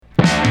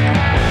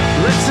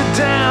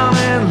down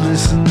and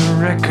listen to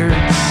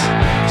records.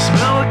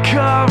 Smell the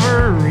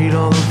cover, read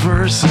all the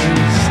verses.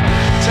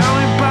 Tell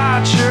me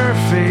about your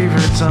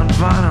favorites on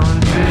Vinyl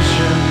and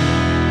Vision.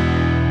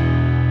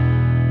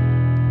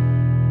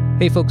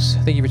 Hey folks,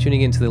 thank you for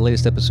tuning in to the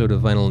latest episode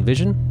of Vinyl and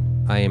Vision.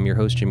 I am your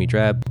host, Jimmy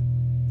Drab.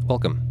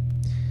 Welcome.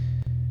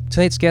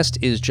 Tonight's guest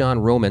is John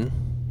Roman.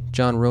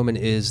 John Roman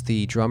is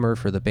the drummer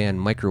for the band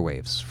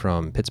Microwaves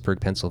from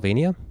Pittsburgh,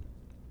 Pennsylvania.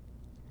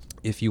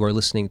 If you are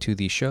listening to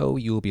the show,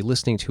 you will be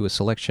listening to a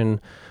selection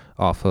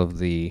off of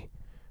the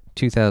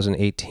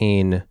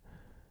 2018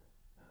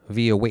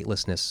 Via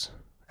Weightlessness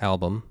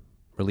album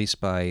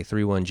released by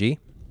 31G.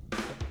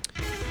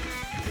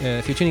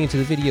 If you're tuning into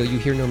the video, you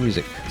hear no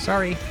music.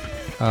 Sorry.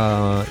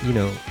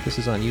 This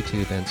is on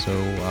YouTube, and so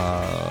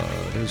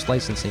there's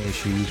licensing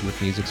issues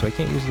with music, so I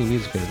can't use any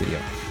music in the video.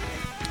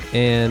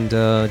 And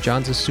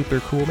John's a super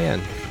cool man.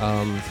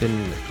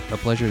 Been a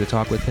pleasure to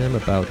talk with him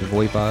about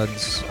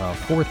Voivod's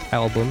fourth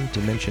album,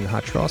 Dimension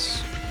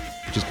Hatros,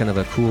 which is kind of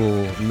a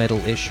cool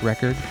metal-ish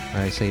record.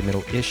 I say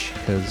metal-ish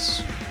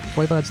because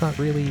Voivod's not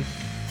really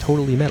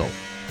totally metal.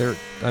 They're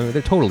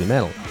totally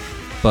metal,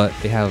 but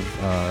they have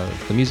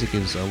the music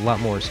is a lot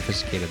more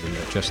sophisticated than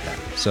just that.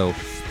 So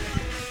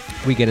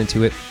we get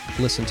into it,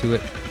 listen to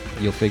it,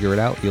 you'll figure it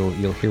out,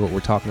 you'll hear what we're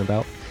talking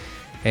about.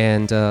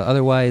 And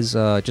otherwise,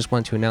 just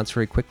wanted to announce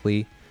very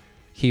quickly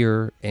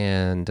here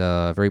and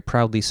very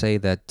proudly say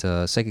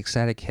that Psychic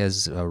Static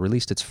has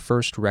released its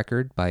first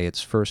record by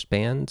its first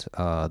band,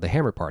 The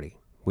Hammer Party,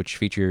 which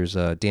features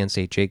Dan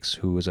St. Jakes,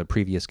 who was a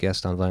previous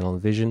guest on Vinyl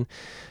and Vision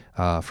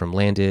from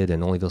Landed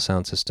and Onlyville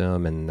Sound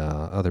System and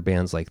other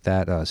bands like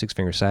that, Six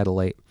Finger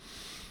Satellite.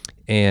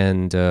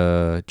 And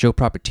Joe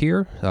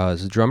Propeteer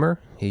is the drummer.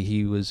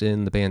 He was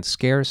in the band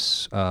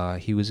Scarce.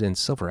 He was in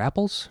Silver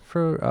Apples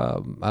for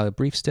a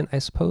brief stint, I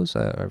suppose,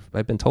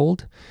 I've been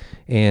told.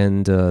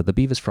 And the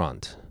Beavis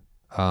Front.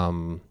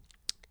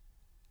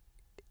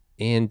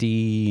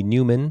 Andy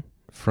Newman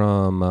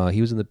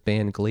he was in the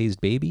band Glazed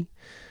Baby.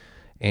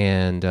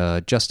 And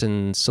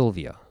Justin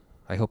Sylvia.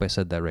 I hope I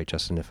said that right,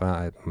 Justin. If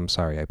I'm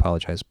sorry, I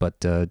apologize. But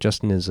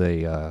Justin is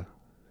this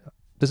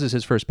is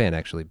his first band,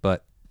 actually.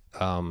 But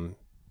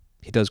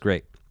he does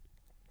great.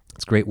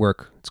 It's great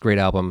work. It's a great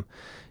album.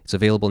 It's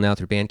available now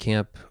through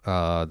Bandcamp.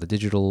 The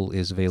digital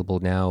is available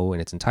now in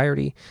its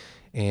entirety,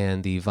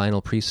 and the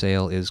vinyl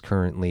pre-sale is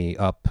currently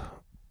up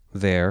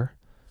there.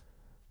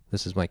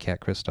 This is my cat,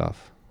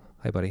 Christoph.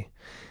 Hi, buddy.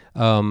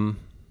 The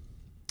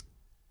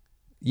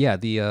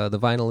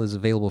vinyl is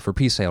available for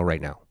pre-sale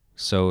right now.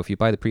 So if you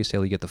buy the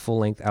pre-sale, you get the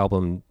full-length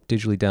album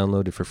digitally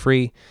downloaded for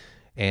free.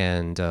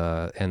 And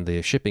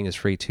the shipping is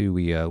free too.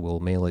 We will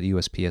mail it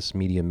USPS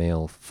Media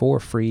Mail for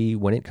free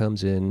when it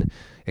comes in.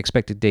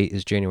 Expected date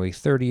is January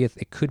 30th.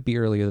 It could be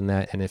earlier than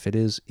that, and if it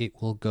is,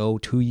 it will go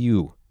to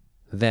you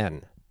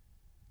then.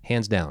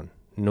 Hands down.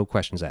 No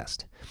questions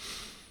asked.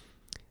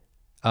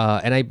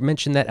 And I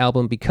mentioned that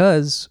album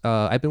because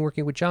I've been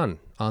working with John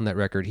on that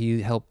record.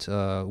 He helped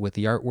with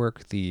the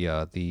artwork,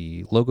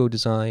 the logo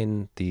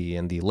design,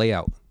 and the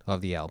layout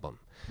of the album.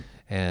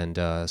 And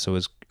so it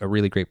was a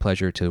really great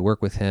pleasure to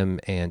work with him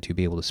and to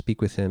be able to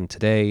speak with him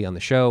today on the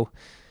show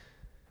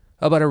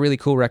about a really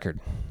cool record.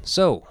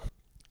 So,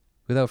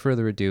 without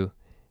further ado,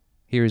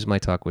 here's my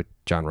talk with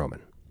John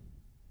Roman.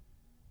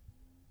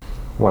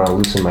 Want to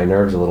loosen my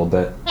nerves a little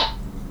bit.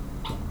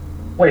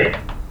 Wait.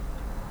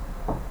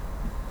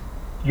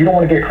 You don't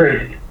want to get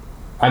crazy.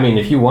 I mean,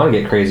 if you want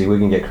to get crazy, we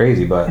can get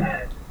crazy,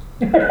 but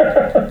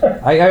because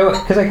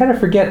I kind of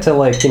forget to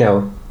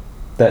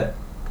that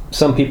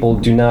some people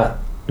do not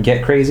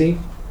get crazy,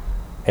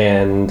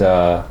 and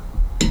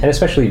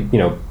especially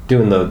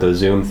doing the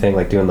Zoom thing,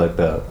 like doing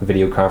the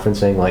video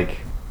conferencing, like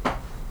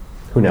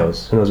who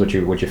knows what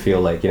you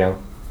feel like,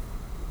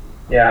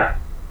 Yeah.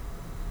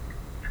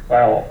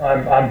 Well,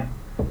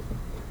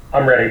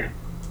 I'm ready.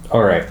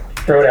 All right.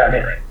 Throw it at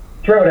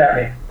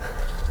me.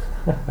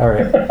 All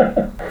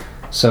right.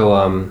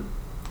 So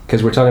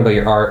because we're talking about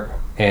your art,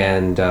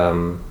 and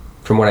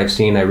from what I've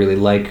seen, I really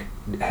like.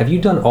 Have you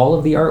done all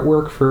of the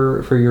artwork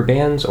for your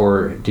bands,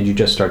 or did you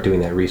just start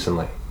doing that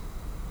recently?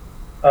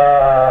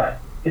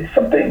 It's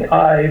something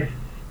I've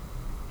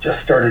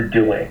just started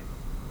doing.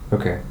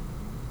 Okay.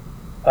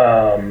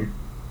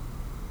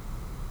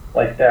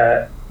 Like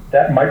that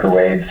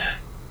Microwaves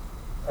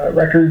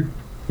record,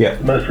 yeah,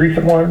 the most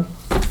recent one.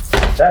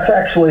 That's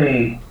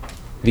actually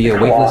Via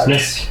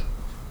Weightlessness.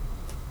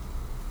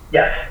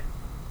 Yes.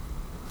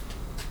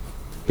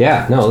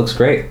 Yeah. No, it looks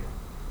great.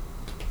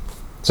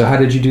 So how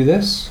did you do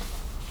this?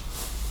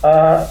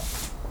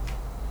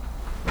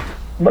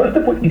 Most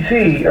of what you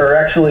see are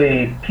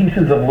actually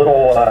pieces of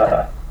little,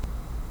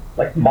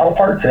 like model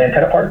parts and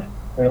antenna parts.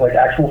 I mean, like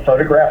actual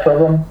photographs of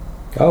them.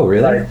 Oh,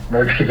 really? That I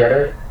merged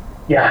together.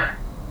 Yeah.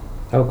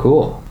 Oh,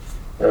 cool.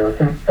 So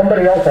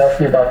somebody else asked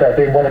me about that.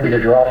 They wanted me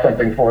to draw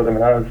something for them,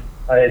 and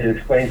I had to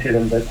explain to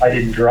them that I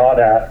didn't draw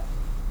that.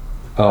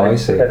 Oh, I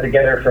see. Put that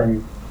together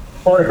from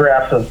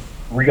photographs of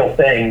real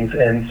things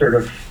and sort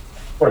of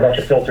put a bunch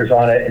of filters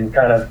on it and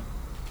kind of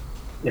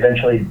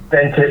eventually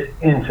bent it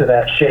into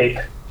that shape.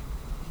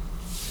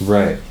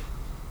 Right.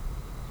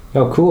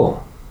 Oh,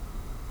 cool.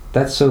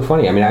 That's so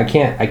funny. I mean, I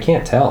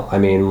can't tell. I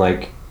mean,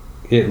 like,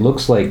 it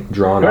looks like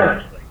drawn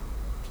art.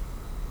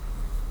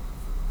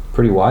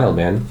 Pretty wild,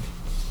 man.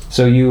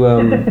 So you,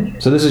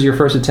 so this is your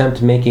first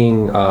attempt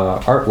making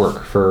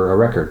artwork for a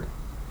record,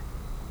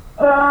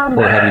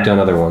 or have you done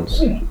other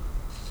ones?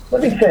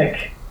 Let me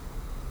think.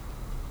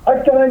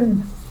 I've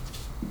definitely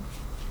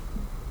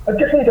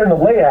done the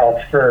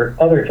layouts for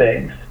other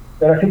things,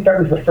 but I think that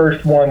was the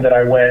first one that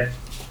I went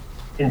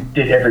and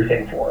did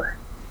everything for.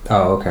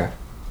 Oh, okay.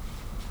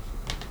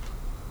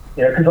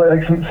 You know, because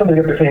like some of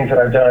the other things that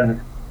I've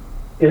done,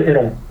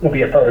 it'll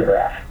be a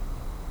photograph.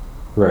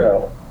 Right.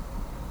 So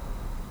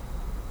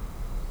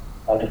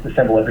I'll just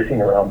assemble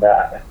everything around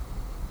that.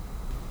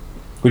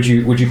 Would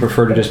you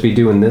prefer to just be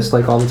doing this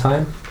like all the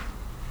time?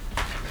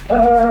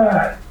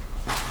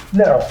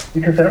 No,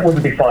 because then it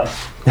wouldn't be fun.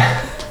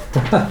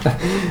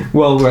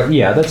 Well,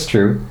 yeah, that's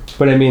true.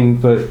 But I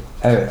mean, do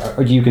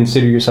you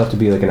consider yourself to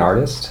be like an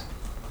artist?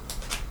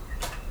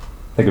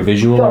 Like a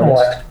visual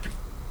artist?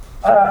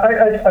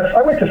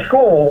 I went to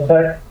school,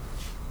 but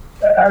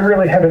I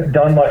really haven't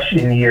done much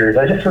in years.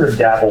 I just sort of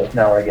dabble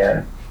now and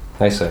again.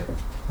 I see.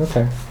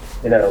 Okay.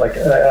 You know,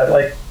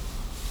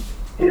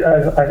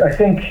 I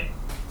think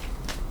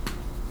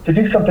to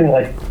do something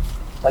like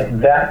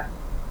that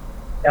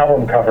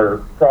album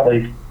cover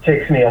probably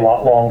takes me a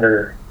lot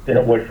longer than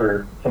it would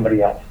for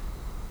somebody else.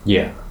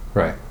 Yeah.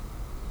 Right.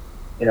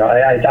 You know,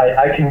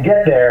 I can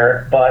get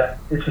there, but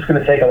it's just going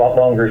to take a lot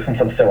longer since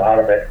I'm so out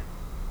of it.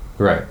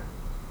 Right.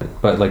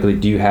 But like,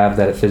 do you have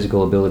that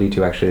physical ability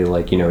to actually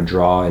like, you know,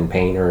 draw and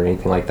paint or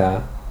anything like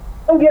that?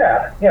 Oh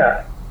yeah,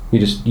 yeah. You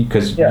just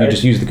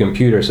just use the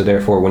computer, so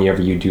therefore,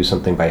 whenever you do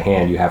something by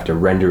hand, you have to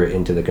render it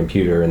into the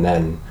computer and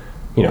then,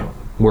 you know,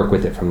 work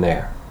with it from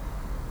there.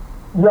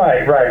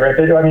 Right.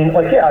 But I mean,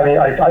 like, yeah, I mean,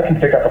 I can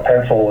pick up a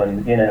pencil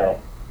and, you know,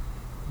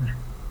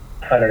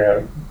 I don't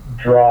know,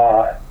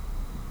 draw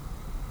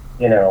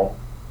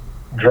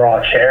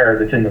a chair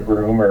that's in the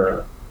room,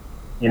 or,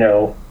 you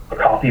know, a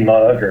coffee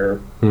mug, or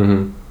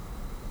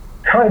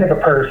kind of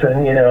a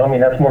person, you know. I mean,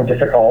 that's more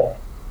difficult.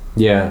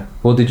 Yeah.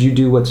 Well, did you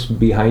do what's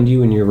behind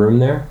you in your room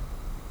there?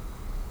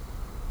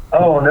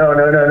 Oh,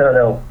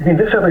 no. You mean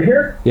this over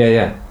here?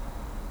 Yeah.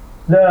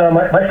 No,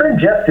 my friend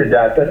Jeff did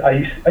that, but I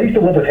used to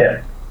live with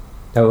him.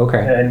 Oh,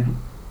 okay.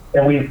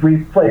 And we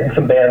played in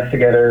some bands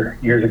together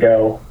years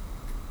ago.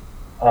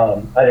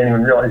 I didn't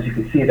even realize you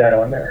could see that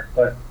on there,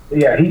 but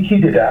yeah, he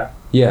did that.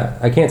 Yeah,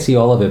 I can't see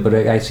all of it, but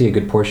I see a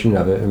good portion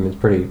of it. I mean, it's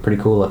pretty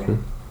cool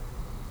looking.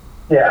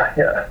 Yeah.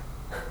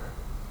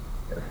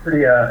 It's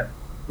pretty.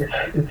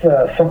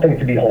 It's something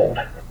to behold.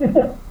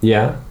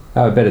 Yeah,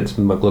 I bet it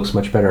looks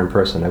much better in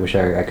person. I wish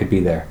I could be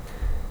there.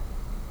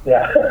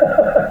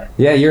 Yeah.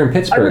 Yeah, you're in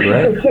Pittsburgh, I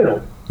right? wish you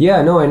could too.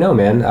 Yeah, no, I know,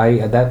 man.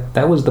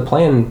 That was the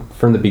plan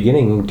from the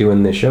beginning,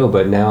 doing this show,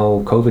 but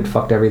now COVID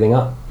fucked everything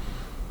up.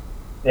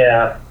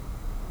 Yeah.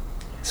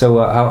 So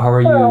how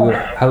are you?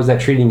 How's that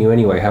treating you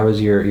anyway? How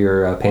was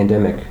your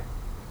pandemic?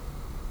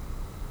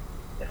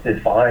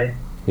 It's fine.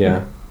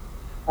 Yeah.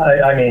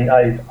 I mean,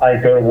 I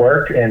go to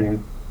work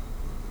and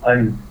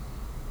I'm,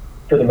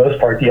 for the most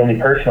part, the only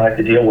person I have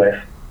to deal with.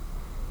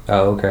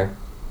 Oh, okay.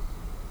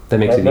 That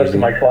makes it most easy.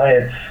 of my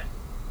clients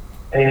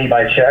pay me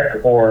by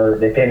check or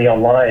they pay me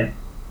online.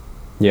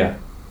 Yeah.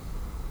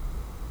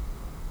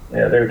 You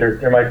know,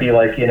 there might be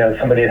like, you know,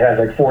 somebody that has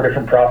like 4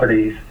 different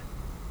properties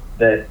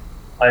that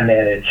I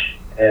manage,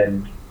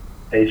 and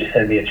they just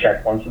send me a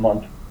check once a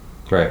month.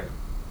 Right.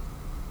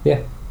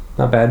 Yeah.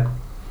 Not bad.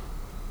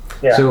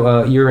 Yeah.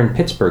 So you're in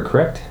Pittsburgh,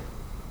 correct?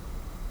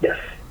 Yes.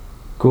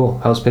 Cool.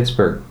 How's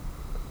Pittsburgh?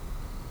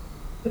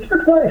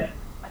 Pittsburgh's nice.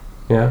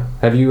 Yeah.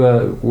 Have you?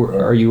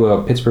 Are you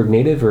a Pittsburgh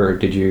native, or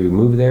did you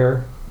move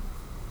there?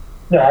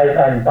 No,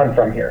 I'm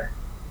from here.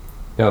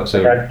 Oh,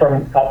 so I'm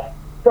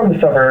from the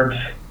suburbs,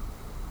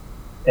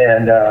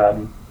 and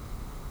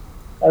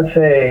I'd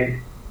say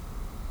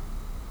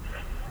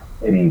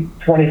maybe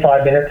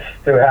 25 minutes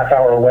to a half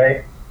hour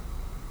away.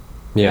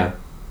 yeah.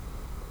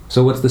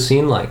 So what's the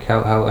scene like?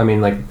 How I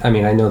mean,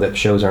 I know that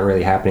shows aren't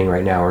really happening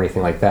right now or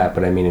anything like that,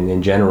 but I mean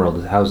in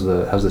general, how's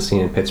the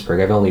scene in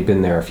Pittsburgh? I've only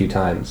been there a few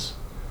times.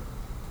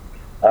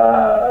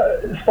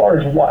 As far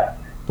as what?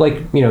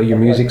 Like, you know, your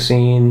music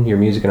scene, your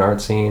music and art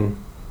scene.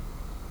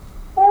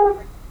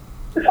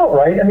 It's all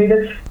right. I mean,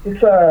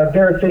 it's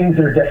there are things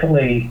that are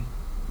definitely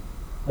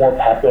more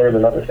popular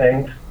than other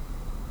things.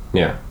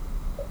 Yeah.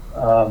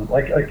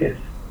 Like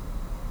it's,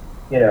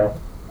 you know,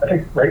 I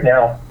think right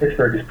now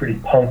Pittsburgh is pretty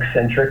punk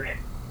centric.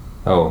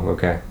 Oh,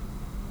 okay.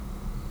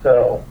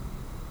 So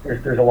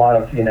there's a lot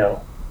of, you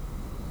know,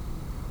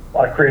 a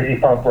lot of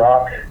crazy punk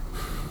rock.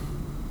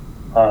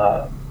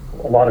 A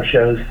lot of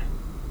shows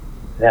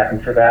that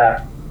happen for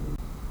that.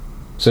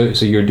 So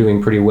you're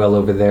doing pretty well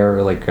over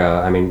there. Like,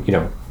 I mean, you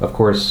know, of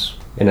course,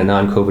 in a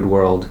non-COVID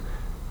world,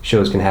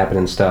 shows can happen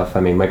and stuff.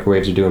 I mean,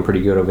 Microwaves are doing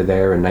pretty good over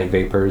there, and Night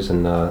Vapors,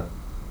 and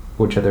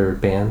which other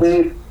bands?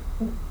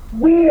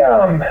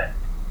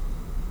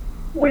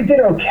 We did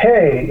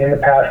okay in the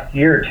past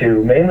year or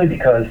two, mainly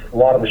because a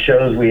lot of the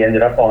shows we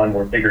ended up on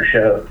were bigger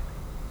shows.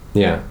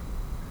 Yeah.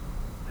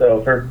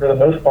 So for the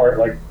most part,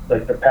 like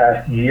the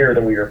past year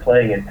that we were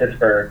playing in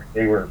Pittsburgh,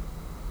 they were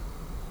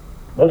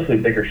mostly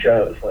bigger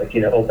shows, like,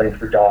 you know, opening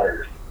for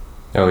Daughters.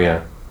 Oh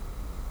yeah,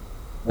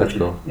 that's which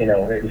cool. Is, you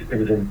know, it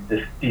was in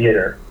this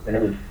theater, and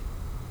it was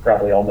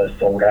probably almost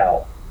sold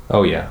out.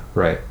 Oh yeah,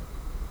 right.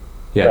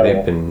 Yeah, So-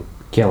 they've been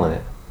killing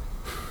it.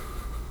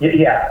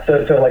 Yeah.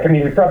 So like, I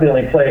mean, we probably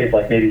only played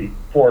like maybe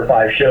 4 or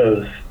 5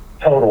 shows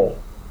total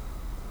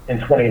in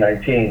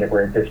 2019 that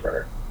were in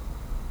Pittsburgh.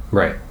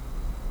 Right.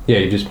 Yeah,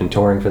 you've just been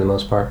touring for the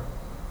most part.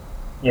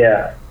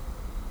 Yeah.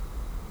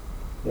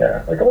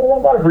 Yeah, like a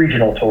lot of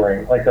regional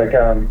touring, like you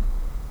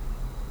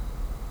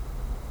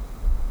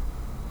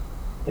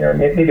know,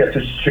 maybe it's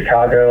just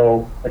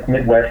Chicago, like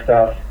Midwest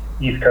stuff,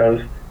 East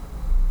Coast.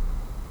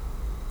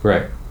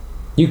 Right.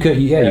 You could,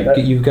 Yeah,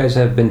 you guys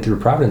have been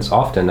through Providence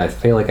often. I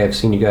feel like I've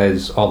seen you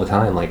guys all the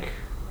time. Like,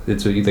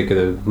 it's like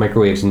the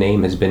Microwaves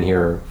name has been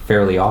here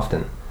fairly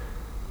often.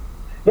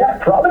 Yeah,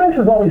 Providence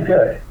is always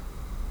good.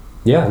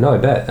 Yeah, no, I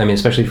bet. I mean,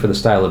 especially for the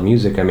style of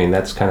music. I mean,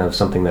 that's kind of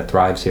something that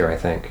thrives here, I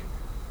think.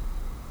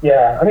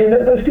 Yeah, I mean,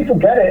 those people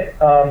get it.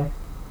 I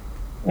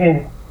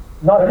mean,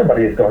 not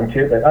everybody is going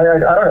to, but I don't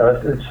know.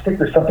 I just think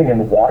there's something in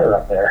the water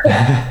up there.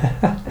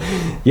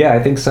 Yeah,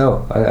 I think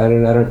so.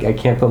 I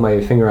can't put my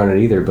finger on it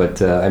either.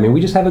 But I mean,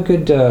 we just have a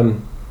good.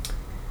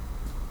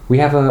 We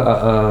have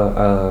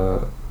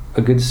a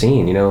good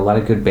scene. You know, a lot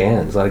of good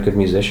bands, a lot of good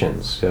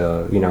musicians.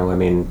 You know, I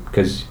mean,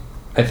 because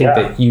I think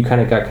Yeah. that you kind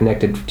of got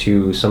connected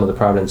to some of the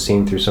Providence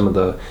scene through some of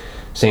the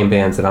same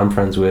bands that I'm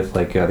friends with,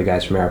 like the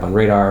guys from Arab on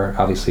Radar,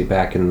 obviously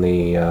back in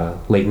the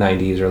late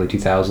 90s, early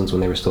 2000s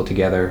when they were still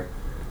together.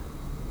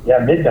 Yeah,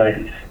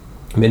 mid-90s.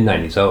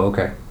 Mid-90s, oh,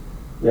 okay.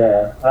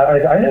 Yeah,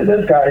 I know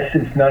those guys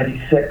since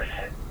 '96.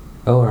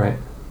 Oh, all right.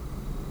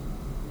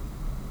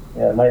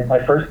 Yeah,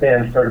 my first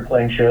band started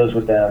playing shows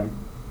with them,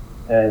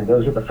 and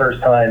those were the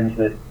first times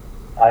that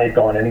I had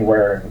gone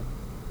anywhere and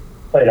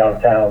played out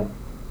of town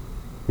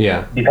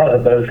Yeah. because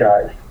of those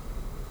guys.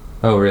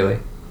 Oh, really?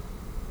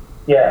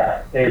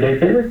 Yeah, they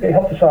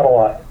helped us out a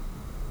lot.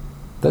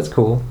 That's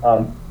cool.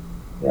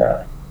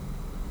 Yeah.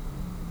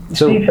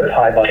 So, Steve says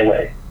hi, by the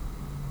way.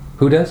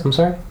 who does? I'm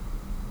sorry?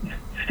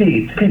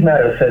 Steve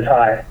Meadows says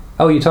hi.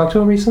 Oh, you talked to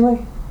him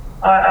recently?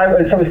 I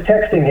was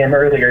texting him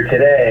earlier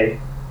today,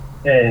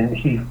 and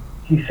he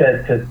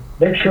said to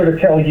make sure to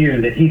tell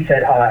you that he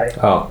said hi,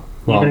 Oh,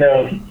 well. even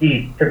though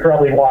he could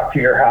probably walk to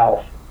your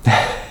house,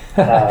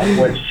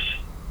 which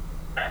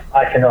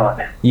I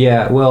cannot.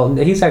 Yeah, well,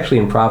 he's actually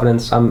in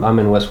Providence. I'm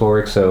in West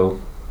Warwick, so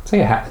it's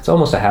like it's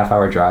almost a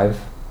half-hour drive.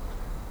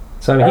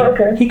 So I mean,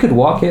 Okay. he could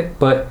walk it,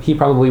 but he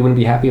probably wouldn't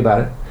be happy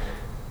about it.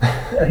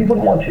 Yeah, he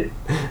wouldn't want to.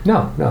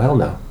 No, hell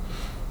no.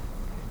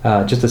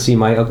 Just to see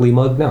my ugly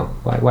mug? No.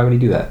 Why would he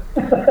do that?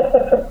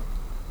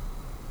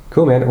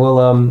 Cool, man.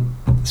 Well,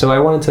 so I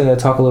wanted to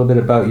talk a little bit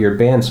about your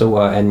band, so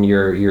and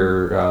your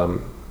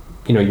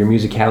you know, your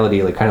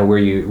musicality, like kind of where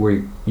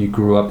you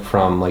grew up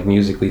from, like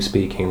musically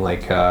speaking.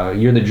 Like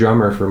you're the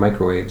drummer for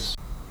Microwaves.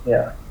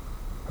 Yeah.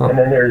 Huh. And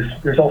then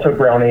there's also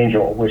Brown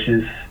Angel, which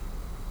is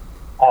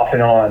off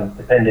and on,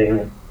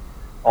 depending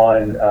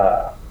on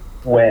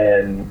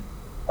when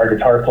our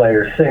guitar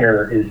player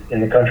singer is in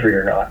the country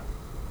or not.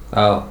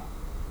 Oh,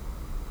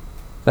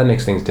 that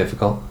makes things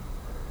difficult.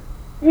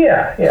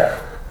 Yeah.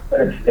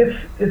 But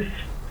it's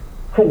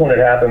cool when it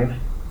happens.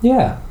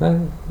 Yeah.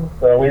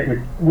 So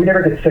we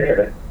never get sick of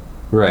it.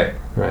 Right.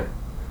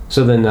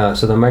 So then,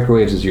 so the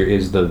Microwaves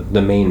is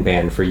the main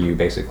band for you,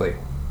 basically.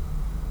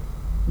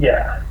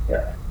 Yeah.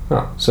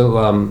 Oh,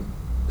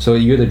 so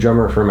you're the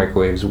drummer for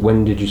Microwaves.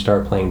 When did you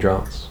start playing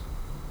drums?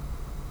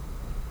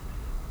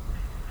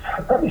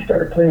 I probably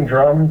started playing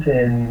drums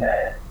in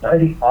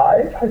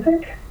 '95, I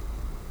think.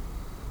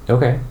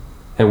 Okay.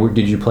 And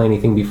did you play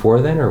anything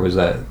before then, or was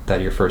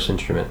that your first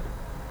instrument?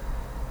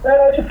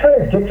 I just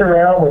kind of dicked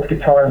around with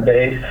guitar and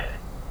bass,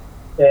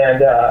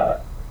 and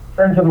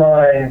friends of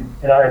mine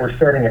and I were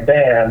starting a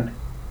band,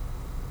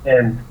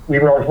 and we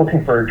were always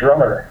looking for a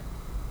drummer,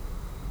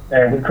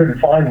 and we couldn't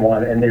find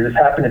one, and there just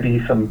happened to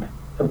be some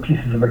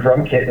pieces of a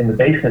drum kit in the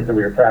basement that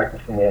we were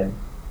practicing in,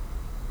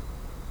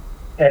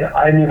 and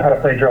I knew how to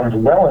play drums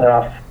well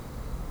enough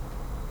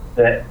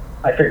that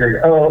I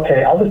figured, oh,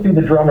 okay, I'll just be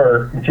the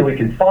drummer until we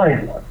can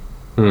find one.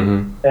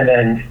 Mm-hmm. And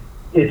then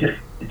it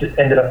just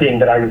ended up being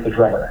that I was the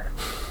drummer.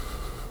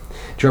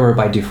 Drummer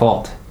by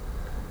default.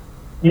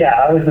 Yeah,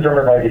 I was the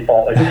drummer by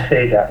default. I just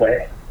stayed that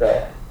way.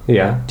 So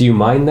Yeah. Do you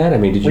mind that? I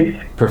mean, did you We-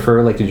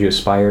 prefer, like, did you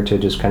aspire to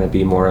just kind of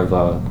be more of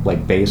a,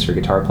 like, bass or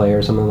guitar player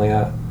or something like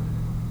that?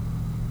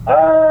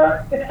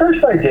 at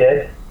first I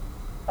did.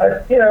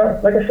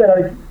 Like I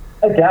said,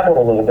 I dabbled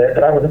a little bit,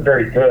 but I wasn't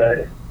very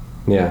good.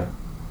 Yeah.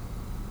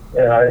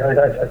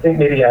 I think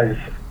maybe I was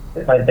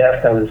at my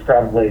best. I was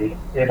probably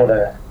able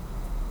to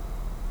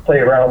play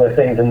around with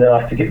things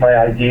enough to get my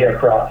idea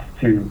across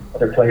to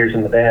other players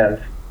in the band.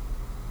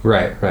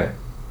 Right.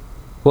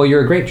 Well,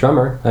 you're a great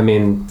drummer. I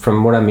mean,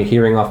 from what I'm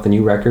hearing off the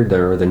new record,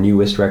 or the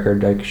newest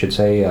record, I should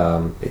say.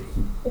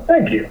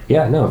 Thank you.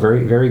 Yeah, no,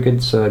 very, very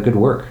good. Good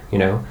work. You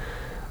know.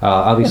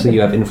 Obviously,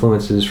 you have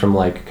influences from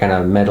like kind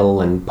of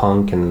metal and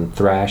punk and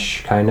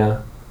thrash, kind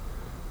of.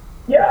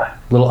 Yeah.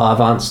 Little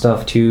avant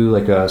stuff too,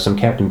 like some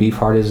Captain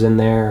Beefheart is in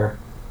there.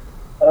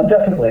 Oh,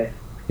 definitely.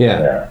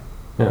 Yeah.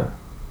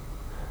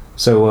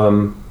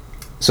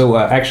 So,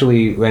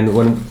 actually, when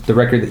the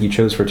record that you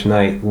chose for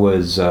tonight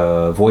was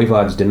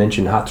Voivod's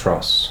Dimension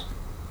Hatros.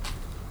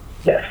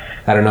 Yes.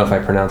 I don't know if I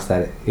pronounced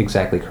that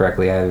exactly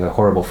correctly. I have a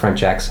horrible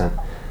French accent.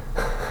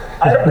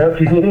 I don't know if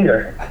you did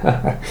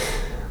either.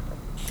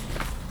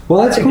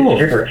 Well, that's cool.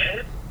 It's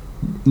gibberish.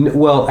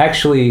 Well,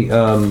 actually,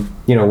 one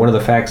of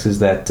the facts is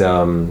that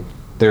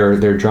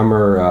their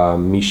drummer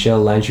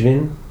Michel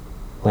Langevin,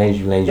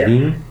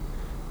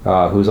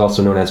 who's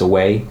also known as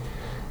Away,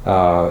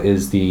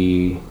 is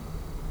the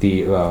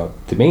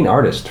main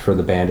artist for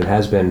the band and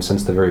has been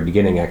since the very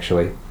beginning,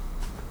 actually.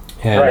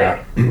 And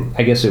Right.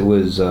 I guess it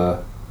was.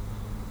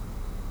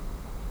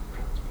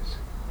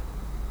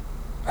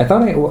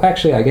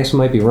 I guess I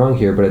might be wrong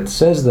here, but it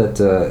says that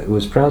it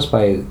was pronounced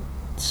by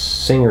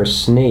singer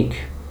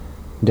Snake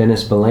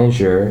Dennis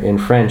Belanger in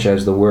French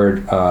as the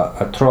word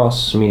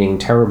atroce, meaning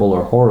terrible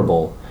or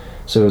horrible.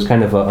 So it was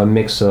kind of a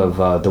mix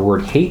of the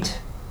word hate,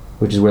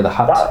 which is where the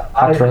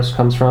hatros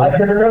comes from. I've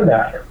never known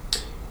that.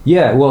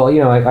 Yeah, well,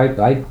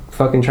 I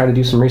fucking try to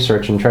do some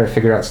research and try to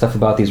figure out stuff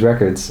about these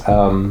records.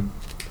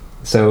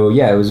 So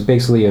yeah, it was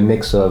basically a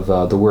mix of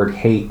the word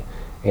hate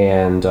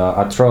and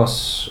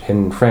atroce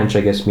in French,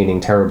 I guess, meaning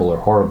terrible or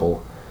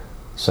horrible.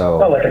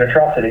 So Oh, like an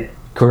atrocity.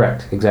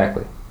 correct,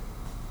 exactly.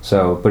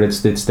 So, but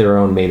it's their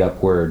own made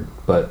up word,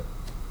 but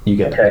you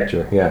get the Okay.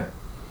 picture, yeah.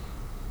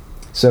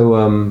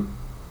 So,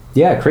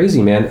 yeah,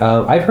 crazy, man.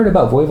 I've heard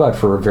about Voivod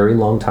for a very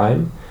long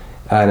time,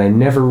 and I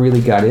never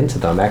really got into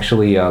them.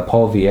 Actually,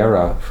 Paul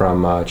Vieira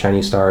from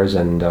Chinese Stars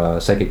and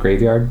Psychic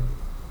Graveyard.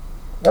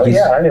 Oh, He's-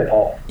 yeah, I know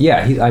Paul.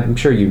 Yeah, I'm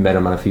sure you met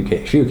him on a few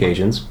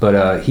occasions,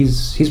 but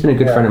he's been a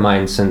good Yeah. friend of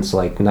mine since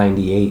like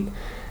 '98,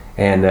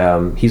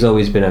 and he's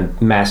always been a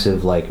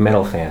massive like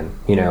metal fan,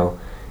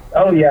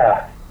 Oh,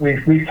 yeah.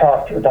 We've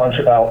talked a bunch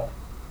about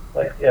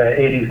like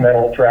 80s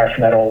metal, thrash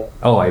metal.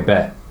 Oh, I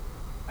bet,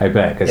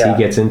 because Yeah.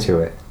 he gets into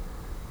it.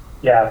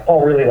 Yeah,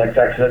 Paul really likes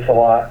Exodus a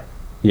lot.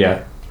 Yeah.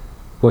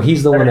 Well,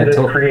 he's the one that Exodus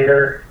told.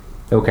 creator.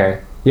 Okay.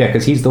 Yeah,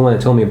 because he's the one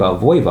that told me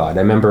about Voivod. I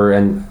remember,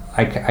 and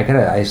I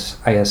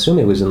assume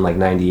it was in like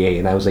 '98,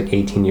 and I was like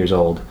 18 years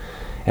old,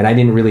 and I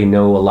didn't really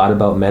know a lot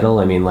about metal.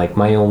 I mean, like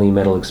my only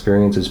metal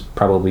experience has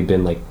probably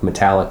been like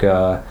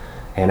Metallica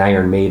and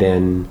Iron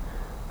Maiden,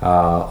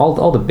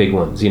 all the big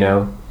ones,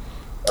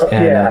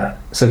 And Yeah.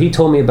 so he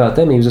told me about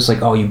them. And he was just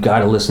like, "Oh, you got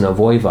to listen to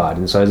Voivod."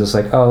 And so I was just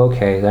like, "Oh,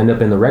 okay." I end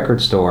up in the record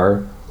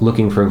store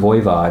looking for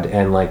Voivod,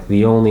 and like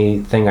the only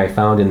thing I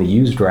found in the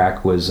used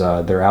rack was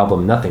their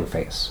album Nothing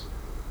Face.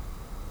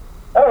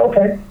 Oh,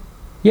 okay.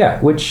 Yeah,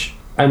 which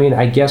I mean,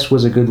 I guess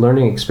was a good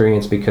learning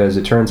experience because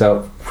it turns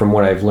out, from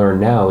what I've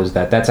learned now, is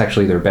that that's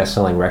actually their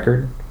best-selling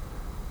record.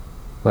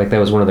 Like that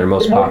was one of their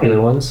most It might popular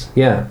be. ones.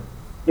 Yeah.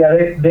 Yeah,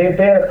 they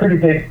had a pretty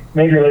big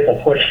major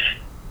label push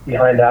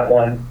behind that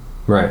one.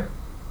 Right.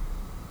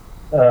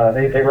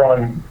 They were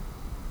on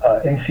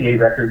MCA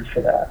Records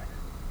for that.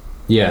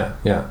 Yeah.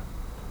 Yeah. Or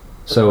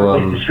So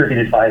at least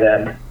distributed by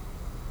them.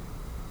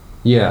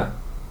 yeah.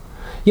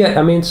 Yeah,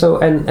 I mean, so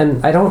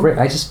and I don't.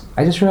 I just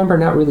remember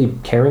not really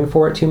caring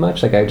for it too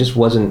much. Like I just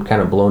wasn't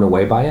kind of blown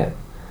away by it.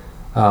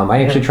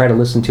 I actually tried to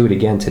listen to it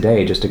again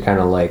today just to kind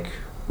of like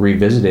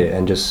revisit it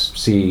and just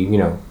see,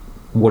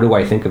 what do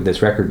I think of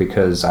this record,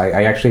 because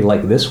I actually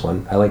like this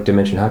one. I like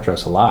Dimension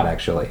Hatros a lot,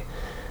 actually.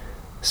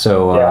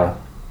 So Yeah.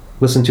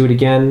 listen to it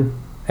again,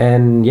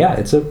 and yeah,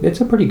 it's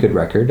a pretty good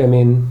record. I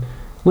mean,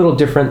 a little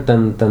different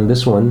than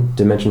this one,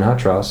 Dimension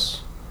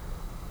Hatros,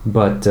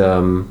 but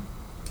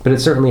it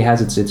certainly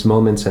has its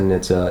moments and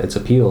its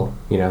appeal,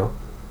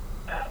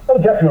 Oh,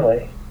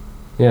 definitely.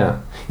 Yeah,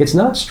 it's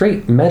not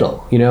straight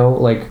metal,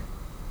 like.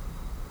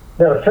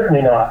 No,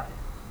 certainly not.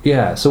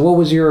 Yeah. So what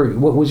was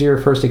your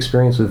first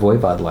experience with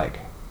Voivod like?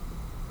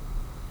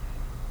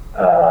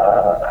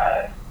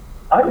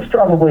 I was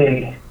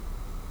probably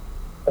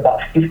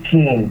about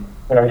 15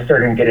 when I was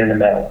starting to get into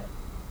metal.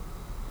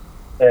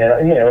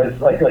 And,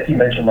 it's like you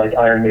mentioned, like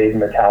Iron Maiden,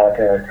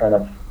 Metallica, kind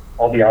of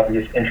all the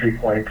obvious entry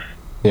points.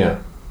 Yeah.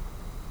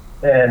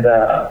 And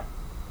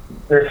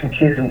there's some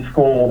kids in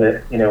school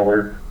that,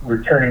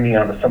 were turning me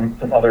on to some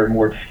other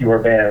more obscure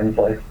bands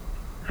like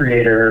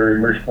Creator,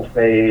 Merciful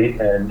Fate,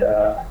 and,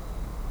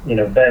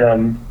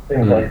 Venom,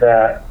 things like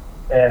that.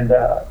 And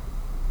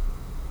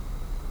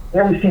they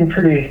always seemed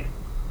pretty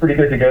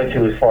good to go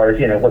to as far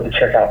as, what to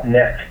check out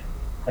next.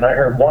 And I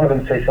heard one of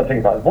them say something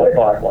about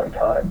Voivod one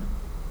time.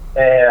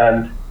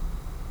 And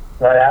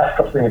I asked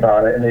something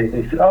about it, and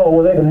they said, "Oh,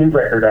 well, they have a new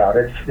record out.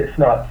 It's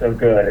not so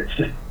good.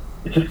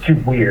 It's just too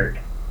weird."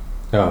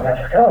 And I Oh. was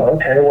like, "Oh,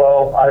 okay.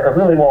 Well, I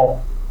really won't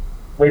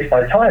waste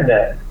my time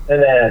then."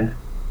 And then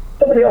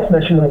somebody else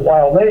mentioned them a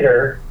while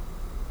later.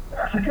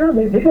 I was like, "Oh,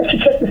 maybe I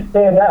should check this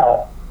band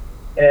out."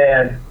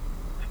 And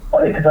it's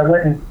funny because I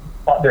went and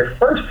bought their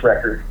first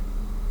record,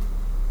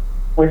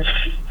 which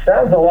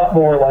sounds a lot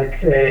more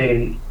like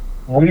a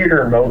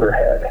weirder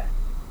Motorhead.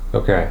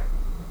 Okay.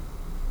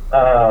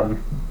 And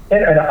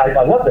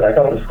I loved it. I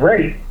thought it was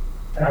great.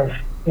 And I was,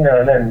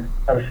 and then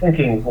I was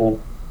thinking, well,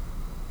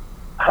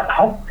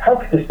 how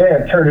could this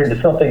band turn into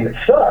something that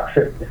sucks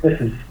if this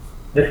is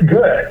this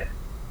good?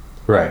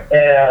 Right.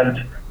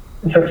 And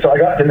so I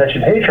got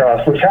Dimension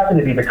Hatros, which happened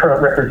to be the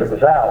current record that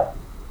was out.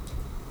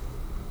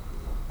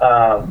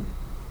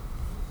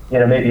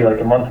 Maybe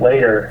like a month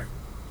later.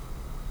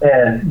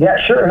 And yeah,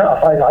 sure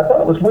enough, I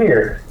thought it was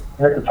weird.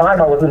 And at the time,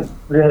 I wasn't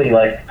really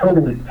like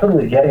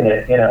totally getting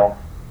it.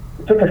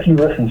 It took a few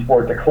listens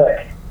for it to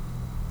click.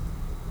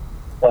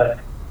 But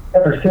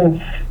ever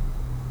since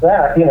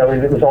that,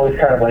 it was always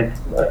kind of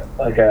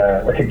like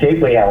a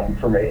gateway album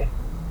for me.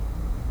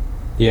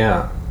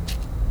 Yeah.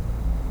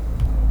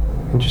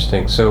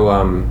 Interesting. So,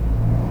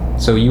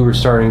 so you were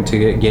starting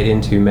to get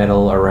into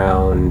metal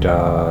around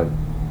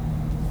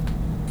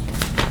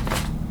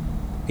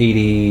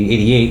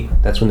 88.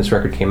 That's when this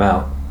record came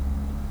out.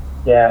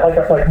 Yeah,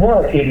 like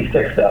more like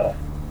 86 though.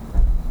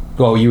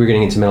 Well, you were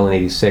getting into metal in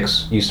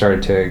 86. You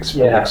started to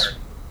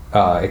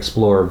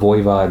explore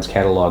Voivod's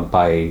catalog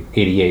by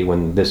 88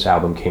 when this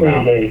album came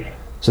out. 88.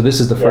 So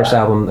this is the first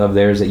album of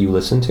theirs that you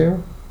listened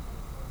to?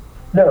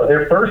 No,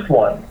 their first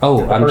one.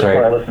 Oh, I'm sorry.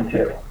 One I listened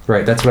to.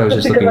 Right, that's what I was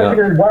just looking up.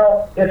 Because I figured,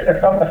 well,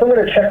 if I'm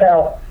going to check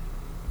out,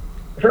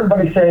 if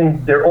everybody's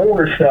saying their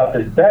older stuff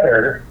is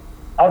better,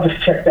 I'll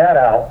just check that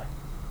out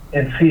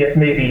and see if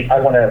maybe I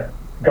want to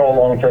go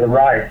along for the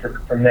ride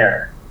from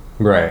there.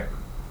 Right.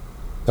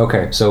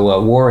 Okay,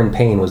 so War and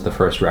Pain was the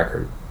first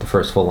record, the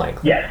first full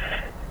length. Yes.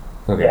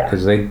 Okay,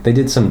 because they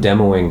did some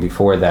demoing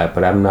before that,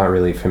 but I'm not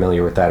really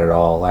familiar with that at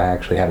all. I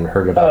actually haven't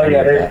heard about any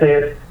of that. They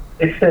have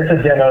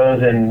extensive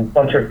demos and a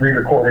bunch of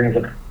re-recordings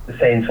of the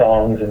same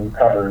songs and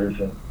covers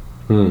and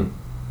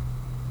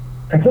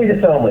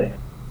completist only.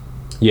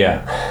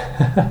 Yeah,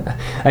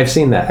 I've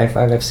seen that.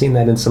 I've seen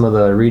that in some of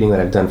the reading that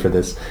I've done for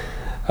this.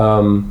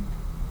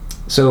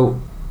 So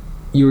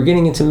you were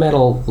getting into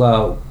metal,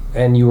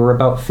 and you were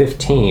about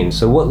 15.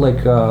 So what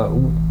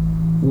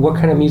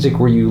kind of music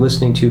were you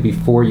listening to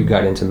before you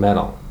got into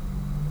metal?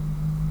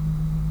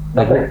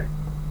 Nothing.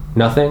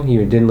 Nothing?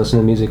 You didn't listen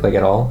to music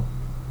at all?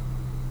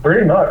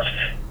 Pretty much.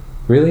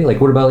 Really?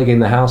 What about in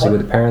the house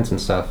with the parents and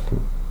stuff?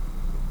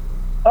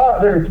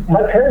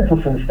 My parents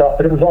listened to stuff,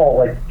 but it was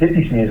all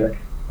 50s music.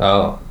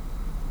 Oh.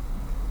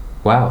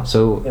 Wow.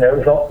 So it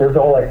was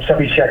all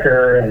Chubby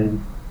Checker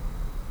and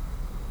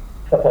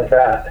stuff like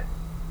that.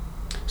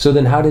 So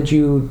then how did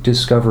you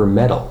discover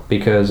metal?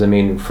 Because, I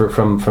mean,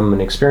 from an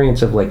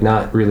experience of,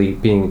 not really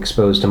being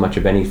exposed to much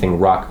of anything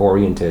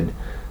rock-oriented,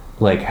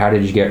 how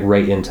did you get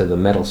right into the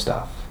metal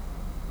stuff?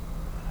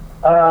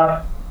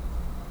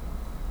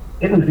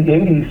 It was the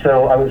 80s,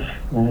 so I was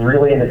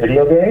really into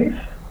video games.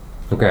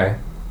 Okay.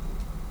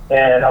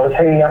 And I was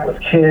hanging out with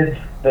kids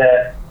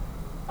that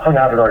hung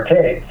out at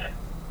arcades.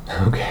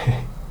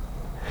 Okay.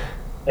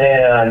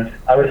 And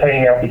I was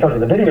hanging out because of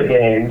the video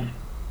games,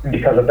 and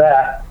because of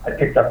that, I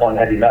picked up on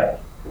heavy metal.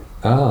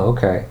 Oh,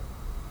 okay.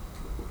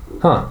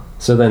 Huh.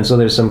 So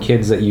there's some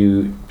kids that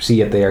you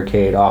see at the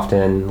arcade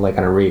often, on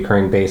a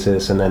recurring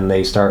basis, and then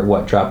they start,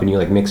 dropping you,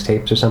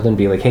 mixtapes or something?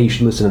 Be like, hey, you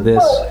should listen to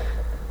this.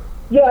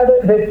 Yeah,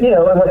 they and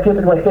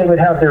they would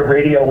have their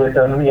radio with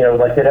them, they'd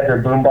have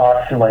their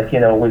boombox and,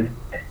 would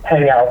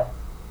hang out,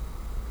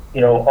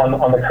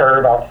 on the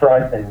curb out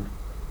front, and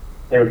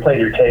they would play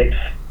their tapes.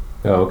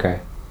 Oh,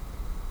 okay.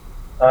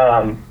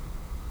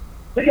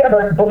 But yeah,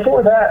 but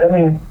before that, I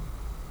mean,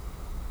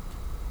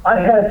 I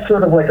had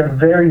sort of a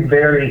very,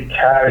 very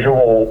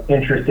casual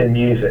interest in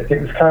music.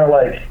 It was kind of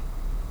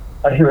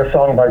I'd hear a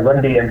song by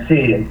Run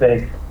DMC and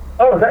think,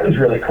 oh, that was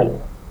really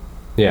cool.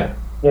 Yeah.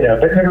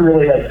 But never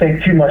really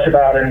think too much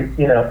about it,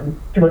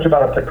 too much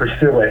about it to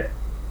pursue it.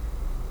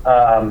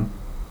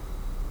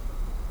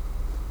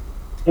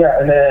 Yeah,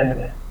 and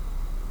then,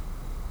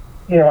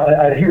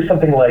 I'd hear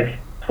something like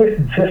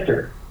Twisted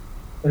Sister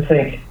and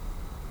think,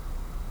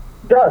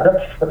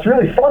 God, that's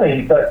really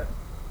funny, but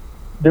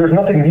there was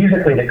nothing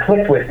musically that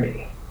clicked with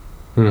me.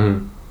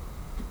 Mm-hmm.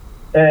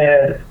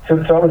 And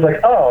so I was like,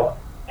 oh,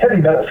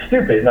 heavy metal's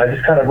stupid, and I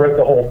just kind of wrote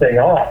the whole thing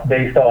off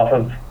based off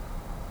of,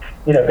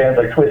 bands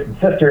like Twisted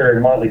Sister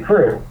and Motley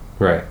Crue.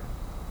 Right.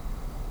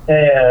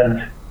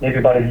 And maybe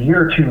about a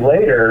year or two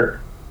later,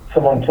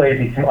 someone played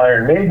me some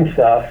Iron Maiden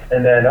stuff,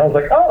 and then I was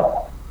like,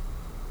 oh,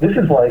 this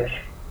is like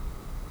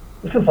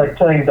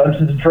playing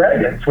Dungeons and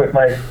Dragons with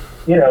my,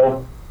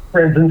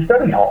 friends in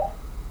study hall.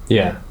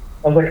 Yeah.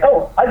 I was like,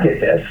 oh, I get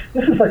this.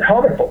 This is like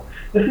comic books.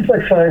 This is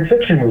like science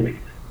fiction movies.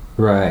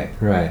 Right.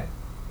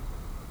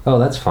 Oh,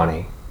 that's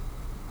funny.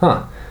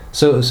 Huh.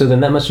 So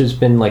then that must have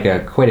been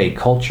quite a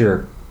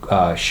culture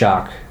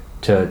shock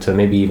to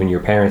maybe even your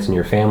parents and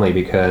your family,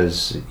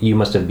 because you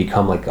must have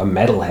become a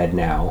metalhead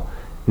now.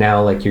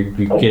 Now you're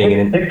getting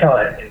in big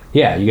time.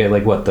 Yeah, you get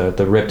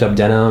the ripped up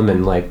denim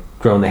and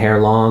growing the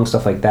hair long,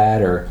 stuff like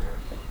that, or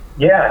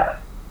yeah.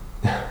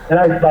 And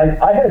I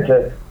had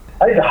to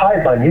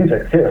hide my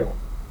music too.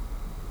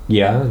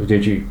 Yeah,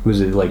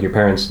 was it your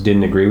parents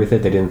didn't agree with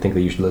it? They didn't think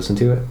that you should listen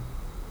to it?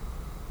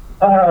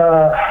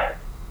 I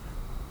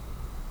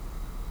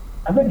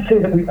I wouldn't say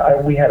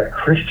that we had a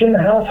Christian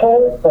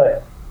household,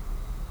 but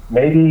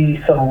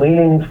maybe some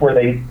leanings where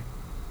they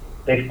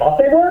thought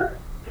they were.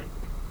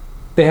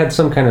 They had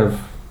some kind of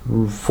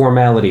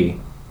formality,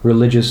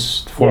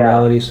 religious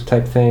formalities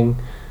type thing.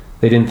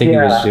 They didn't think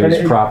it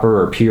was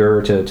proper or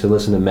pure to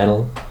listen to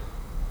metal.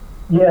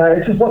 Yeah,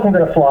 it just wasn't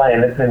going to fly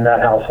in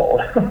that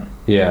household.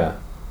 Yeah.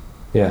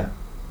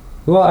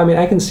 Well, I mean,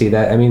 I can see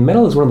that. I mean,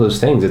 metal is one of those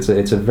things.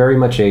 It's a very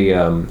much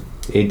a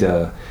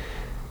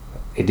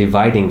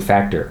dividing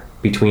factor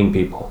between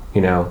people.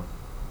 You know,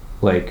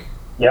 like.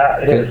 Yeah,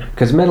 it is.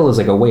 Because metal is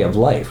like a way of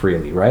life,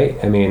 really, right?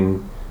 I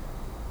mean.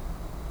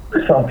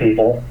 For some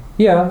people.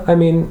 Yeah, I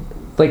mean,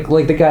 like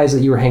the guys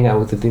that you were hanging out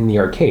with in the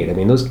arcade. I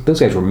mean, those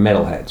guys were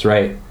metalheads,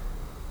 right?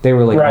 They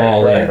were like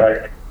all in.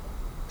 Right.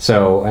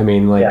 So I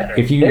mean, like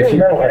if you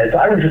metalheads,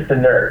 I was just a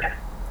nerd.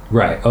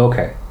 Right.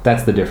 Okay,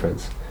 that's the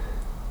difference.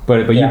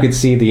 But you could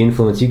see the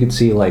influence. You could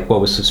see like what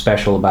was so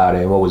special about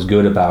it and what was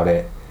good about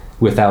it,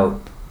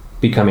 without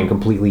becoming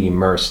completely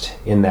immersed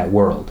in that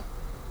world.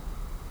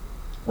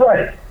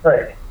 Right.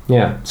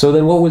 Yeah. So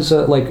then, what was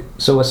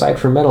So aside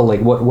from metal,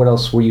 like what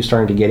else were you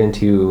starting to get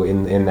into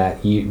in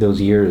those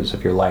years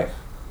of your life?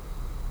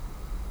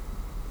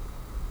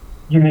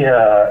 You mean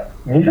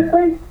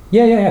musically?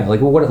 Yeah.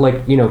 Like what?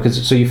 Like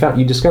because so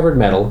you discovered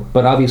metal,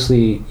 but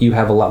obviously you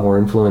have a lot more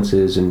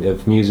influences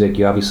of music.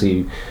 You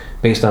obviously,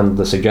 based on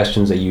the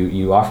suggestions that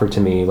you offered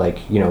to me,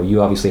 like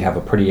you obviously have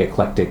a pretty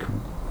eclectic,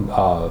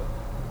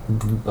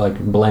 like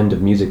blend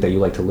of music that you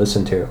like to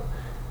listen to.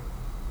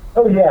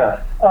 Oh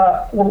yeah.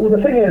 Well,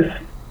 the thing is,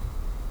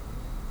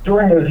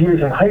 during those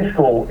years in high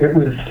school, it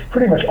was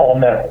pretty much all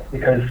metal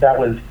because that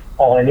was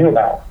all I knew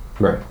about.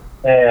 Right.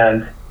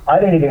 And I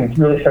didn't even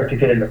really start to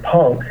get into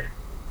punk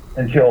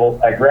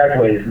until I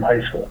graduated from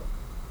high school.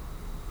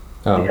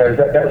 Oh, because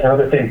that was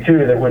another thing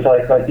too. That was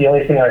like the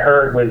only thing I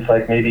heard was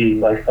like maybe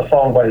like a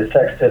song by the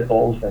Sex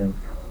Pistols, and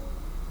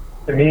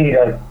to me,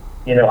 I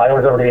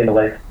was already into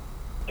like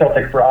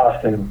Celtic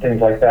Frost and things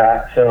like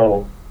that.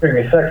 So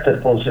hearing the Sex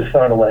Pistols just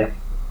sounded like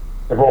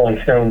the Rolling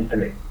Stones to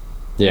me.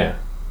 Yeah.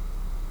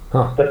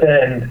 Huh. But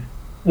then,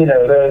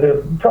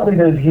 the probably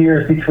those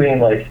years between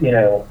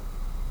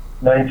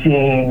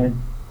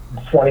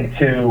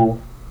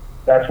 1922,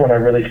 that's when I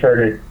really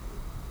started,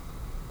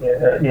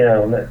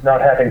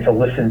 not having to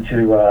listen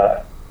to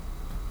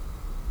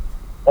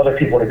other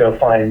people to go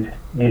find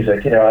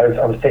music.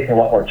 I was taking a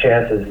lot more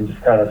chances and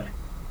just kind of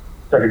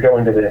started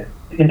going to the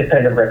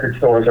independent record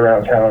stores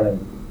around town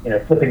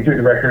and, flipping through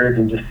the records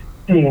and just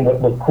seeing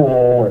what looked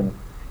cool and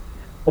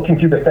looking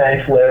through the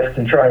thanks list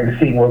and trying to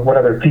see what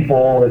other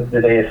people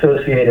that they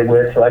associated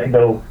with, so I could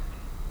go,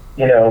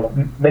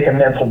 make a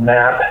mental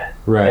map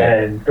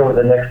and go to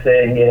the next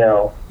thing,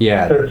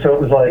 Yeah. So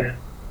it was like,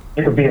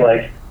 it would be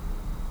like,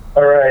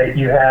 all right,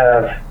 you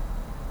have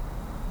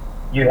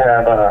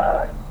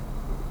a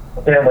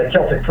band like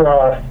Celtic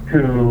Frost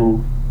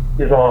who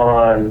is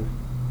on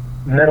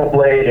Metal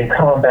Blade and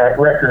Combat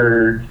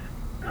Records,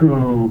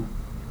 who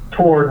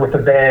toured with a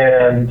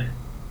band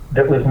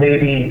that was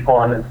maybe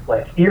on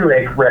like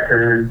Earache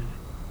Records,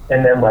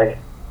 and then like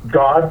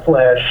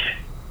Godflesh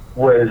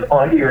was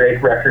on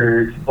Earache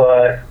Records,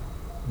 but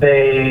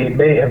they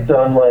may have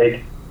done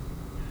like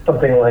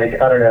something like,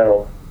 I don't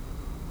know,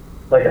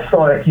 like a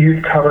Sonic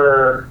Youth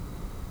cover,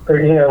 or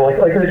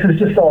like this is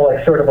just all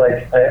like sort of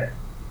like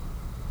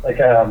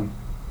kind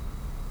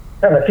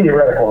of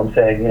theoretical. I'm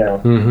saying,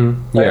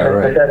 Mm-hmm. Yeah,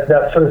 right.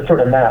 That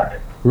sort of map.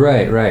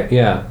 Right,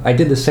 yeah. I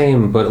did the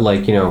same, but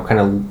like, kind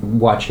of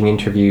watching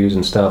interviews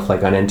and stuff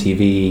like on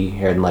MTV,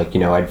 and like,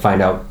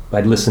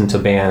 I'd listen to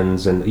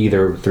bands and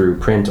either through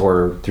print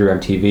or through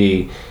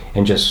MTV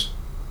and just,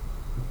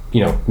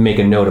 make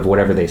a note of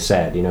whatever they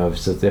said,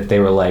 if they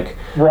were like,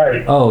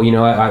 right. Oh,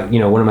 I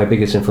one of my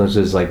biggest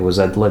influences like was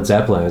Led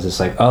Zeppelin. I was just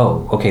like,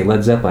 oh, okay,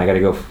 Led Zeppelin, I got to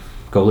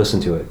go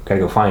listen to it. Got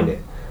to go find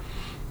it,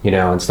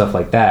 and stuff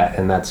like that.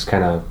 And that's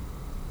kind of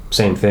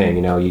same thing,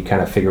 you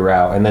kind of figure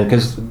out, and then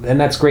and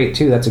that's great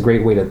too. That's a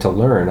great way to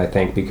learn, I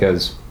think,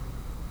 because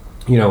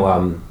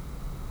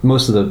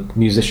most of the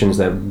musicians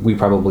that we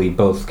probably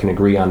both can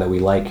agree on that we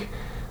like,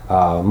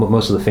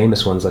 most of the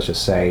famous ones, let's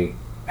just say,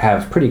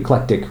 have pretty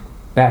eclectic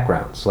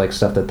backgrounds, like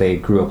stuff that they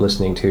grew up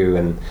listening to.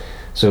 And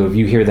so if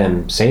you hear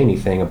them say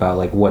anything about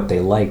like what they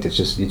liked,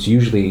 it's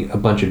usually a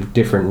bunch of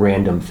different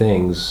random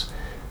things.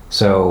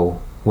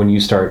 So when you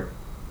start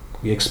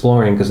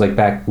exploring, because like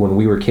back when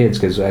we were kids,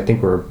 because I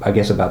think we're, I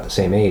guess, about the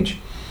same age,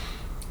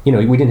 we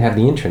didn't have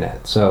the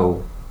internet,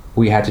 so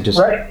we had to just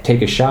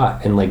take a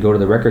shot and like go to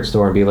the record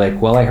store and be like,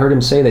 well, I heard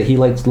him say that he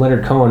likes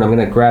Leonard Cohen, I'm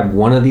gonna grab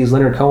one of these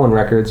Leonard Cohen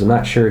records. I'm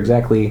not sure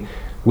exactly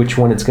which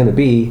one it's gonna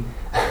be.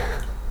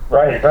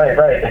 Right.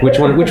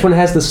 which one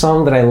has the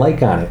song that I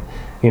like on it,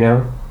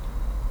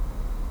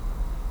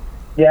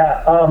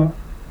 Yeah.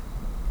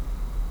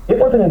 It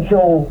wasn't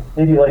until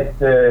maybe like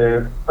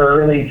the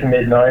early to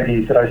mid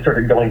 90s that I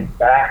started going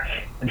back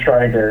and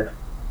trying to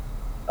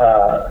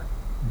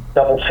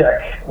double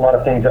check a lot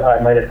of things that I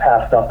might have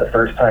passed up the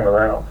first time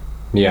around.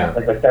 Yeah.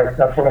 Like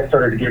that's when I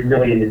started to get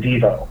really into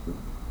Devo.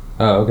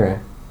 Oh, okay.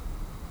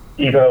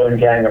 Devo and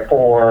Gang of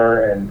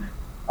Four, and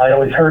I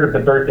always heard of the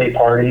Birthday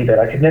Party, but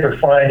I could never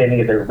find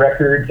any of their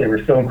records. They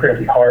were so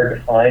incredibly hard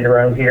to find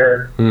around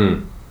here.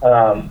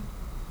 So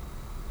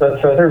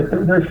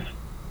there's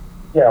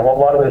a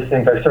lot of those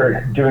things. I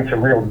started doing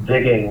some real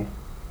digging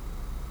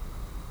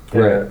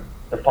to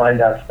find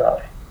that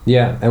stuff.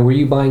 Yeah, and were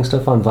you buying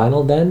stuff on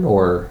vinyl then,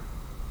 or?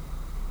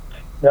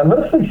 Now,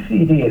 mostly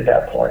CD at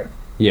that point.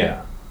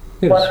 Yeah.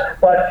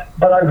 But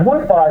I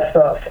would buy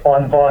stuff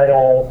on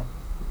vinyl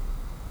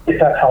if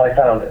that's how I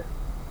found it,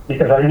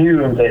 because I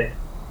knew that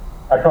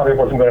I probably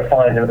wasn't going to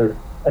find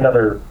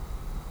another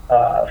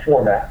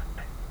format.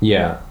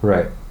 Yeah,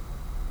 right.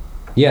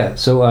 Yeah,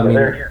 so I mean,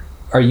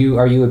 are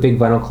you a big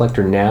vinyl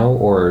collector now,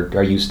 or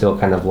are you still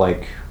kind of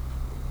like?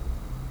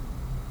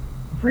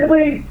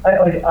 Really,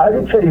 I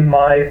would say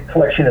my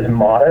collection is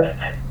modest.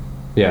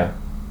 Yeah.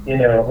 You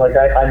know, like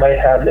I might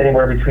have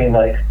anywhere between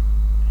like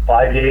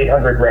 500 to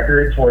 800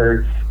 records,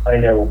 where I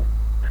know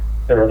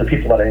there are other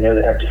people that I know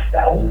that have just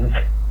thousands.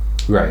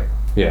 Right.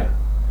 Yeah.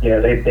 You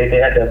know, they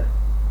had to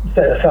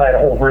set aside a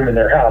whole room in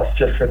their house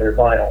just for their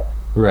vinyl.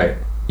 Right.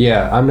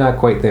 Yeah, I'm not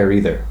quite there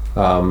either.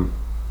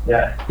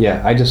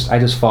 Yeah, I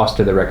just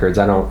foster the records.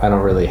 I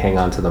don't really hang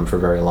on to them for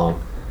very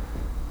long.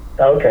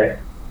 Okay.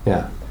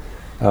 Yeah.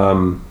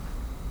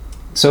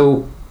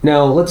 So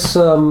now let's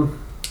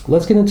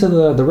get into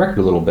the record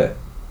a little bit.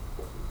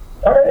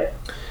 All right.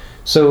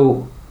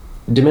 So,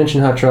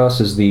 Dimension Hatras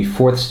is the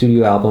fourth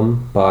studio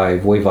album by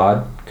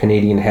Voivod,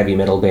 Canadian heavy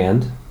metal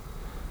band.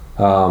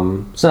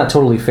 It's not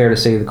totally fair to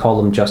say to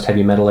call them just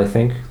heavy metal. I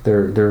think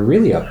they're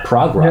really a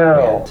prog rock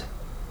band.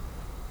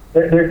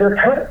 They're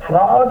kind of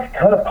prog,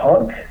 kind of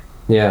punk.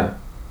 Yeah.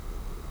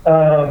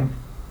 And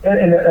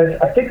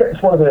I think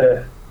that's one of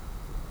the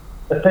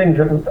things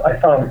that I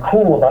found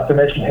cool about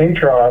Dimension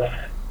Hatras,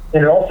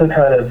 and it also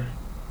kind of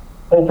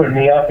opened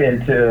me up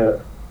into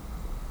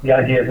the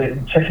idea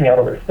of checking out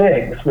other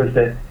things, was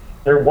that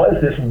there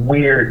was this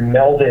weird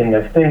melding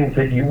of things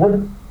that you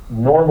wouldn't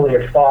normally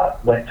have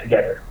thought went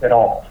together at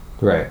all.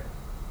 Right.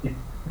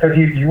 Because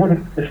you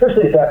wouldn't,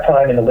 especially at that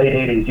time in the late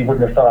 80s, you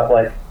wouldn't have thought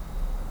like,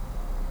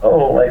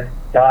 oh, like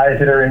guys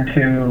that are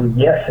into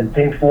Yes and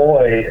Pink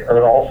Floyd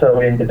are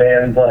also into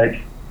bands like,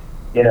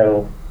 you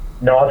know,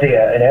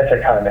 Nausea and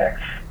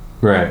Antichimex.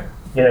 Right.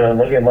 You know, and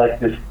looking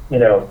like this, you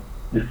know,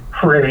 this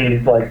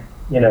crazed, like,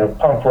 you know,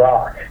 punk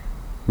rock.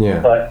 Yeah.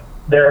 But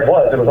there it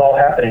was all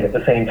happening at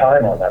the same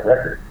time on that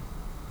record.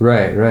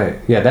 Right.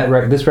 Yeah,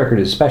 this record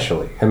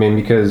especially. I mean,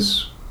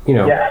 because, you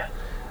know, yeah.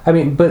 I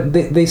mean, but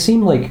they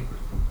seem like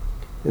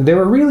they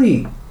were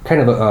really kind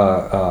of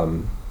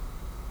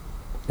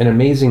an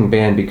amazing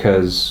band,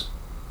 because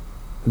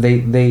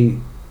they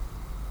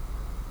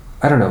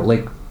I don't know,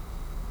 like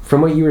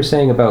from what you were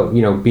saying about,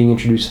 you know, being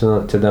introduced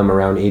to them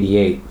around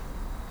 88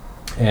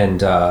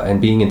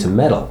 and being into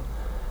metal,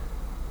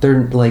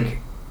 they're like,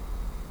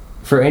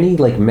 for any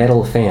like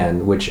metal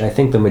fan, which I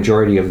think the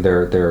majority of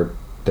their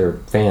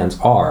fans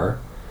are,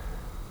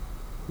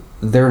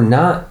 they're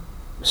not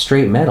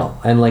straight metal,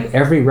 and like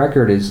every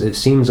record it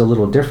seems a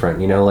little different,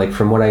 you know, like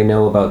from what I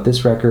know about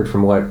this record,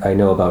 from what I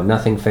know about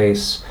Nothing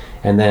Face,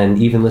 and then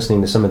even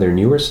listening to some of their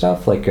newer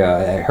stuff, like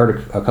I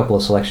heard a couple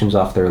of selections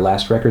off their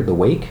last record, The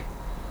Wake.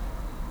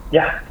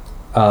 Yeah.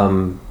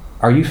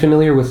 Are you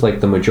familiar with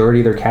like the majority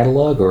of their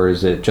catalog, or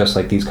is it just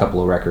like these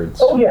couple of records?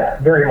 Oh yeah,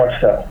 very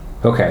much so.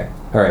 Okay,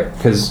 all right,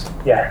 because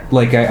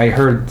like I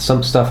heard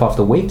some stuff off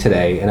The Wake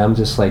today, and I'm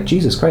just like,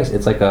 Jesus Christ,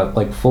 it's like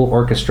a full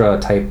orchestra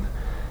type.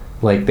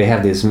 Like they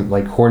have these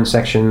like horn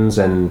sections,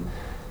 and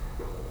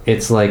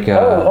it's like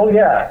oh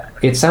yeah,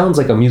 it sounds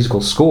like a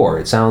musical score.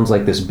 It sounds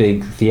like this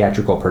big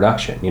theatrical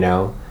production, you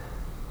know.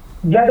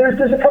 Yeah,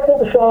 there's a couple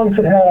of the songs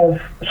that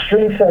have a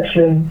string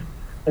section,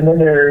 and then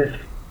there's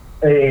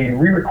a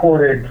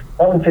re-recorded.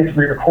 I wouldn't say it's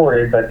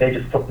re-recorded, but they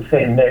just took the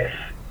same mix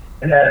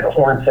and added a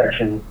horn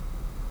section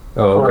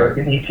for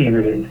an EP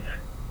release.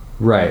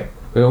 Right.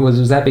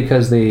 Was that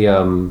because they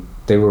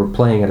were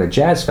playing at a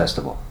jazz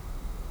festival?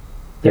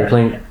 They were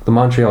playing the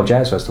Montreal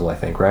Jazz Festival, I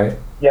think, right?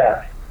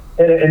 Yeah.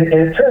 And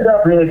it turned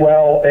out really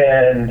well,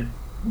 and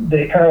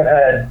they kind of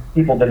had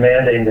people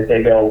demanding that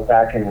they go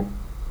back and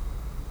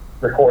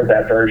record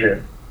that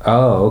version.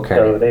 Oh, okay.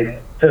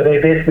 So they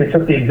basically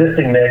took the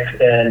existing mix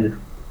and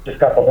just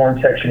got the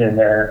horn section in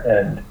there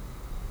and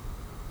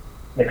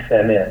mixed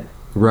them in.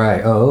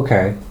 Right. Oh,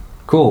 okay.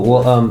 Cool.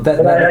 Well, I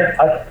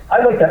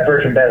like that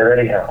version better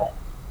anyhow.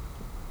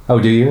 Oh,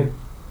 do you?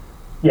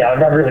 Yeah,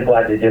 I'm really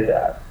glad they did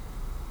that.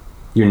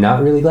 You're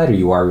not really glad, or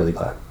you are really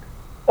glad?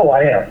 Oh,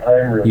 I am. I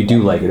am really. You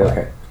do like it,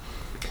 okay.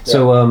 Yeah.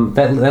 So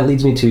that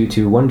leads me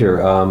to wonder.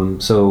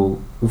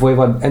 So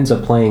Voivod ends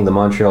up playing the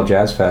Montreal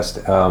Jazz Fest,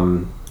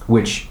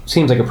 which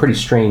seems like a pretty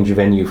strange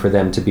venue for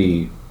them to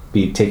be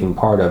taking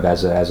part of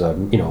as a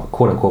you know,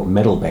 quote unquote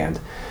metal band.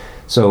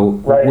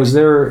 So is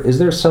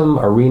there some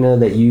arena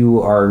that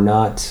you are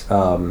not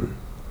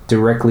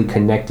directly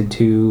connected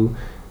to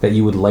that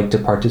you would like to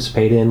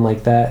participate in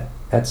like that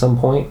at some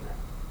point?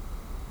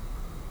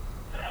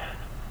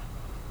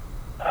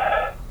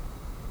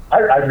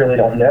 I really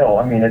don't know.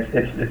 I mean,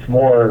 it's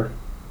more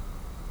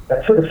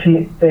that sort of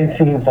thing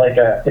seems like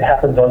it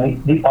happens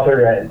on the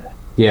other end.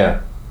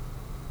 Yeah.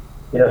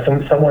 You know,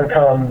 someone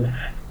comes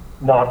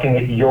knocking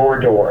at your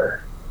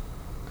door.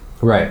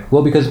 Right.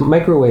 Well, because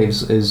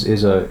Microwaves is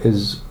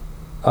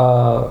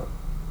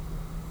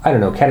I don't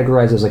know,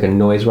 categorized as like a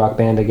noise rock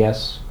band, I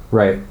guess.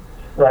 Right.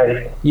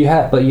 Right. You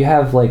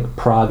have like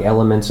prog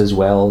elements as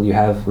well. You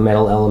have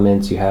metal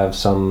elements. You have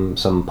some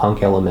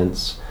punk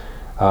elements.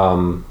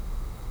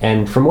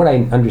 And from what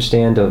I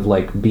understand of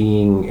like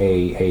being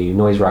a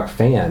noise rock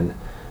fan,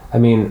 I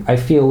mean, I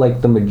feel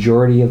like the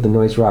majority of the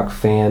noise rock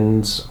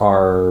fans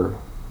are,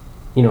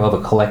 you know, of a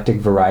eclectic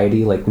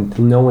variety. Like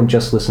no one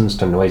just listens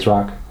to noise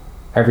rock.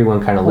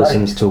 Everyone kind of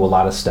listens to a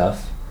lot of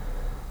stuff.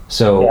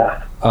 So,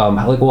 yeah.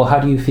 Like, well, how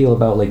do you feel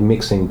about like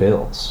mixing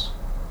bills?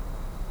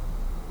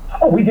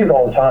 Oh, we do it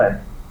all the time.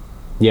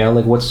 Yeah,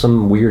 like what's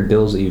some weird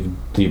bills that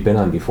you've been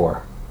on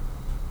before?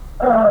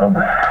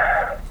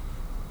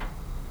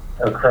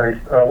 Oh Christ!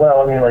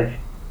 Well, I mean, like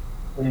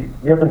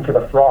we opened for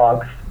the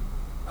Frogs.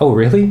 Oh,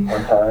 really?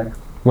 One time.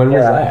 When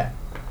was that?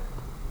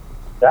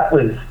 That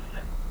was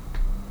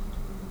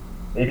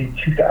maybe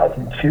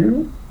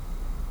 2002.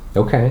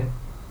 Okay.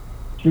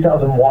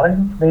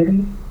 2001,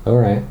 maybe. All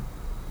right.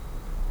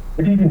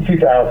 Maybe even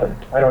 2000.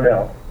 I don't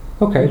know.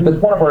 Okay, It was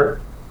one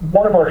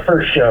of our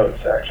first shows,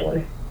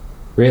 actually.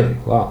 Really?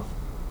 Wow.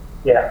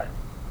 Yeah.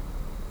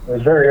 It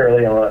was very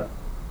early on.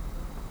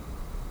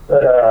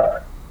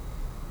 But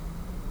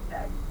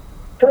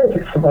trying to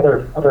pick some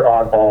other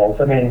oddballs.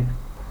 I mean,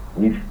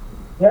 we've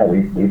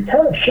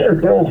kind of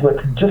shared bills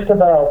with just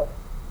about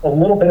a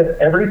little bit of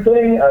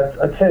everything.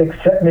 I'd say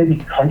except maybe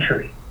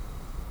country.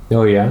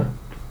 Oh yeah.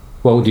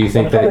 Well, do you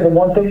think That's that? probably the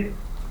one thing.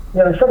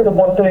 Yeah, it's probably the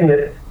one thing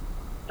that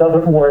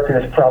doesn't work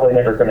and is probably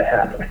never going to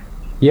happen.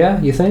 Yeah,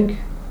 you think?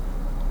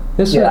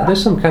 There's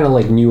some kind of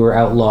like newer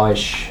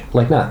outlawish,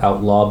 like not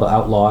outlaw but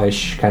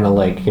outlawish kind of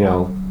like, you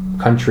know,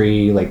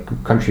 country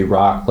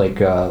rock. Like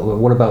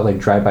what about like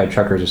Drive-By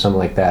Truckers or something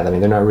like that? I mean,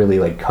 they're not really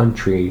like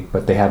country,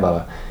 but they have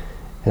an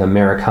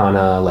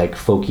Americana like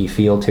folky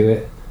feel to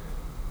it.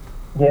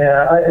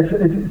 Yeah,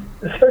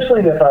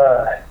 especially if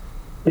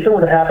it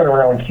were to happen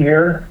around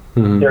here,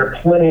 Mm-hmm. there are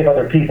plenty of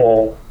other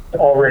people to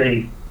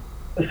already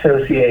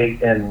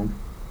associate and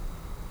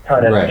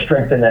kind of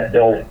strengthen that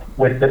bill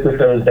with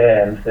those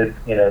bands that,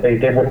 you know, they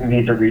wouldn't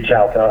need to reach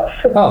out to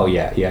us. Oh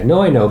yeah.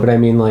 No, I know, but I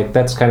mean, like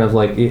that's kind of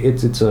like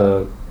it's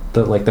the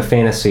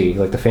fantasy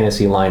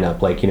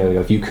lineup. Like, you know,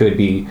 if you could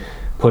be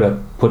put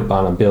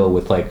on a bill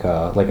with like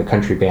a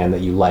country band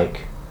that you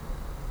like,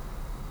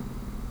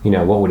 you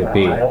know, what would it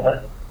be?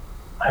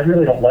 I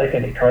really don't like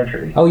any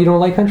country. Oh, you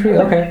don't like country?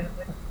 Okay.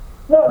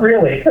 Not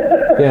really.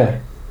 Yeah.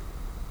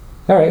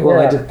 All right.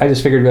 Well, yeah. I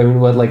just figured. I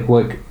mean, what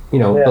you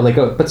know,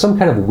 yeah. but some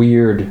kind of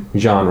weird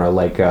genre,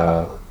 like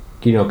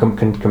you know,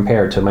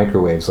 compared to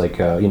Microwaves, like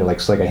you know, like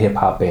a hip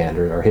hop band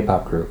or hip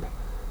hop group.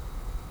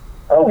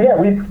 Oh yeah,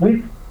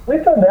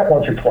 we've done that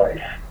once or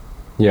twice.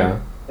 Yeah.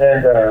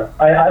 And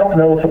I don't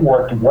know if it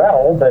worked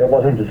well, but it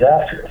wasn't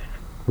disastrous.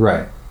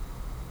 Right.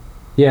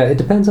 Yeah, it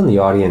depends on the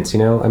audience, you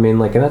know. I mean,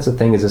 like, and that's the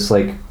thing is, it's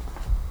like,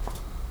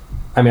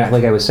 I mean,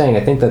 like I was saying, I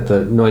think that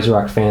the noise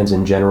rock fans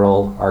in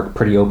general are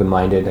pretty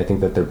open-minded. I think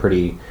that they're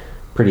pretty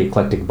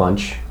eclectic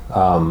bunch.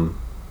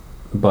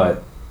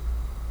 But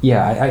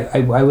yeah,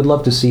 I would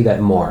love to see that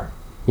more.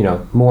 You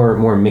know,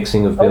 more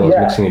mixing of bills,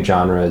 mixing of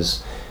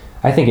genres.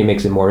 I think it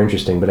makes it more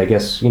interesting. But I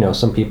guess, you know,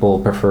 some people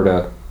prefer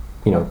to,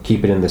 you know,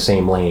 keep it in the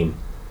same lane.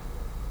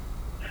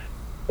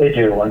 They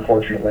do,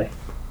 unfortunately.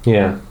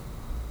 Yeah.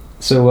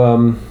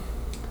 So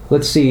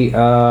let's see.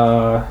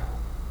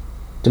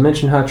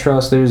 Dimension Hot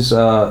Trust. There's.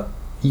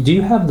 Do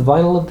you have the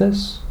vinyl of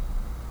this?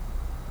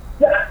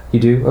 Yeah. You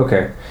do?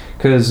 Okay.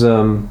 Because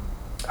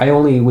I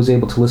only was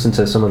able to listen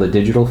to some of the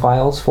digital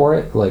files for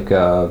it. Like,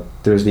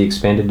 there's the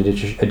expanded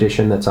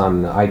edition that's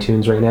on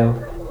iTunes right now.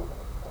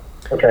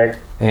 Okay.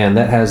 And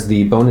that has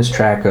the bonus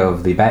track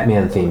of the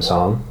Batman theme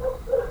song.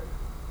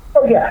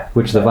 Oh, yeah.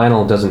 Which the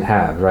vinyl doesn't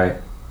have, right?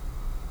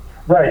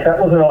 Right, that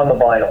wasn't on the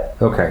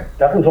vinyl. Okay.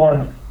 That was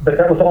on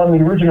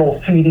the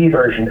original CD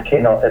version that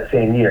came out that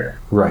same year.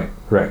 Right.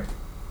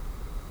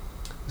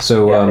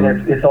 So yeah,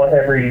 and it's on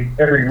every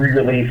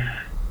re-release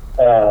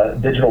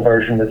digital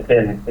version that's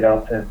been, you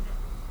know, since.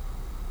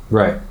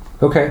 Right.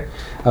 Okay.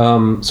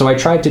 So I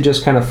tried to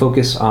just kind of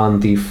focus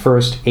on the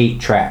first 8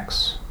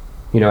 tracks.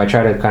 You know, I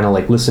try to kind of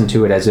like listen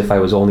to it as if I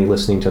was only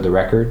listening to the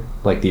record,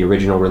 like the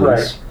original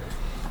release. Right.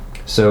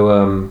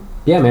 So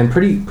yeah, man,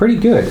 pretty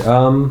good.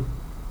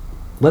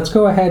 Let's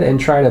go ahead and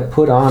try to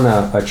put on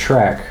a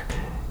track.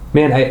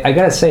 Man, I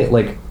gotta say,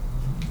 like,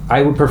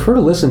 I would prefer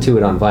to listen to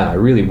it on vinyl. I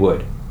really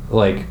would.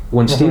 Like,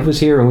 when Steve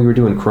was here and we were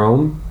doing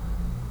Chrome,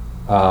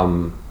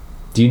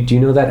 do you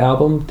know that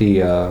album?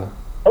 The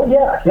oh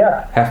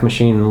yeah. Half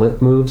Machine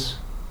Lip Moves?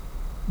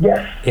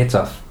 Yes.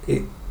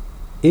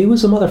 It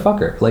was a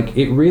motherfucker. Like,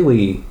 it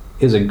really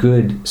is a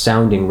good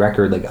sounding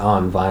record, like,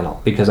 on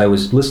vinyl. Because I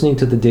was listening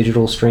to the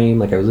digital stream,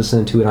 like I was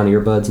listening to it on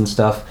earbuds and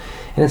stuff,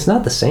 and it's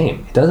not the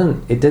same.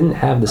 It didn't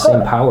have the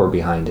same power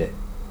behind it.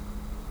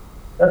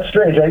 That's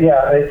strange.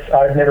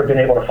 I've never been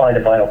able to find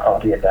a vinyl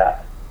copy of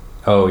that.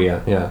 Oh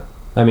yeah, yeah.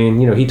 I mean,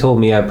 he told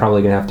me I'm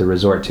probably gonna have to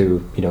resort to,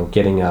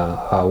 getting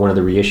one of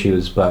the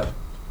reissues, but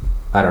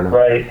I don't know.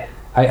 Right.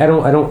 I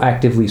don't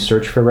actively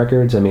search for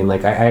records. I mean,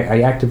 like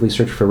I actively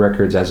search for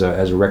records as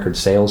a record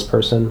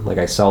salesperson. Like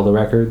I sell the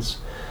records,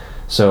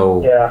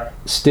 so Yeah.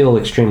 still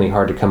extremely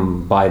hard to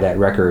come by that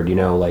record.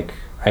 Like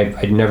I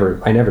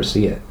never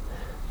see it,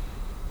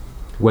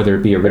 whether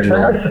it be original.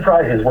 They're nice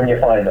surprises when you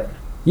find them.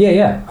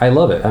 Yeah, I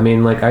love it. I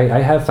mean, like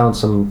I have found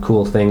some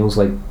cool things,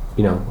 like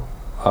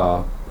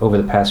over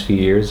the past few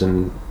years,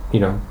 and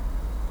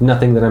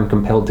nothing that I'm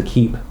compelled to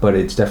keep, but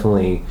it's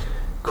definitely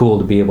cool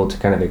to be able to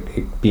kind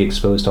of be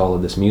exposed to all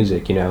of this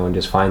music, and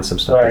just find some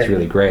stuff that's Right.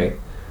 really great.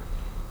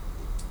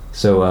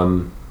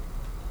 So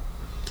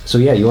so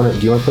yeah, do you want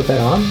to put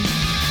that on?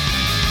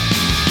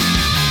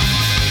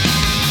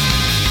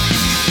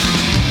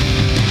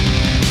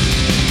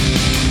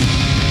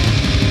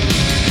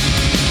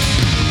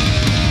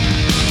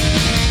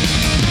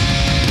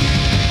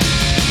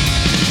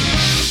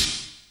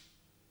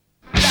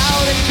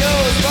 Down it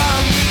goes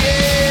from the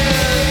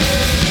air.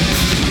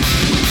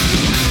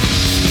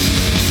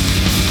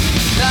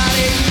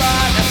 Nothing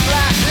but a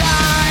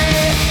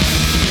flashlight.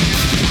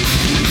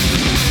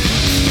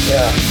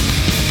 Yeah.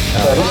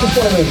 So this is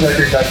one of those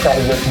records I've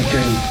probably listened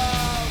to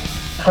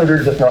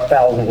hundreds, if not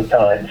thousands of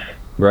times.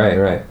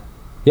 Right.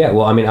 Yeah,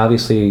 well, I mean,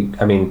 obviously,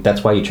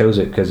 that's why you chose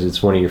it, because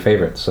it's one of your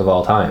favorites of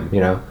all time,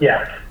 Yeah.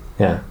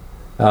 Yeah.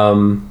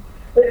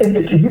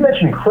 You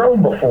mentioned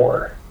Chrome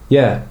before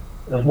Yeah.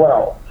 as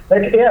well.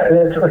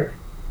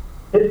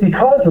 It's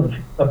because of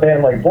a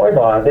band like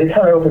Voivod, they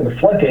kind of opened the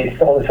floodgates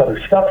to all this other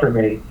stuff for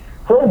me.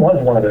 Chrome was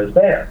one of those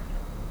bands.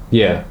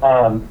 Yeah.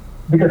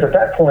 Because at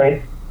that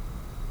point,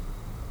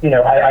 I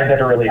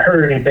never really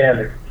heard any band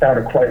that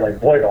sounded quite like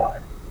Voivod.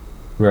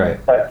 Right.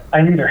 But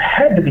I knew there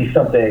had to be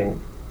something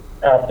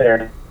out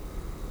there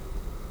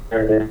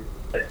that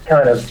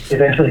kind of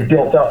eventually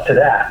built up to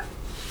that.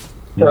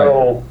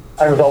 So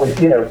I was always,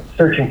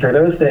 searching for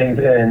those things,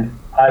 and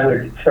I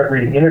would start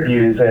reading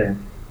interviews, and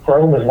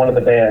Chrome was one of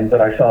the bands that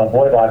I saw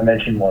Voivod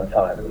mention one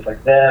time. It was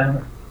like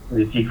them, it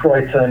was Die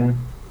Kreuzen,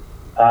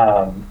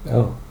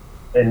 Oh.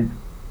 and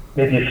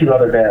maybe a few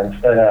other bands.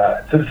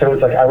 But so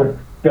it's like I would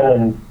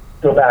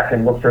go back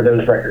and look for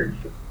those records,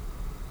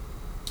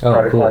 try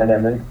Oh, to cool. find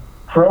them. And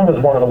Chrome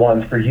was one of the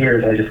ones for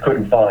years I just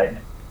couldn't find.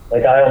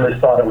 Like I almost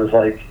thought it was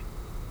like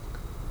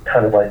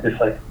kind of like this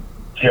like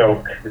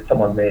joke that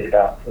someone made it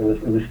up. It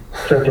was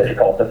so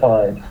difficult to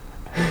find.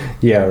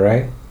 Yeah,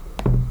 right?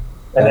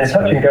 And That's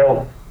then Touch funny. and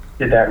Go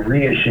did that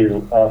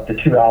reissue of the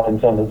two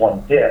albums on the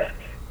one disc.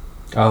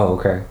 Oh,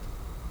 okay.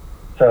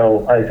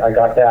 So I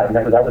got that, and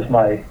that was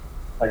my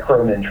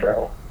Chrome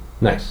intro.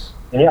 Nice.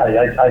 And yeah,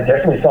 I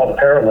definitely saw the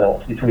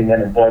parallels between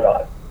them and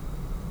Voivod.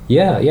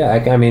 Yeah.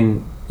 I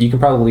mean, you can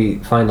probably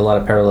find a lot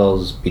of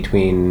parallels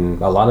between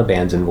a lot of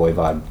bands in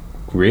Voivod,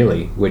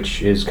 really,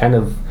 which is kind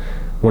of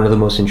one of the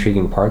most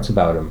intriguing parts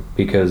about him,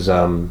 because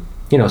so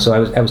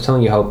I was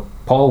telling you how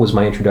Paul was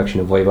my introduction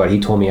to Voivod. He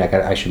told me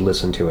I should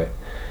listen to it,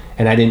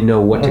 and I didn't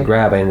know what to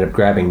grab. I ended up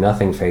grabbing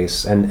Nothing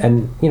Face,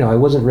 and I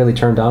wasn't really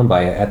turned on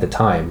by it at the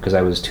time because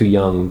I was too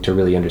young to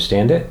really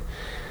understand it.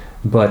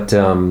 But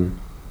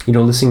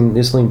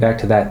listening back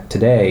to that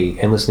today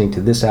and listening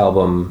to this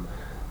album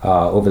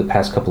over the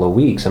past couple of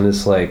weeks, I'm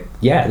just like,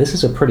 yeah, this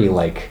is a pretty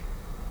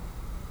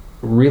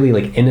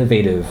really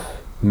innovative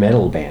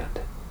metal band.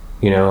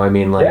 I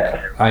mean, Yeah.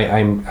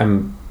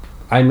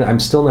 I'm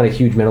still not a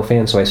huge metal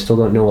fan, so I still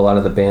don't know a lot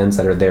of the bands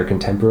that are their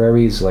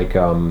contemporaries.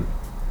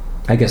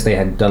 I guess they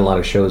had done a lot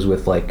of shows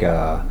with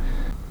Well,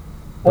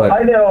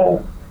 I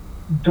know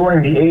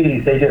during the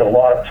 80s they did a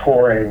lot of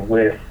touring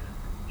with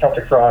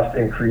Celtic Frost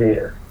and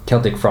Creator.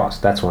 Celtic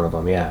Frost, that's one of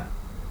them. Yeah.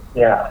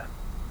 Yeah.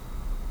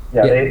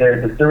 Yeah.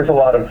 There was a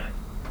lot of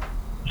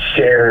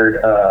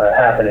shared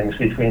happenings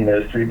between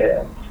those three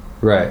bands.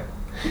 Right.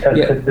 Because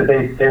Yeah.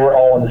 they were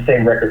all on the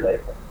same record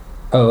label.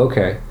 Oh,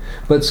 okay.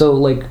 But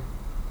so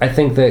I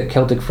think that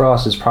Celtic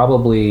Frost is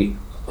probably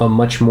a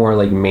much more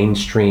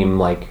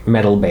mainstream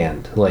metal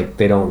band.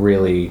 They don't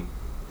really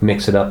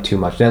mix it up too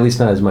much. At least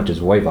not as much as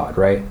Voivod,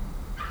 right?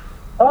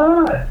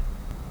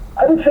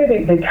 I would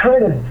say they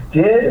kind of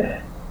did.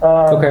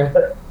 Okay.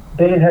 But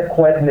they didn't have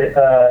quite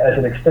as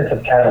an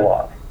extensive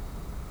catalog.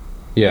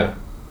 Yeah.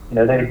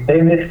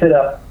 They mixed it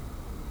up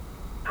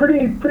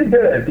pretty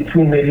good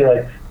between maybe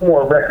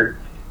 4 records.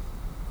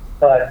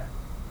 But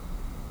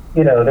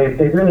they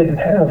really didn't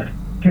have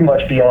too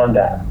much beyond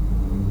that.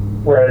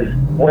 Whereas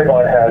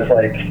Voivod has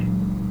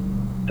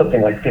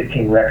something like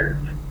 15 records.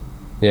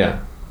 Yeah.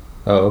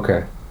 Oh,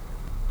 okay.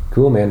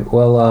 Cool, man.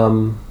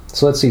 Well,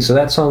 so let's see. So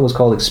that song was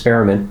called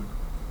Experiment.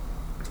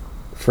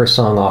 First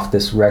song off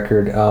this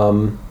record.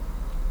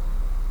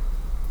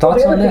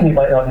 Thoughts The on other thing you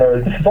that? might not know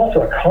is this is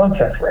also a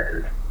concept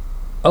record.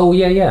 Oh,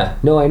 yeah.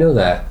 No, I know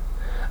that.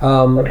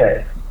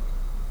 Okay.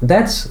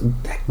 That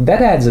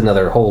adds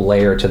another whole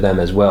layer to them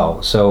as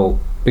well. So,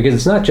 because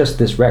it's not just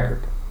this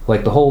record.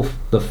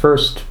 The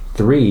first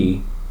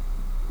 3,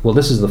 well,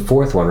 this is the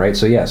 4th one, right?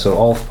 So yeah, so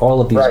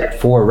all of these Right.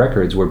 4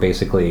 records were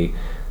basically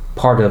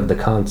part of the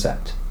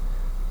concept.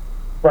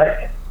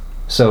 Right.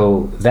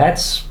 So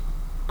that's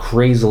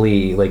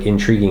crazily like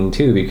intriguing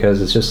too,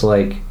 because it's just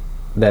like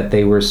that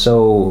they were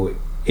so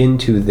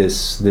into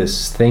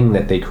this thing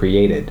that they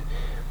created.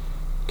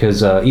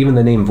 Because even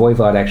the name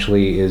Voivod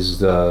actually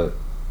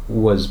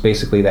was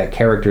basically that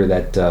character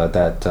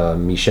that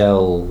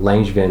Michel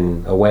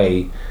Langevin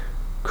Away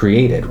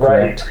created,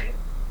 correct?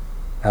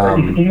 Right.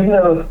 Even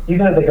though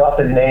they got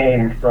the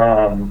name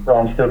from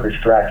Bram Stoker's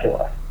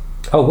Dracula.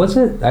 Oh, was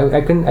it? I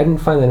didn't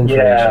find that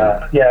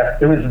information. Yeah.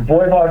 It was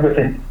Voivod with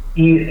an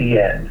E at the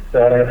end.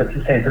 So I don't know if it's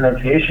the same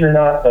pronunciation or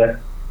not, but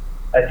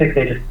I think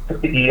they just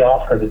took the E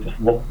off because it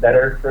just looked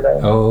better for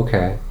them. Oh,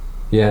 okay.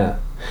 Yeah.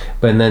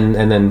 But and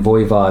then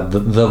Voivod,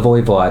 the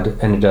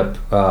Voivod ended up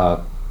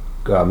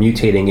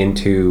mutating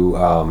into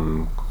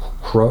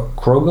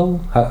Krogel.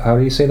 How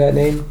do you say that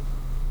name?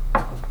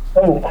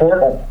 Oh,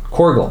 Korgel.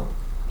 Korgel.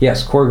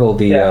 Yes, Korgel,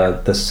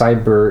 the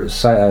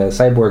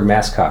cyborg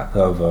mascot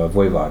of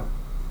Voivod.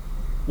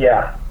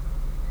 Yeah.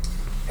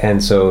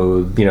 And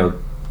so,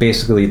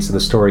 basically it's the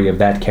story of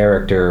that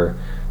character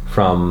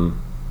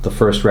from the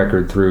first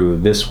record through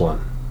this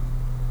one.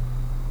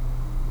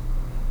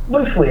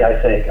 Loosely, I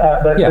think.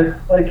 I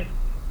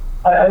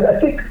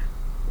think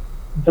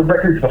the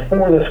records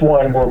before this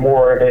one were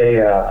more of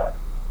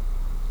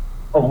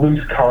a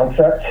loose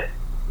concept.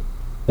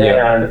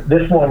 Yeah. And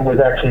this one was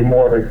actually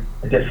more of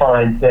a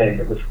defined thing.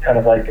 It was kind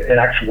of like an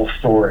actual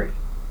story.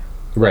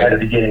 Right. At a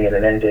beginning and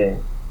an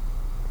ending.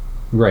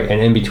 Right,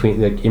 and in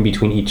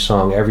between each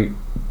song, every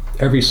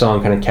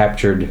song kind of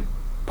captured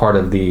part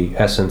of the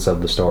essence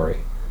of the story.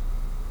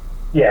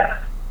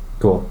 Yeah.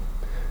 Cool.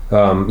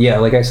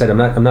 Like I said,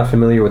 I'm not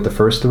familiar with the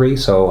first three,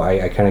 so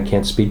I kind of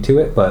can't speak to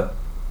it, but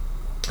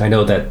I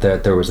know that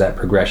there was that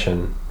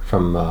progression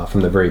from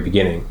the very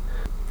beginning.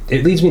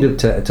 It leads me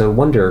to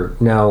wonder.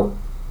 Now,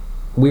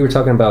 we were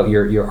talking about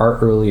your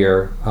art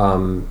earlier.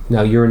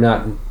 Now you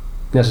don't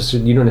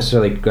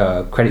necessarily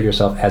credit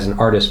yourself as an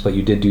artist, but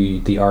you did do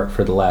the art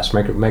for the last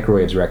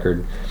Microwaves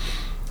record,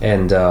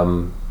 and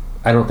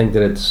I don't think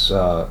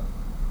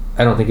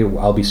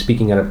I'll be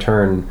speaking out of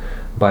turn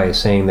by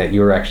saying that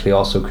you're actually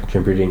also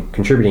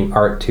contributing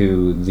art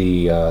to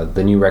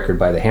the new record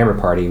by the Hammer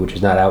Party, which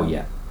is not out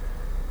yet.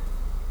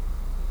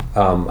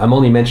 I'm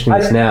only mentioning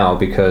this now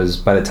because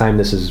by the time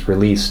this is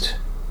released,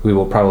 we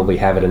will probably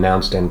have it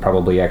announced and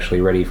probably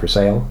actually ready for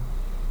sale.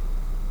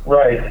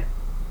 Right.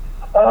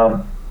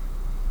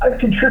 I'm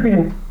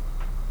contributing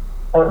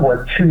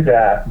artwork to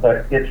that,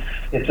 but it's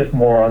just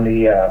more on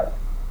the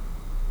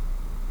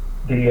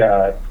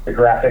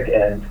graphic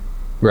end.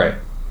 Right.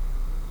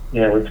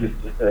 Which is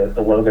just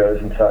the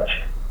logos and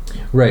such.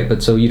 Right,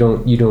 but so you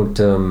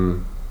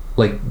don't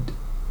like.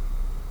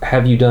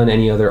 Have you done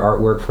any other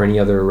artwork for any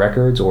other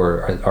records,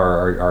 or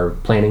are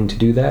planning to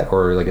do that,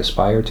 or like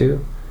aspire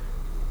to?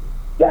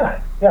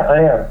 Yeah, I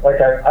am. Like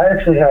I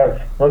actually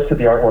have most of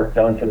the artwork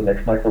done for the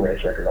next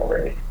Microwaves record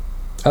already.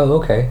 Oh,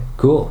 okay,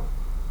 cool.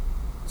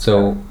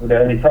 So the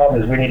only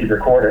problem is we need to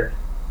record it.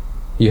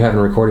 You haven't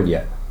recorded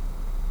yet?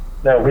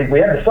 No, we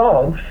have the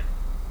songs.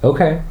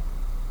 Okay.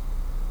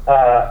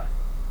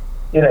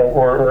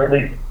 Or at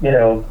least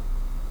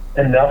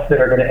enough that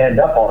are going to end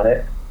up on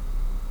it.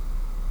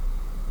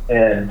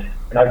 And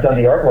I've done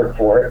the artwork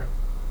for it,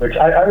 which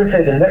I would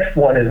say the next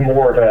one is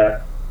more of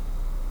a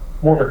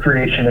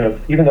creation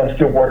of, even though I'm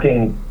still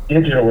working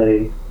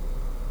digitally,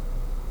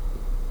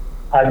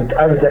 I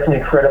would definitely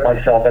credit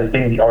myself as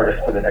being the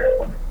artist for the next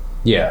one.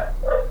 Yeah.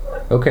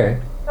 Okay.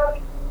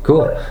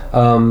 Cool.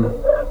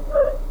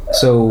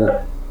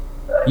 So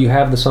you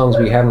have the songs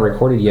we haven't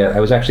recorded yet. I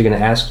was actually going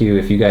to ask you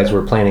if you guys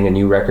were planning a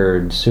new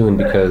record soon,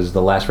 because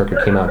the last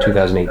record came out in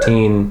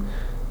 2018.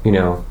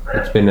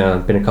 It's been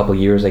a couple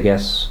years, I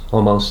guess,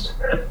 almost.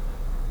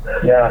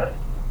 Yeah,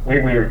 we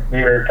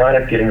were kind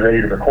of getting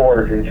ready to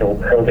record until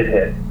COVID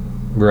hit.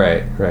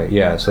 Right.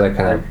 Yeah, so that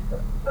kind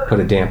of put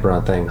a damper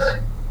on things.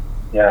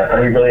 Yeah,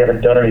 and we really haven't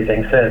done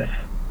anything since.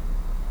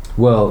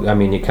 Well, I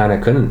mean, you kind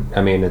of couldn't.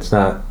 I mean, it's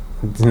not.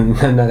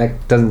 That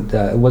doesn't.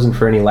 It wasn't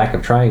for any lack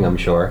of trying, I'm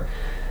sure.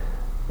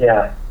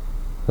 Yeah.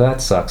 Well,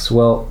 that sucks.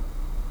 Well,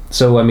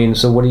 so I mean,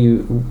 so what do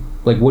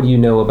you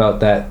know about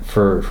that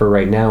for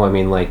right now? I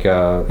mean,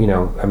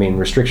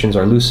 restrictions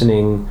are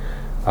loosening.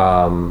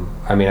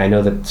 I mean, I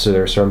know that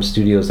there are some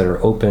studios that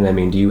are open. I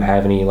mean, do you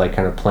have any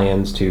kind of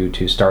plans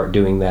to start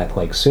doing that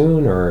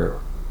soon, or?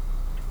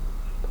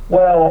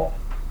 Well,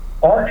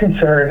 our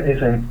concern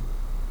isn't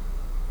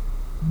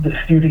the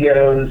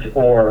studios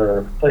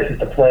or places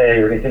to play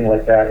or anything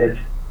like that.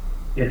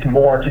 It's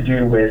more to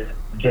do with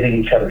getting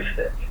each other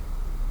sick.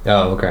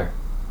 Oh, okay.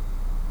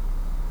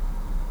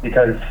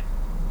 Because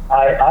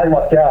I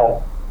lucked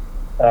out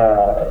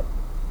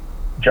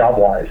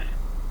job-wise,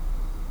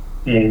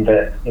 being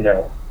that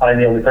I'm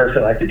the only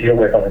person I have to deal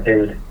with on a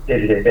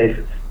day-to-day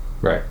basis.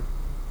 Right.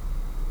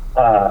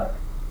 The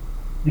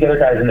other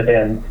guys in the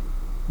band,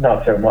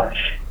 not so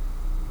much.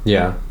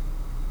 Yeah.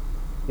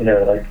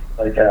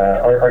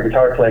 Our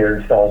guitar player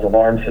installs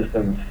alarm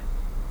systems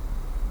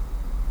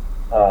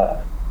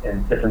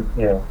and different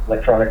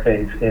electronic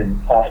things in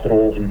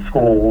hospitals and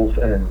schools,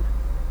 and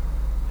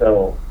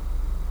so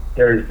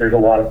there's a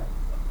lot of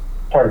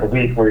part of the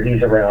week where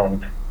he's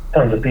around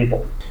tons of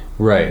people.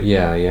 Right.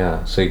 Yeah.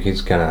 Yeah. So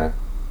he's kind of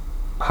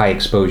high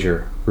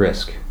exposure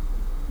risk.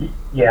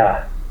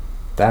 Yeah.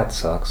 That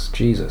sucks.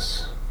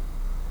 Jesus.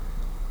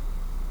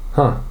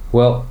 Huh.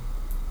 Well,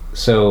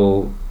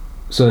 so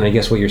then I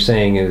guess what you're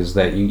saying is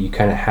that you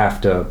kind of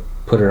have to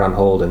put it on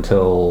hold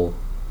until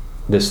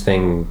this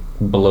thing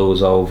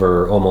blows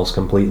over almost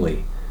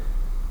completely.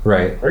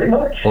 Right. Pretty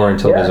much. Or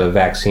until there's a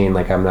vaccine.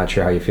 Like, I'm not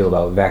sure how you feel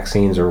about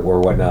vaccines or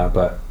whatnot,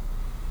 but.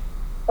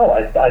 Oh,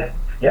 I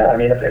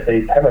mean, if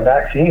they have a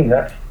vaccine,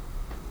 that's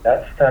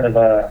kind of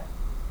I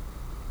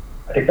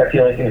think that's the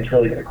only thing that's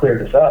really going to clear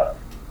this up.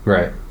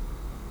 Right.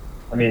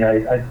 I mean,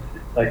 I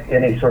like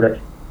any sort of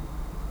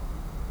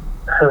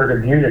herd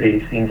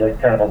immunity seems like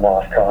kind of a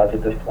lost cause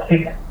at this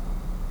point.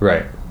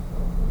 Right.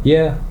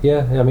 Yeah.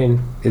 I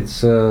mean,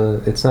 it's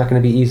not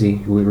going to be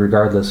easy,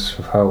 regardless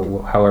of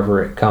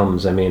however it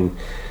comes. I mean,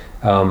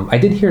 I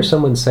did hear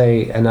someone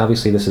say, and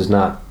obviously this is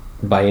not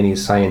by any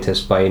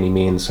scientist by any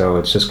means, so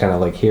it's just kind of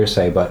like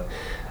hearsay, but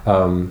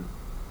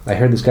I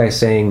heard this guy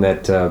saying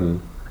that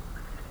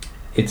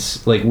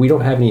it's like we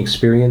don't have any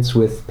experience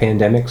with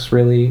pandemics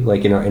really,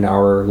 like in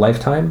our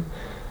lifetime.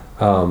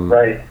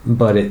 Right.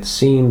 But it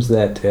seems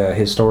that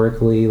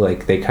historically,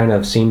 like, they kind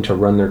of seem to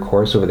run their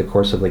course over the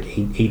course of like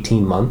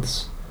 18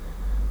 months.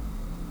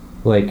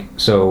 Like,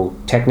 so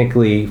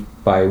technically,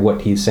 by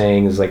what he's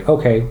saying is like,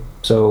 okay,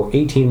 so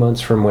 18 months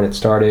from when it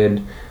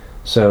started,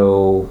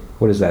 so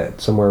what is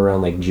that? Somewhere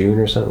around like June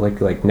or something,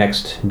 like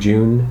next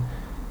June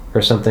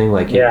or something,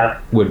 like Yeah.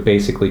 it would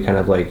basically kind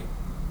of like,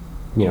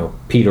 you know,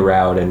 peter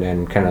out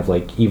and kind of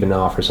like even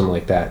off or something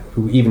like that,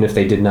 even if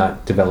they did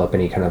not develop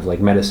any kind of like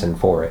medicine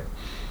for it.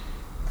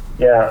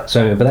 Yeah.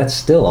 So I mean, but that's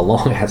still a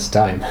long ass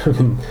time.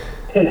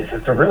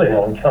 It's a really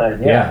long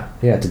time. Yeah.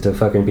 Yeah, to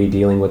fucking be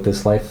dealing with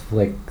this life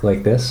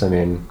like this. I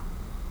mean,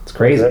 it's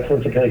crazy. That's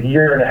like a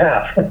year and a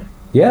half.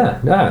 Yeah,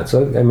 no,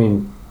 so I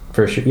mean,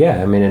 for sure.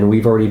 Yeah, I mean, and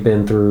we've already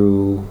been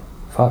through,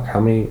 how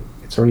many?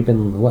 It's already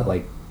been what,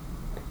 like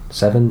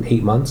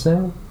 7-8 months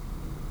now?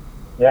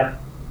 Yeah.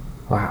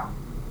 Wow,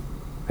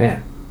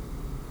 man.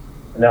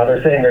 Now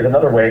they're saying there's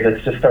another wave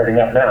that's just starting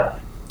up now.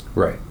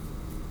 Right.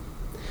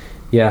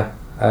 Yeah,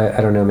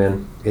 I don't know,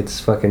 man. It's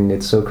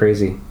so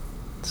crazy.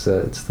 It's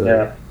the.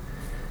 Yeah.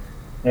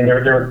 And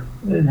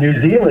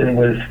New Zealand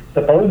was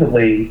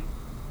supposedly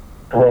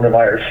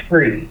coronavirus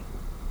free,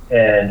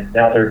 and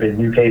now there have been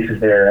new cases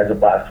there as of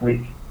last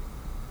week.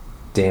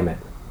 Damn it.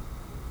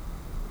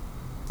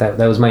 That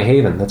was my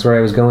haven. That's where I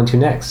was going to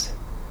next.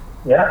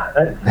 Yeah,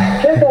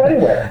 can't go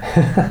anywhere.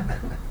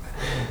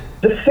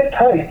 Just sit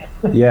tight.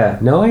 Yeah,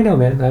 no, I know,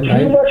 man.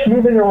 Too much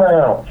moving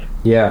around.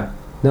 Yeah,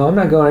 no, I'm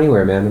not going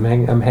anywhere, man.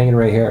 I'm hanging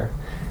right here.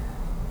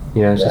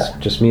 You know, it's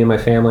just me and my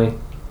family.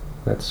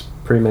 That's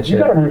pretty much it. You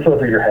got a roof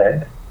over your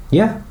head.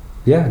 Yeah,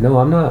 no,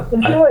 I'm not.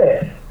 Enjoy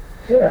it.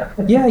 Yeah.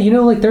 Yeah, you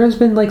know, like there has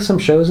been like some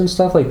shows and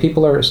stuff. Like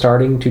people are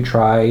starting to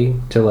try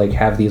to like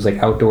have these like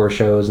outdoor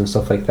shows and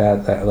stuff like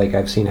that like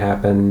I've seen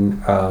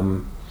happen.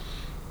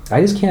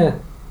 I just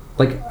can't.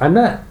 Like I'm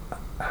not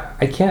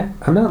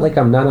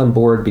on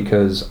board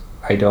because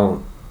I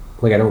don't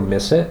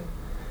miss it,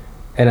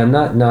 and I'm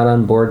not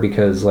on board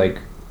because like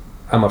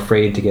I'm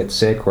afraid to get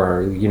sick,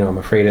 or you know, I'm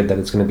afraid that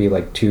it's going to be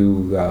like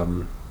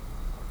too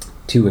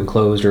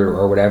enclosed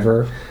or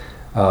whatever.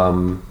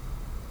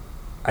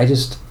 I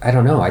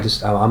don't know.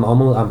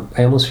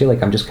 I almost feel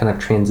like I'm just kind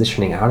of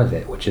transitioning out of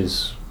it, which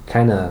is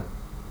kind of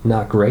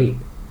not great.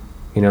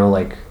 You know,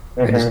 like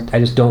I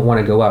just don't want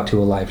to go out to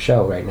a live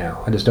show right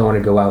now. I just don't want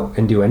to go out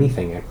and do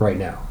anything right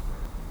now.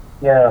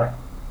 Yeah.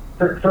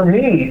 For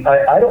me,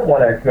 I don't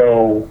want to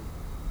go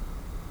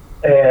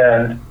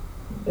and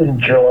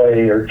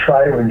enjoy or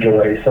try to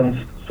enjoy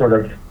some sort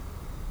of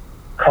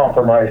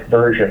compromised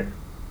version.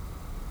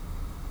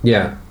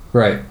 Yeah,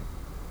 right.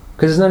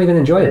 Because it's not even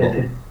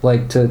enjoyable.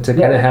 Like to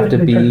kind of have to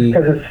be.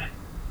 Because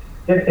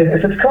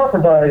if it's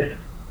compromised,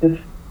 it's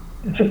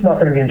just not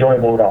going to be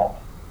enjoyable at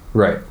all.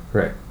 Right.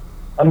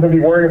 I'm going to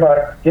be worried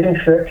about getting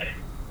sick,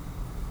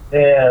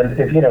 and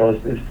if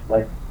it's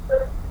like,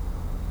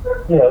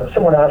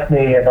 someone asked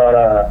me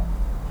about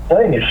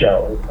playing a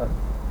show,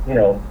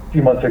 a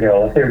few months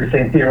ago. Like they were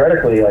saying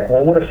theoretically, like,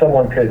 well, what if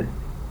someone could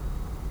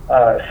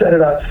set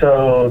it up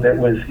so that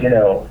was,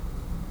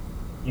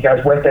 you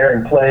guys went there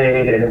and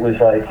played, and it was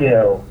like,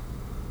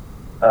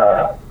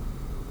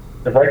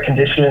 the right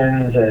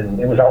conditions, and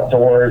it was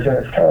outdoors, and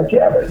it's kind of like,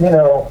 yeah, but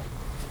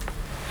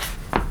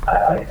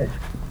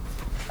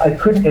I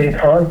couldn't in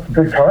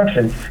good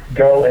conscience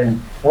go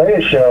and play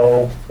a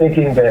show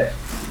thinking that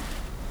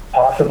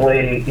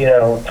possibly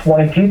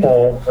 20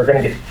 people are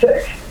going to get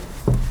sick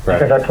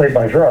because I played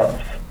my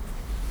drums.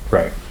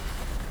 Right.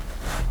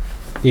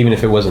 Even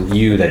if it wasn't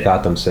you that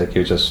got them sick,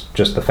 it was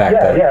just the fact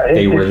that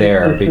they were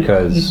there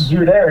because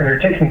you're there and you're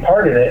taking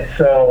part in it.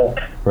 So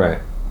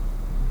right.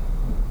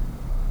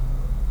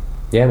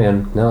 Yeah,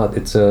 man. No,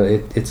 it's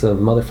a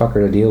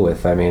motherfucker to deal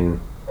with. I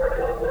mean,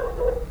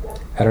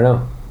 I don't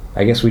know.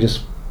 I guess we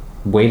just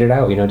wait it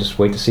out. Just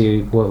wait to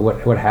see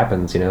what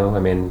happens. I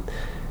mean,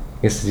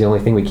 guess it's the only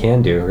thing we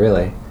can do,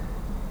 really.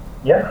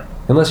 Yeah.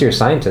 Unless you're a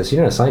scientist.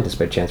 You're not a scientist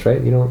by chance,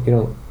 right? You don't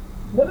No.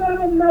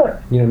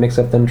 mix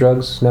up them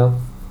drugs? No?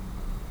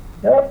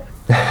 Yep.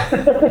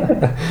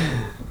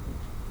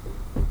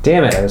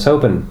 Damn it, I was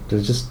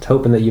just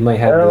hoping that you might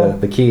have Well,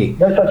 the key.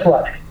 No such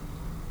luck.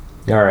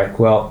 Alright,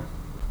 well,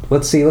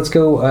 let's see, let's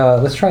go,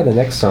 let's try the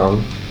next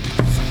song.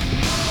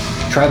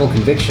 Tribal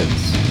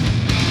Convictions.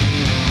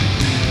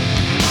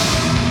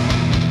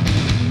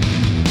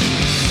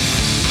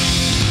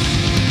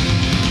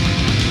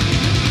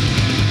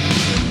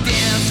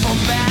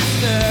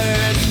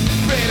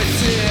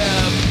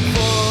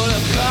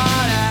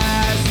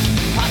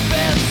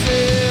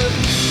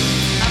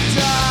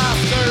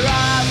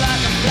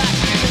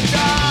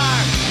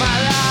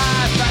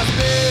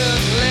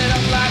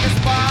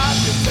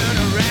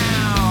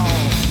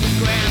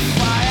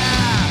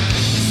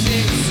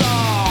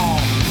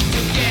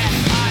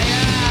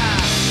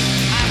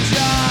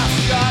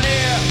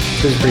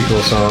 This is a pretty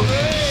cool song.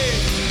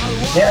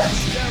 Yeah.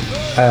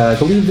 I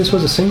believe this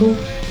was a single?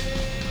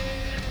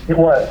 It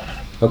was.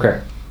 Okay.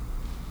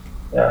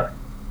 Yeah.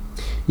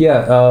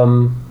 Yeah,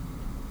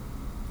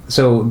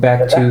 so back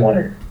That to...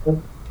 one,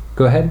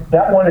 Go ahead.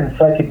 that one and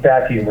Psychic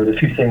Vacuum were the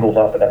two singles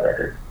off of that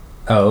record.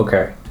 Oh,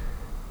 okay.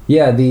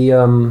 Yeah,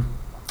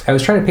 I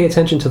was trying to pay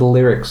attention to the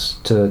lyrics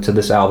to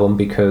this album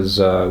because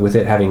with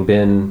it having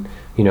been,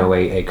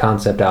 a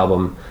concept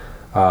album,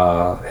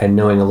 and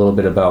knowing a little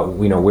bit about,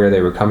 where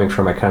they were coming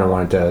from, I kind of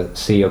wanted to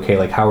see, okay,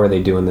 like, how are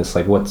they doing this?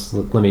 Like,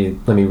 let me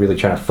really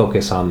try to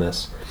focus on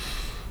this.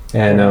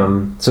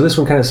 And so this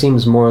one kind of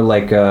seems more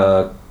like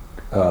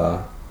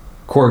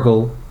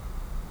Korgel,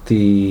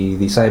 the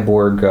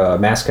cyborg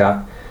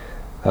mascot.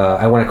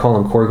 I want to call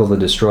him Korgel the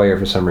Destroyer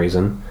for some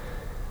reason.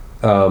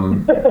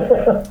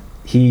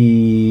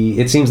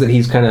 It seems that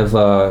he's kind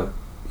of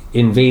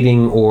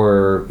invading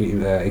or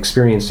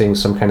experiencing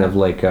some kind of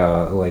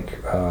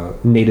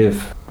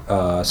native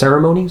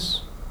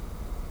ceremonies.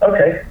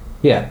 Okay.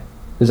 Yeah,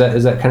 is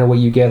that kind of what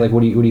you get? Like, what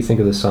do you think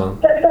of this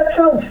song? That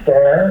sounds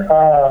fair.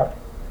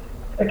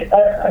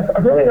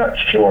 I'm really not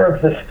sure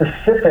of the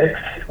specifics,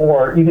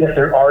 or even if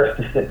there are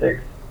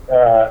specifics.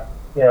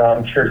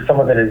 I'm sure some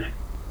of it is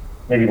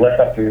maybe left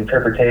up to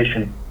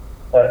interpretation.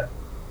 But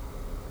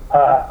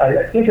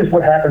I think is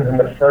what happens in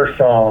the first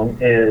song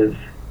is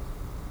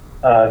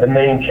the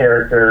main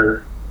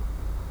character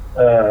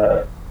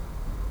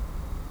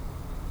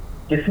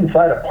gets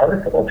inside a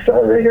particle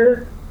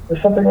accelerator or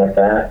something like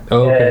that.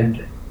 Oh, okay.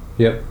 And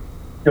Yep.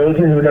 goes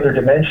into another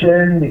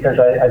dimension, because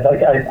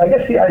I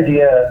guess the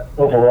idea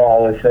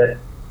overall is that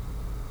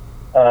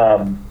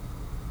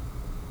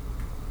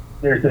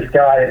there's this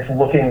guy that's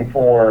looking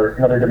for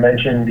another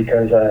dimension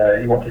because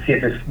he wants to see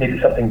if there's maybe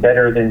something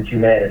better than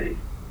humanity.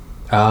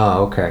 Ah,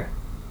 okay.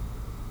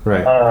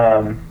 Right.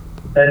 And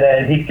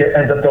then he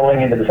ends up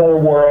going into this other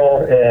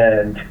world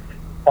and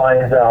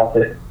finds out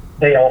that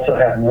they also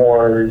have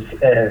wars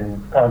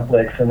and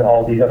conflicts and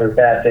all these other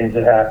bad things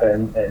that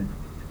happen. And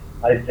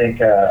I think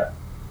at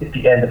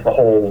the end of the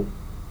whole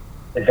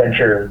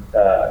adventure,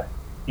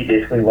 he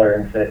basically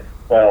learns that,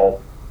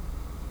 well,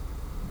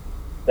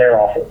 they're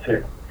awful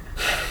too.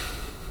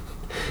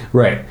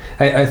 Right.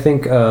 I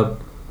think,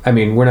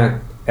 we're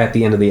not at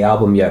the end of the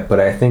album yet, but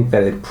I think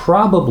that it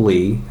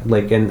probably, I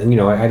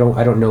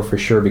don't know for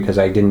sure because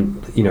I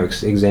didn't,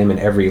 examine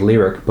every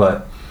lyric,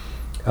 but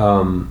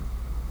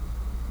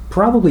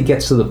probably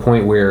gets to the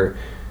point where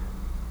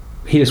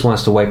he just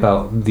wants to wipe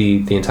out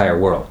the entire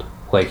world.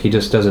 Like, he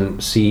just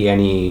doesn't see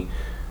any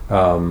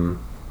Value.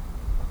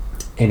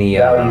 any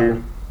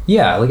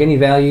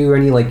value or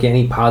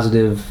any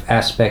positive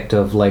aspect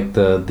of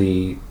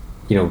the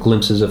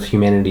glimpses of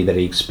humanity that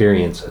he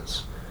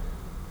experiences.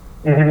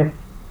 Mm-hmm.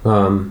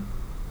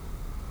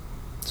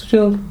 It's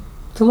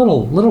a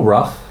little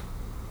rough.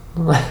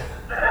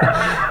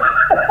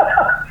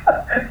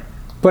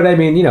 But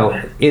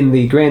in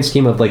the grand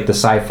scheme of the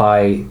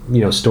sci-fi,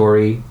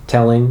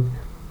 storytelling,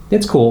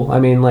 it's cool. I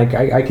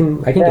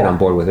can get on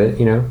board with it,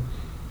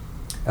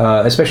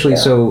 especially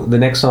so the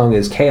next song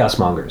is Chaos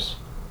Mongers.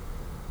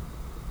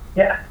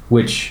 Yeah.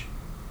 Which,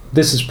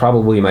 this is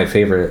probably my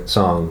favorite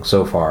song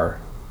so far.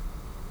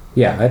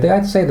 Yeah,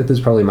 I'd say that this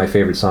is probably my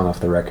favorite song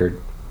off the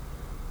record.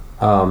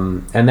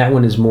 And that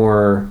one is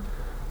more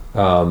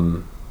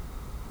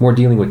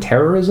dealing with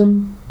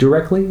terrorism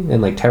directly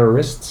and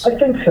terrorists. I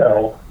think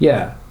so.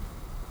 Yeah.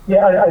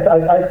 Yeah,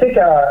 I think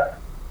I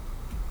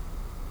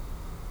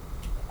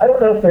don't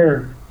know if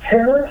they're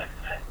terrorists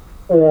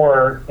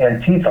or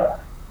Antifa.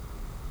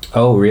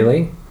 Oh,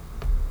 really?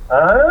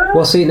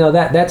 Well, see, no,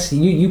 that's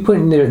you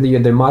putting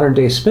the modern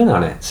day spin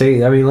on it. See,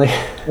 Yeah.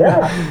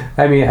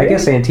 I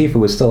guess Antifa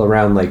was still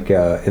around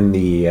in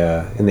the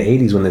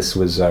 80s when this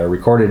was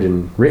recorded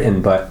and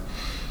written, but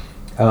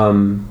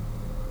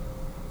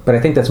I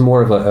think that's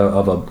more of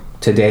a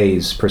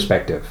today's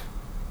perspective.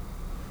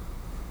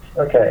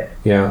 Okay.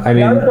 Yeah, I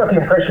was got the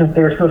impression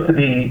they were supposed to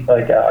be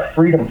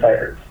freedom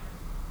fighters.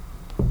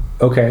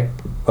 Okay,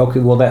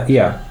 well that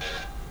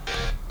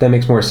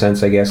makes more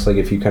sense, I guess.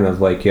 If you kind of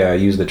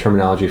use the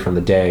terminology from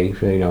the day,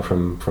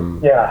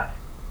 from Yeah.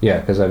 Yeah,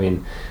 because I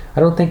mean, I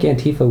don't think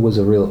Antifa was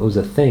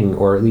a thing,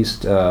 or at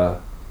least It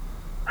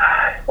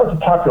wasn't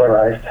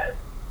popularized.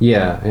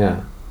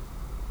 yeah.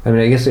 I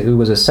mean, I guess it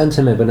was a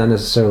sentiment, but not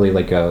necessarily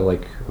like you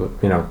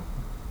know,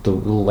 the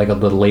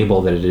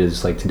label that it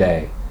is like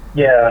today.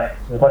 Yeah,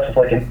 as much as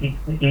like an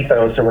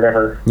ethos or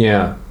whatever.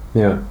 Yeah.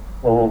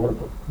 Well,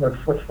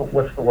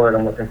 what's the word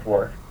I'm looking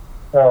for?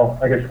 Oh,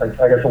 I guess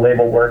a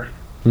label works.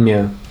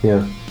 Yeah.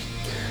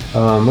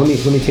 Let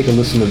me take a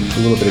listen to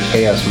a little bit of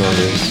Chaos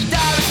Mongers.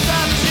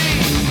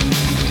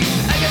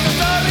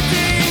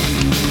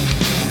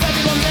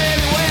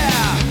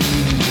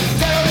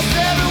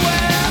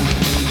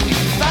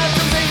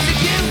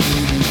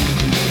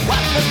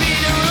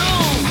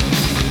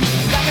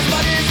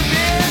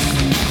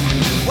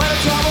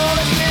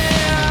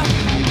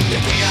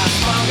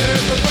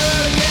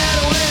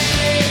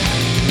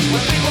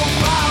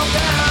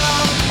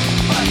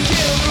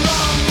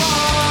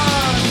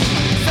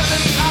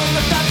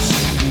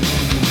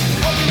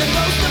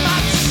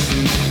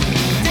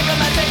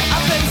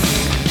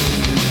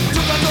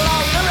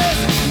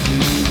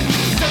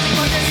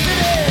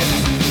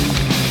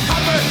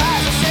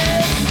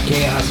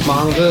 Chaos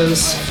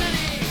Mongers.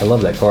 I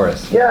love that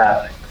chorus.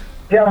 Yeah.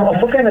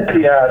 I'm looking at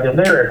the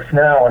lyrics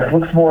now, and it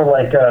looks more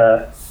like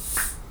the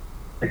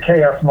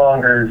Chaos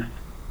Mongers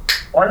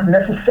aren't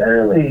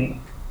necessarily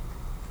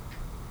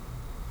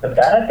the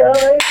bad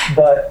guys,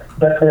 but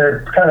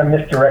they're kind of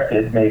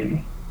misdirected,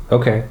 maybe.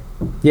 Okay.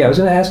 Yeah, I was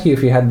going to ask you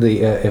if you had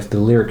if the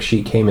lyric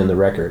sheet came in the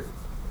record.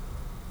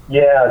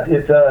 Yeah,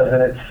 it does,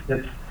 and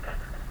it's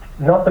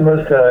not the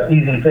most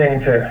easy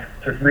thing to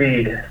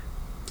read.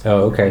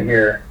 Oh, okay.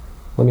 Here.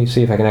 Let me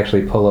see if I can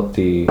actually pull up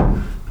a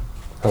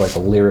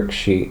lyric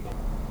sheet.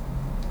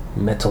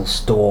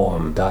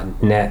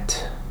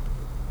 Metalstorm.net.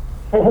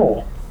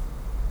 Oh.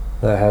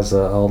 That has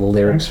all the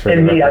lyrics for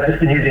And the me, record. I've just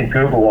been using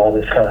Google all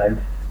this time.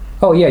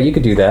 Oh yeah, you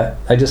could do that.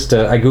 I just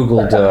I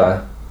googled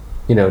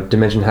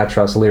Dimension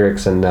Hatros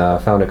lyrics and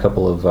found a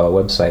couple of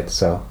websites.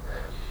 So,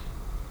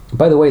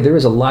 by the way, there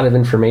is a lot of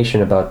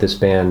information about this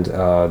band.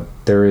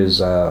 There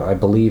is, I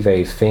believe,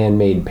 a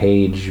fan-made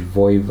page,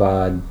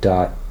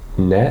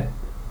 voivod.net.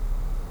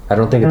 I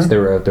don't think it's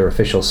their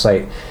official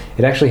site.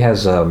 It actually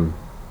has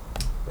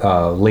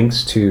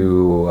links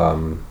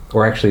to,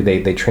 or actually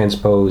they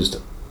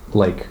transposed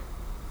like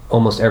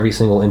almost every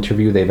single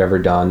interview they've ever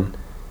done.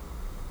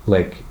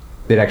 Like,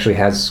 it actually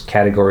has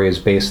categories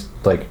based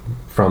like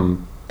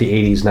from the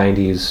 80s,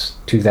 90s,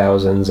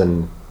 2000s,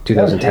 and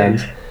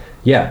 2010s.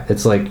 Yeah,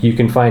 it's like you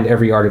can find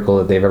every article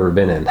that they've ever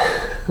been in.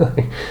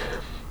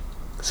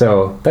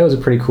 So that was a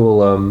pretty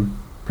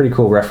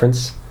cool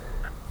reference,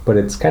 but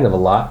it's kind of a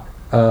lot.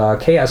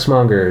 Chaos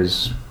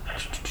Mongers,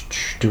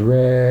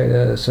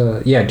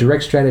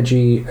 direct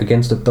strategy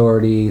against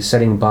authority,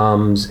 setting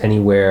bombs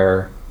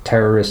anywhere,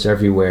 terrorists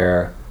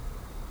everywhere,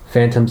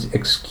 phantoms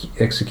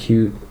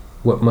execute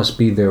what must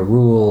be their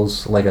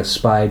rules, like a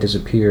spy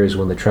disappears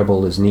when the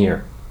trouble is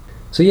near.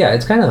 So yeah,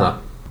 it's kind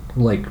of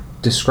like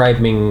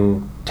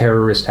describing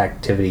terrorist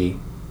activity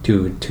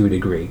to a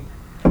degree.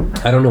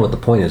 I don't know what the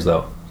point is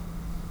though,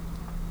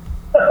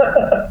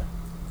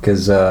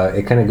 because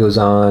it kind of goes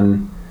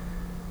on.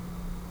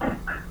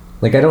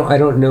 Like I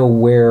don't know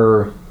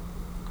where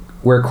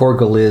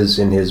Korgel is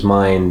in his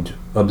mind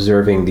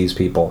observing these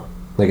people.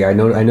 Like I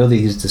know that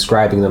he's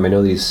describing them. I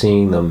know that he's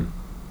seeing them,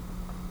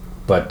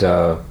 but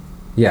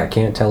yeah, I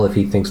can't tell if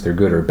he thinks they're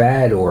good or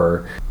bad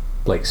or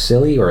like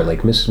silly or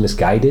like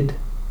misguided.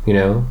 You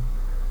know?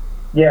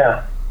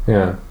 Yeah.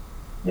 Yeah.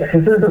 Yeah,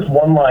 because there's this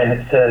one line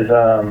that says,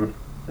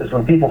 is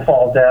when people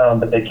fall down,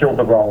 but they kill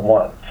the wrong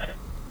ones.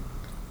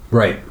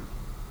 Right.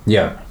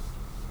 Yeah.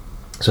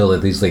 So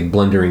like these like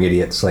blundering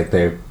idiots, like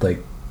they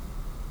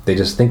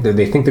just think they're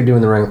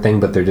doing the wrong thing,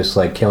 but they're just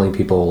like killing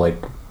people like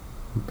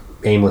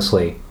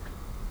aimlessly.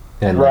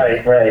 And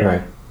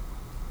right.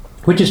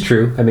 Which is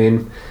true. I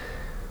mean,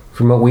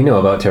 from what we know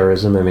about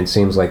terrorism, I mean, it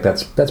seems like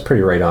that's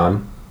pretty right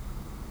on,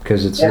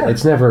 because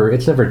it's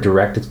never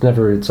direct.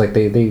 It's like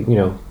they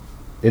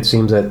it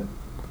seems that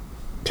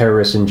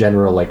terrorists in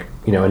general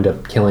end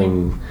up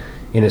killing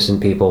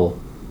innocent people,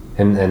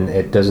 and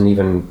it doesn't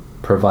even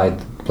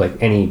provide like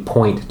any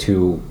point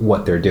to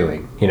what they're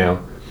doing,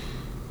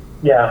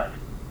 Yeah.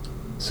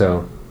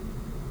 So,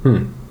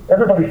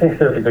 Everybody thinks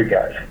they're the good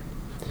guys.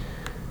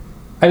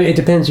 I mean, it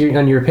depends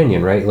on your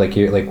opinion, right?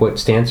 Like what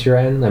stance you're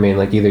in. I mean,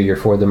 like either you're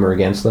for them or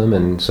against them,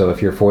 and so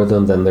if you're for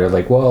them, then they're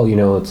like, well,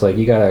 it's like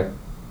you gotta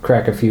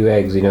crack a few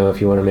eggs,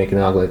 if you want to make an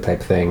omelet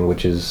type thing,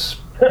 which is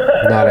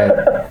not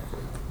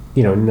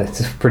that's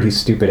a pretty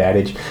stupid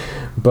adage,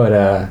 but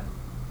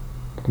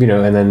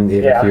and then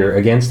if you're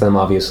against them,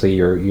 obviously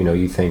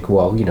you think,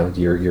 well,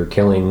 you're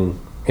killing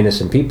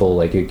innocent people,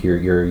 like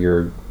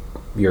your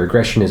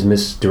aggression is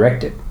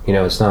misdirected.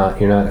 It's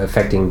not, you're not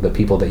affecting the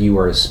people that you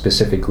are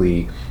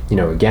specifically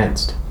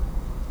against.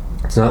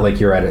 It's not like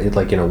you're at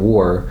like in a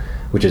war,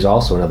 which is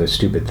also another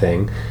stupid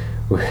thing,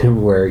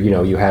 where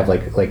you have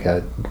like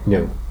a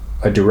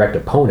direct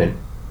opponent,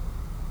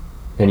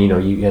 and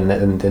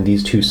and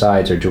these two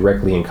sides are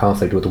directly in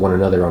conflict with one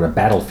another on a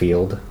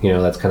battlefield.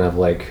 That's kind of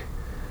like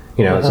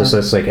You know,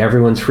 it's like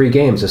everyone's free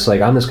games. It's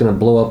like, I'm just going to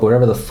blow up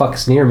whatever the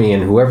fuck's near me,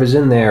 and whoever's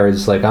in there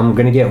is like, I'm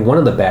going to get one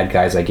of the bad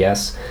guys, I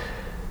guess.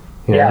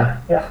 You know?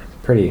 Yeah.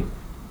 Pretty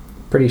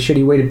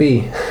shitty way to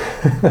be.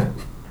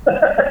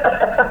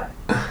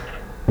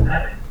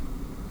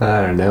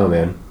 I don't know,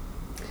 man.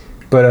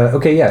 But,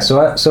 okay, yeah,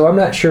 so I'm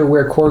not sure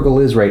where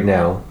Korgel is right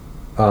now,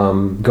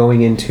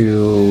 going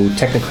into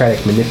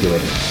technocratic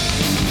manipulator.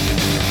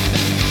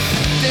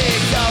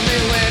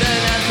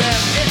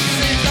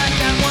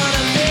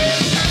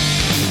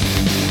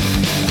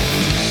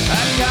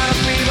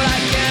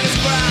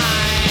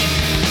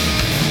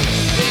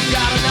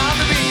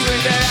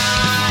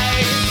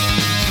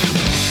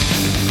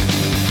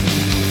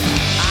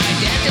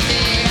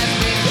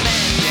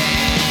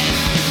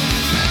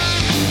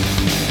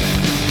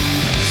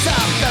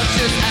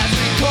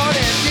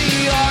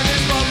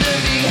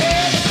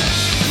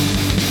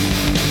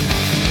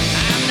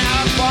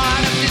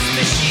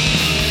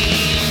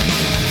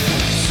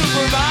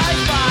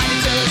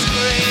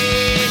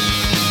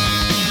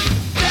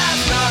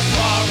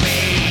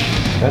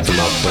 That's a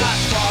mouthful.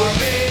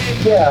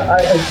 Yeah,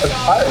 I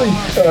at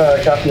least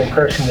got the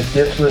impression that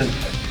this was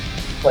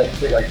like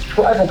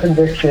tribal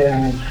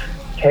convictions,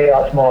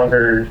 chaos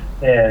mongers,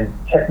 and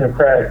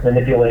technocratic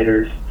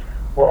manipulators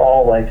were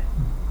all like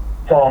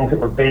songs that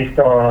were based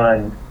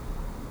on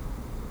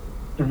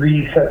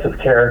 3 sets of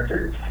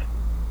characters.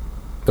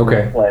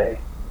 Okay. Play.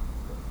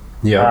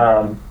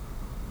 Yeah.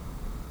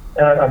 And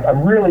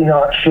I'm really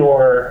not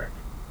sure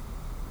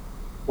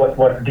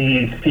what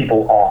these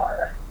people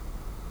are.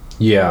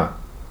 Yeah.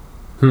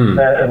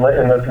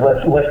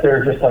 Unless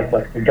they're just like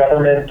the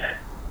government,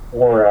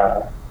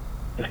 or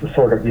just the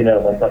sort of, you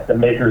know, like the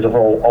makers of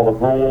all the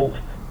rules.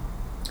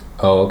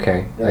 Oh,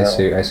 okay. You I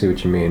know, see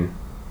what you mean.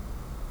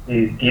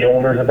 The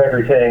owners of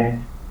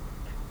everything.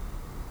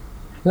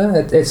 Well,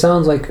 it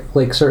sounds like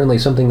certainly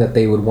something that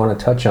they would want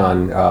to touch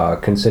on,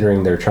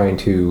 considering they're trying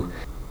to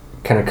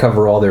kind of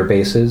cover all their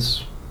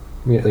bases.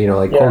 You know,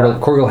 like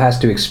Korgel has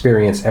to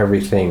experience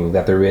everything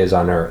that there is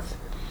on Earth.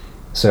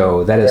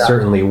 So that is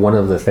certainly one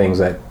of the things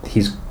that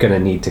he's going to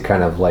need to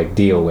kind of like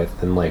deal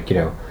with and like,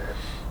 you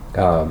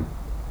know,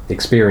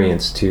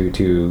 experience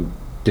to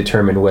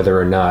determine whether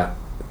or not,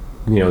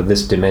 you know,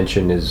 this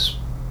dimension is,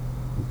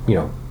 you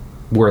know,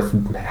 worth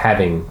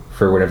having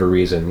for whatever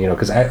reason, you know,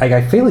 because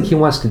I feel like he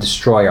wants to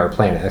destroy our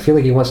planet. I feel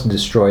like he wants to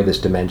destroy this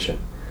dimension.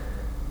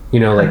 You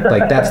know,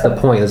 like that's the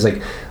point. It's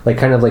like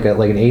kind of like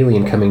an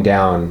alien coming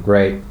down,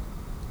 right?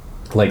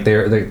 Like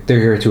they're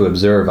here to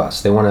observe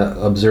us. They want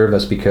to observe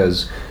us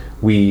because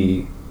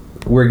we're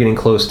getting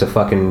close to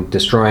fucking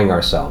destroying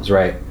ourselves,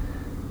 right?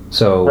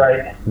 So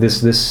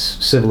this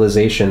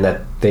civilization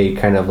that they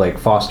kind of like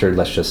fostered,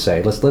 let's just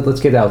say,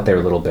 let's get out there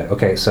a little bit.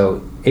 Okay,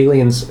 so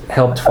aliens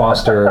helped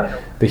foster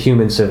the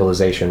human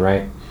civilization,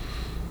 right?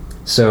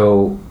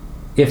 So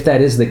if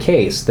that is the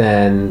case,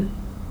 then,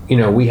 you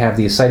know, we have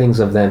these sightings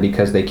of them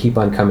because they keep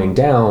on coming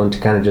down to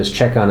kind of just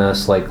check on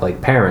us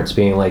like parents,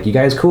 being like, you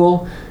guys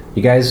cool?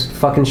 You guys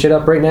fucking shit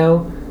up right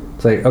now?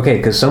 It's like, okay,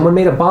 because someone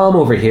made a bomb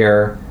over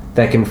here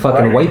that can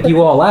fucking wipe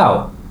you all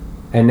out.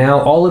 And now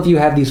all of you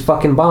have these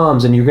fucking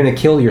bombs and you're going to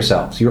kill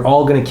yourselves. You're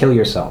all going to kill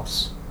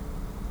yourselves.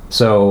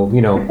 So, you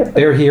know,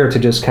 they're here to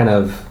just kind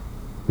of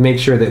make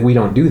sure that we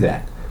don't do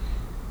that.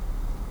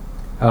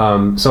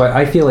 So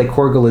I feel like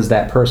Korgel is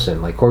that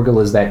person. Like,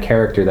 Korgel is that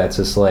character that's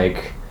just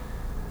like,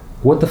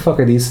 what the fuck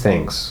are these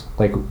things?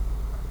 Like,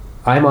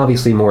 I'm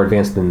obviously more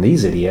advanced than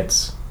these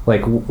idiots.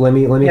 Like, let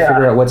me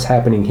figure out what's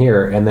happening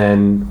here. And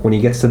then when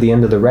he gets to the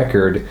end of the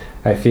record,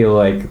 I feel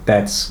like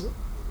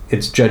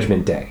it's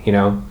Judgment Day, you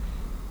know?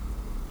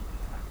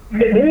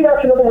 Maybe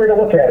that's another way to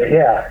look at it.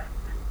 Yeah.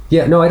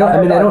 Yeah. No, I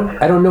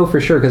don't know for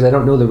sure because I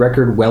don't know the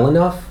record well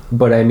enough.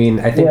 But I mean,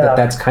 I think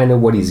that's kind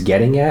of what he's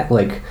getting at.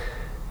 Like,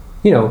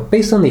 you know,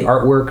 based on the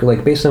artwork,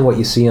 like based on what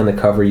you see on the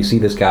cover, you see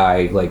this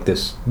guy like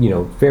this, you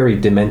know, very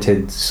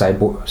demented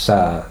cyborg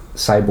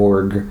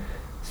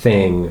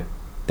thing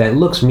that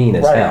looks mean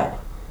as hell.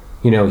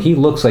 You know, he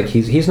looks like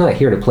he's not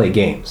here to play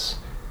games.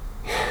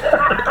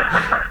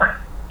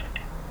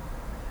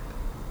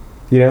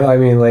 You know, I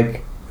mean,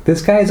 like,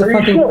 this guy is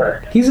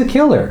he's a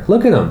killer.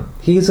 Look at him.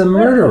 He's a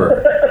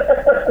murderer.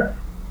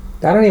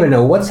 I don't even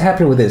know what's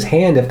happened with his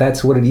hand, if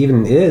that's what it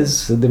even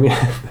is. I mean,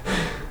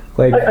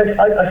 like,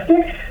 I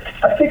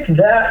think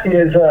that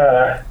is,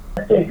 I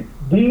think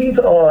these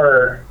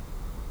are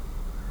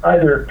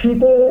either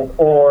people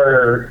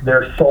or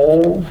their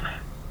souls,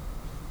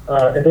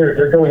 and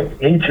they're going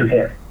into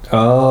him.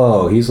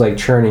 Oh, he's like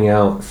churning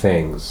out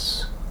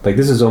things. Like,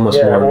 this is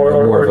almost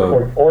more of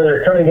a... Or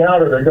they're coming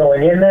out or they're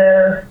going in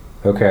there.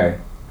 Okay.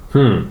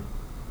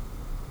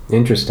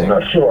 Interesting. I'm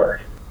not sure.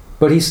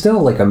 But he's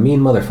still like a mean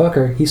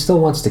motherfucker. He still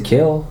wants to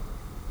kill.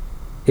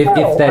 I don't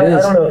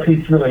know if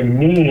he's really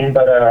mean,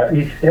 but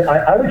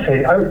I would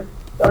say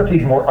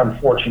he's more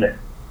unfortunate.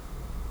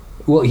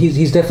 Well,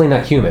 he's definitely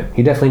not human.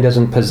 He definitely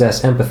doesn't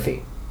possess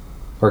empathy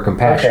or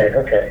compassion.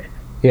 Okay.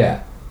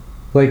 Yeah.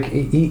 Like,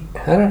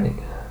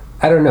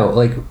 I don't know.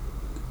 Like,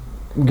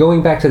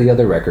 going back to the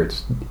other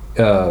records,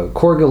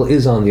 Korgil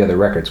is on the other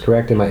records,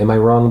 correct? Am I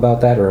wrong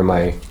about that, or am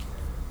I?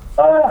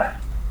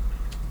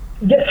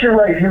 Yes, you're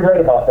right. You're right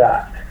about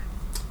that.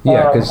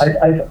 Yeah, because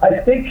I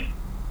think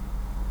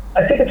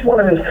it's one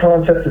of those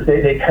concepts that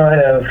they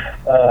kind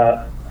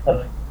of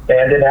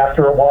abandoned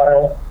after a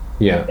while.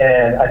 yeah,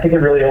 And I think it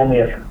really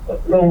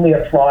only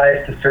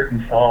applies to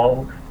certain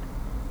songs.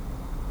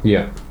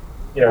 yeah,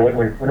 You know,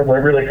 when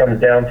it really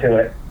comes down to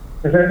it,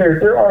 because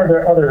there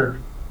are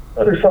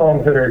other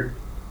songs that are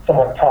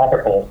somewhat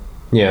topical.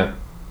 yeah.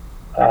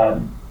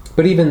 Um,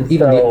 But even the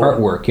So-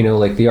 artwork, you know,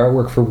 like the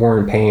artwork for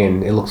Warren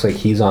Payne, it looks like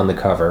he's on the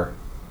cover.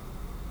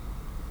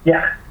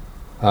 yeah,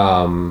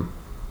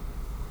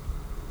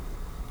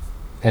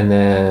 And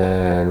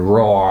then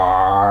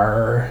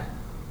Roar,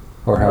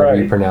 or however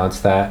you Right. pronounce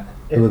that.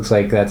 It looks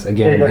like that's it's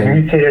again like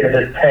him. mutated into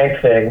this tank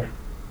thing.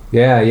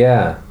 Yeah,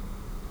 yeah.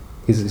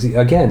 He's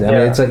again. I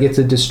mean, Yeah. it's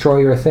a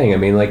destroyer thing. I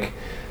mean, like,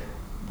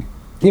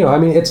 you know, I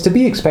mean, it's to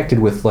be expected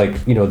with, like,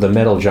 you know, the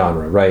metal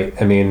genre, right?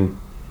 I mean,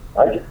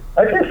 I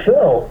guess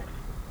so.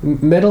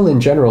 metal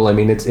in general. I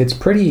mean, it's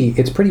pretty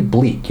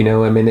bleak. You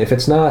know, I mean, if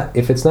it's not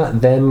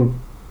them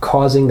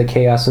causing the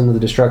chaos and the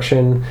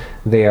destruction,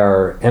 they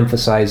are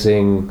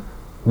emphasizing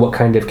what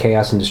kind of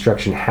chaos and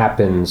destruction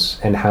happens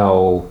and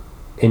how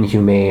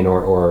inhumane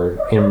or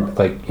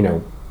like, you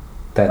know,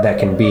 that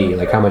can be,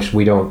 like how much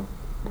we don't,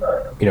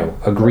 you know,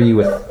 agree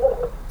with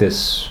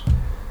this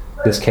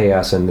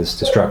chaos and this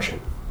destruction.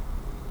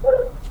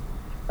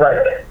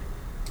 Right.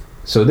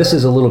 So this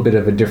is a little bit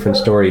of a different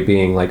story,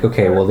 being like,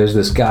 okay, well, there's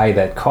this guy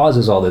that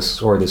causes all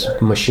this, or this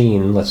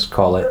machine, let's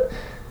call it,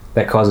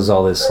 that causes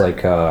all this,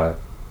 like,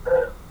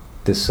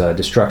 this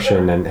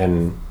destruction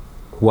and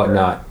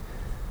whatnot.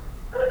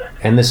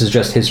 And this is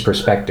just his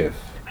perspective,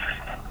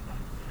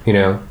 you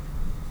know?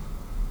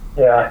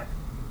 Yeah.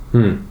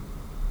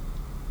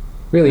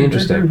 Really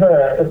interesting.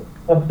 There's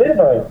a bit of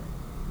a.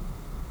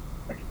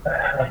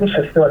 I wish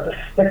I still had the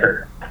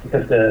sticker,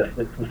 because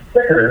the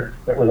sticker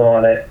that was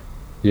on it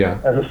Yeah.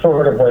 as a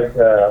sort of like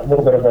a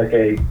little bit of like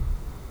a.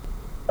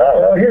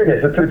 Oh, here it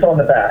is. It's on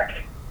the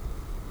back.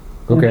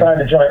 Okay. Inside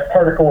a giant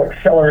particle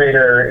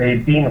accelerator, a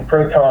beam of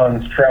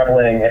protons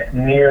traveling at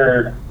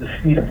near the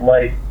speed of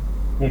light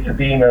meets a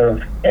beam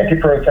of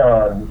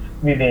antiprotons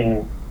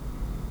moving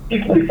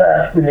equally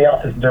fast in the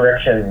opposite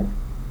direction.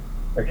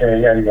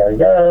 Okay, yada yada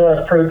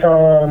yada.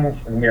 Protons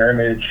and mirror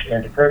image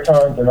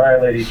antiprotons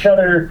annihilate each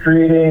other,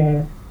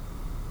 creating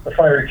the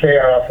fiery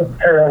chaos of a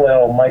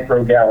parallel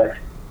microgalaxy.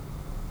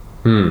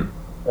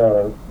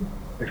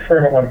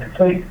 Experiment one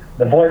complete.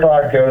 The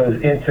Voivod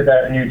goes into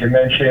that new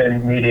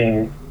dimension,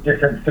 meeting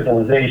different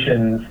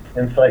civilizations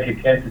and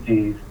psychic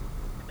entities,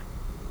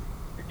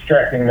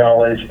 extracting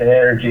knowledge and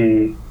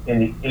energy in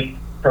the 8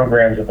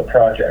 programs of the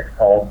project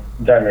called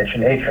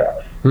Dimension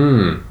Atrox.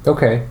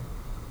 Okay.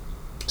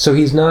 So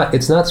it's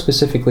not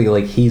specifically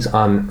like he's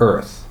on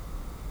Earth.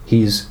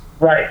 He's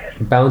Right.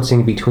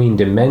 bouncing between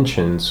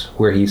dimensions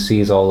where he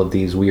sees all of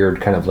these weird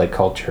kind of like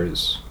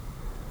cultures.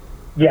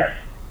 Yes.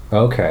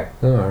 Okay.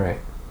 Oh, all right.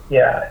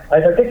 Yeah. I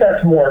think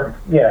that's more.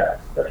 Yeah,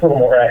 that's a little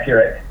more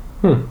accurate.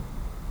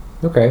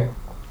 Okay.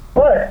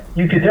 But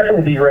you could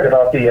definitely be right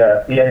about the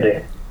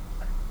ending.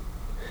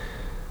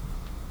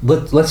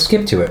 Let's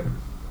skip to it.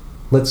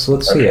 Let's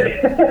see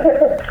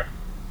it.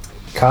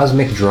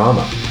 Cosmic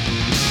drama.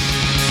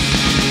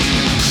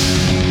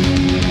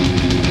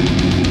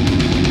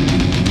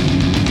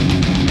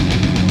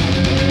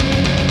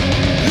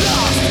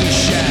 Lost in the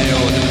shadow,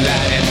 the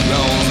planet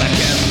rolls like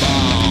a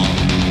ball.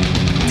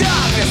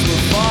 Darkness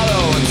will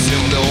follow and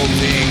soon the whole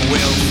thing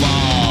will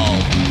fall.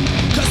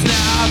 'Cause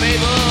now I'm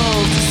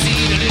able to see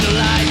the little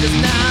light. 'Cause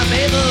now I'm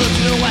able to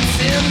know what's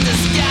in the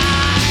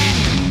sky.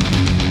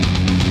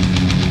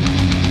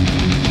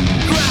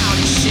 Ground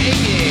is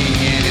shaking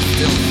and it's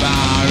still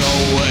far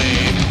away.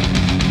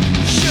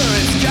 Sure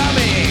it's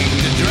coming,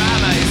 the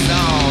drama is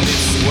on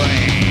its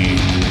way.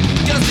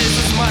 'Cause this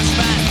is much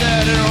faster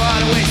than a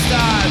runaway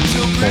star.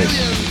 Too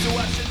brilliant to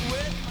watch it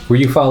with. Were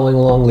you following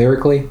along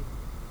lyrically?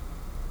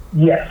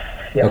 Yes.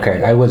 Yes.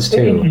 Okay, I was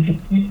too.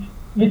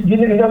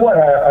 You know what?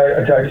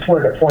 I just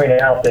wanted to point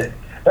out that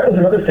was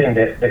another thing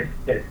that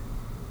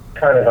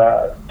kind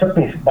of took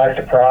me by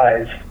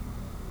surprise,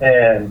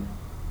 and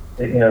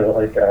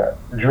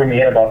drew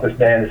me in about this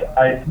band. Is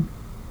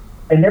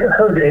I never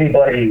heard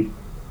anybody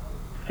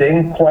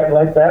sing quite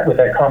like that, with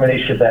that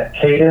combination of that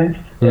cadence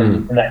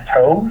and that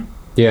tone.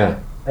 Yeah.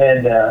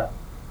 And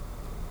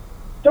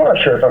still not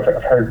sure if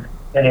I've heard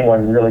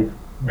anyone really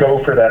go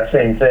for that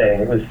same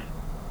thing. It was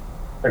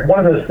like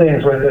one of those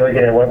things where, like,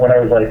 when I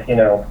was like,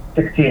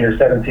 16 or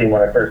 17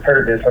 when I first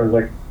heard this, I was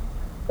like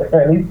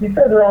man, these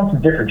guys are on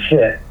some different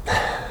shit.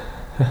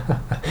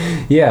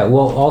 Yeah.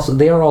 Well, also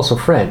they are also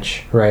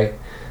French, right?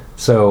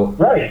 So,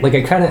 Right. like,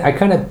 I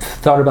kind of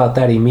thought about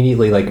that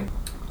immediately. Like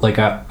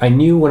I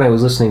knew when I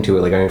was listening to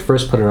it, like when I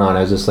first put it on,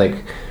 I was just like,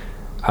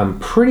 I'm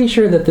pretty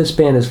sure that this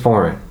band is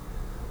foreign.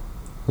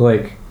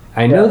 Like,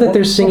 I know that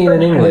they're singing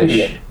in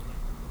English.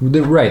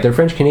 Right, they're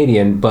French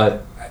Canadian,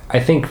 but I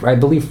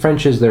believe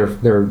French is their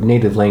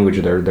native language,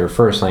 or their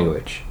first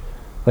language.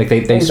 Like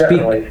they speak,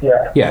 Definitely,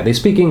 yeah. yeah, they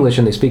speak English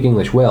and they speak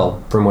English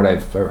well, from what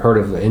I've heard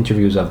of the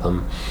interviews of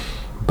them.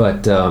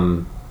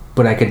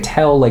 But I could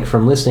tell, like,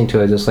 from listening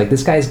to it, just like,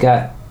 this guy's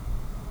got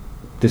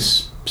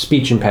this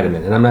speech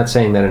impediment, and I'm not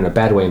saying that in a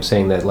bad way. I'm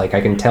saying that, like,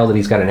 I can tell that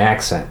he's got an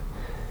accent,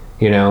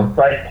 you know.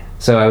 Right.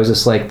 So I was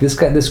just like,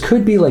 this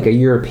could be like a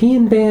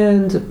European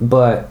band,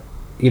 but,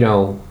 you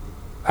know,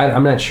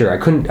 I'm not sure. I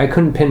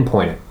couldn't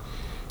pinpoint it,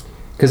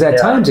 because at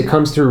times it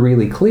comes through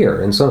really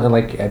clear, and so,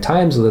 like, at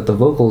times that the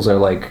vocals are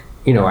like,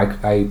 you know,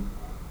 I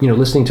you know,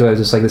 listening to it, I was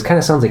just like, this kind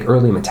of sounds like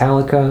early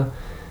Metallica,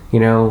 you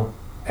know.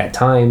 At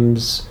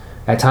times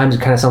it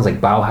kind of sounds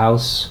like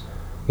Bauhaus,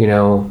 you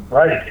know.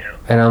 Right.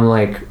 And I'm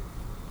like,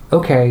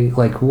 okay,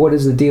 like, what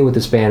is the deal with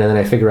this band? And then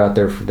I figure out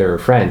they're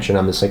French, and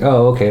I'm just like,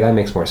 oh, okay, that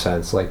makes more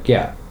sense. Like,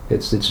 yeah,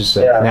 it's just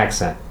an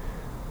accent.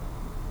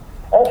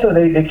 Also,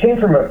 they came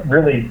from a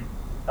really,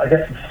 I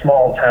guess, a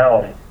small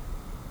town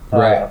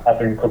Right.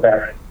 up in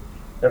Quebec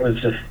that was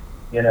just,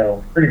 you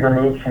know, pretty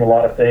removed from a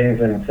lot of things,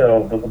 and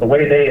so the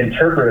way they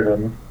interpreted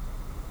them,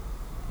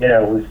 you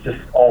know, was just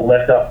all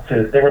left up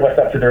to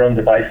their own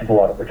devices a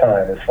lot of the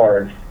time, as far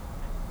as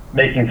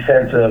making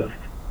sense of,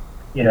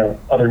 you know,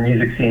 other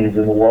music scenes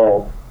in the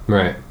world.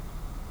 Right.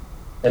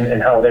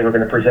 And how they were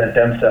going to present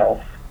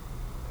themselves.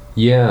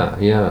 Yeah.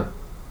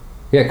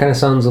 It kind of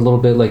sounds a little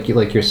bit like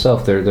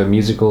yourself. The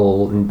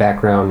musical and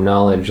background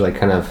knowledge, like,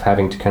 kind of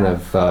having to kind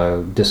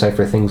of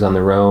decipher things on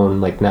their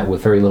own, like, not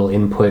with very little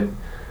input.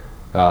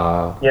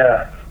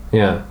 Yeah.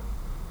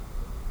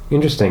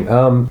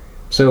 Interesting.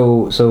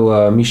 So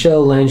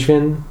Michel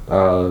Langevin,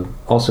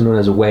 also known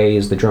as Away,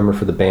 is the drummer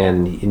for the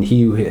band, and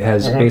he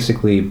has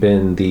basically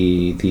been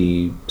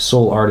the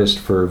sole artist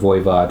for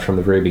Voivod from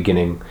the very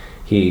beginning.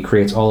 He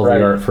creates all of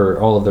the art for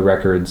all of the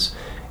records,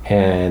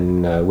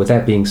 and with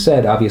that being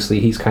said,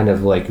 obviously he's kind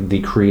of like the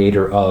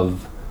creator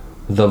of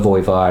the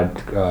Voivod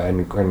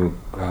and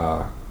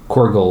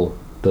Korgel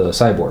the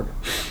cyborg.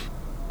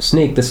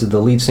 Snake, this is the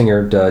lead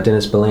singer,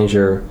 Dennis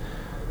Belanger,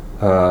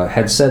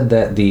 had said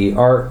that the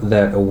art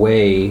that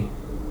Away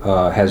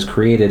has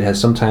created has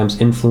sometimes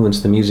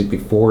influenced the music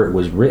before it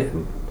was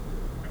written.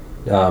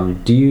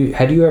 Had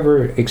you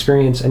ever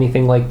experienced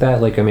anything like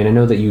that? Like, I mean, I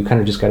know that you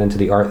kind of just got into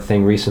the art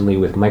thing recently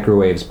with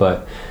Microwaves,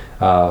 but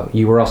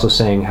you were also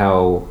saying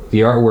how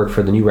the artwork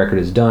for the new record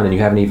is done, and you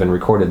haven't even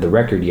recorded the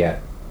record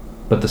yet,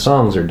 but the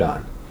songs are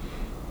done.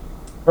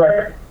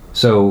 Right.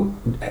 So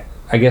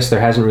I guess there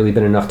hasn't really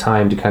been enough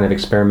time to kind of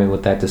experiment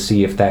with that to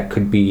see if that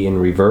could be in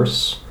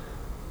reverse,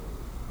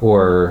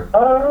 or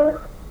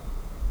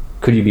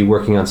could you be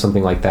working on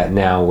something like that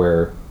now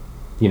where,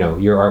 you know,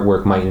 your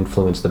artwork might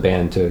influence the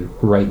band to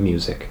write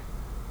music?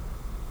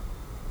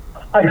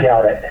 I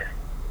doubt it.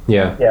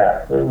 Yeah.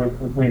 Yeah,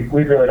 we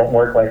really don't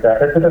work like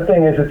that. But the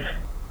thing is, it's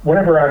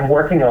whenever I'm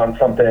working on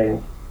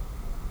something,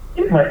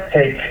 it might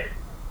take,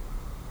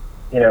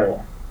 you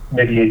know,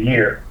 maybe a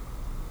year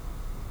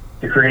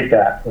to create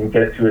that and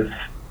get it to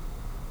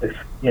its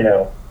you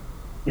know,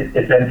 its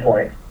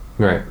endpoint.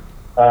 Right.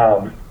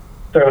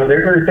 So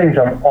there are things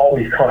I'm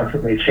always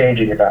constantly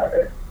changing about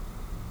it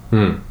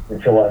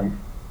until I'm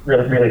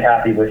really, really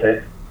happy with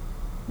it.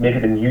 Maybe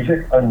the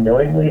music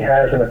unknowingly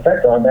has an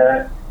effect on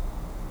that.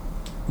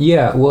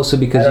 Yeah, well, so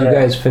because you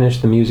guys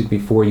finish the music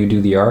before you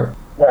do the art?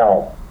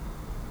 Well,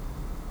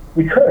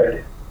 we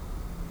could.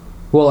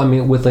 Well, I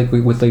mean, with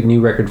the new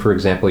record, for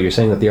example, you're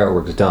saying that the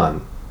artwork's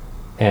done,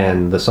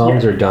 and the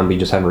songs are done, but you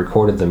just haven't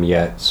recorded them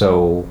yet.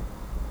 So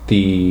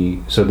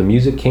the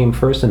music came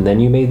first, and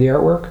then you made the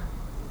artwork?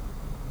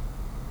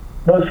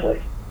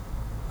 Mostly.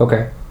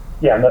 Okay.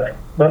 Yeah,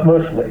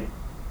 mostly.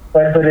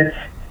 But it's,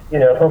 you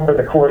know, over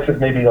the course of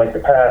maybe like the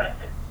past,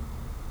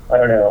 I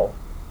don't know,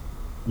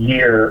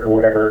 year or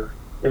whatever,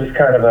 it was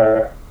kind of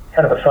a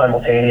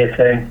simultaneous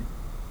thing.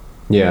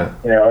 Yeah.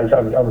 You know,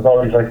 I was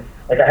always like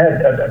I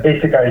had a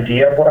basic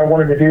idea of what I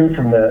wanted to do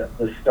from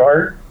the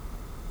start,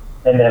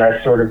 and then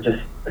I sort of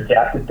just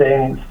adapted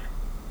things.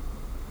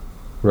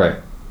 Right.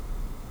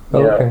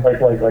 You know, okay.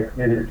 like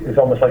it's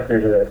almost like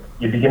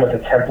you begin with a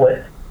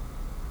template,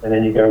 and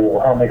then you go,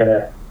 well, how am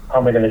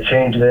I gonna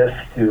change this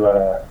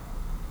to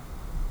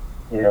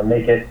you know,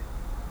 make it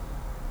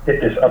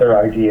fit this other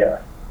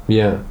idea?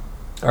 Yeah.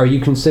 Are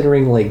you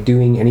considering, like,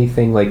 doing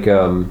anything like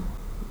are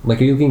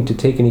you looking to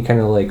take any kind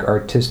of, like,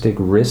 artistic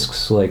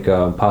risks, like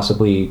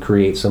possibly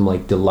create some,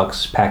 like,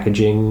 deluxe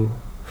packaging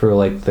for,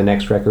 like, the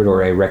next record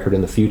or a record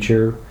in the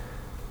future?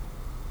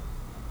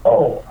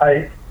 Oh,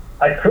 I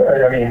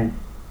could. I mean,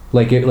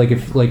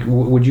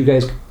 would you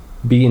guys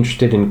be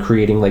interested in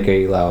creating like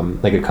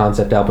a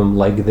concept album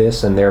like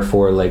this, and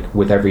therefore, like,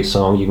 with every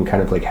song you can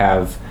kind of, like,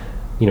 have,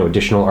 you know,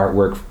 additional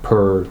artwork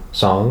per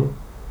song?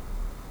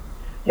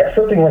 yeah,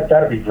 something like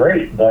that would be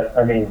great. But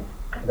I mean,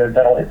 it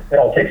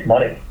all takes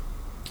money.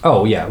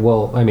 Oh yeah,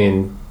 well, I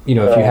mean, you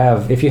know,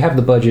 if you have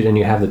the budget and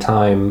you have the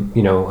time,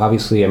 you know,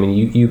 obviously, I mean,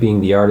 you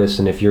being the artist,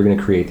 and if you're going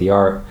to create the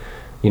art,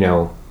 you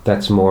know,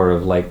 that's more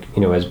of, like,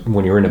 you know, as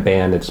when you're in a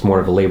band, it's more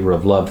of a labor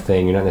of love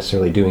thing. You're not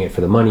necessarily doing it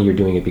for the money. You're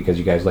doing it because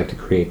you guys like to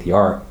create the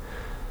art.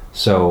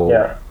 So,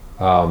 Yeah.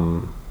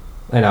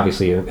 and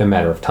obviously a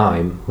matter of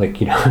time.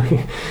 Like, you know,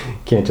 you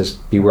can't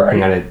just be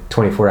working on it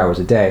 24 hours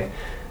a day.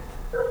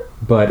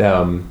 But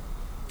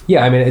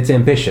yeah, I mean, it's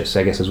ambitious,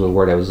 I guess is the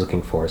word I was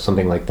looking for,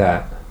 something like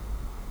that.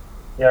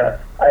 Yeah,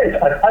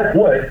 I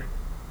would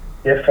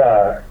if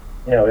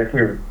you know, if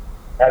we had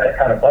that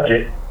kind of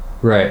budget.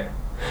 Right.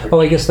 Oh,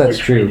 I guess that's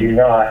which true. We do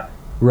not.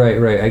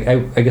 Right.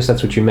 I guess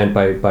that's what you meant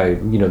by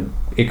you know,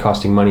 it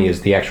costing money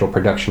is the actual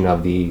production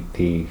of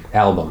the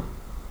album,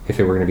 if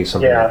it were going to be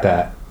something like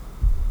that.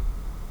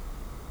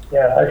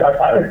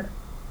 Yeah,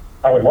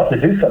 I would love to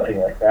do something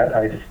like that.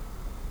 I just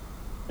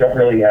don't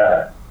really,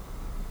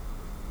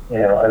 you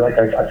know,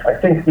 I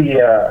think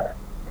the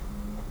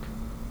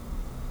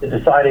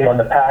deciding on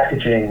the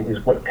packaging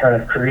is what kind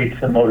of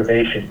creates the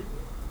motivation.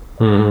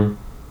 Mm-hmm.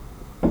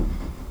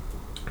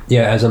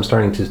 Yeah, as I'm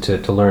starting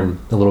to learn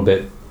a little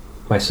bit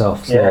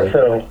myself slowly.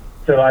 Yeah,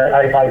 so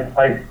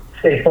I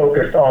stay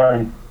focused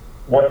on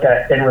what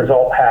that end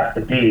result has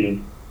to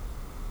be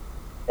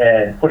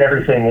and put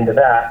everything into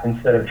that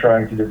instead of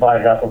trying to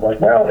divide it up of like,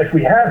 well, if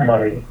we had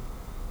money,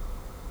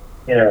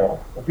 you know,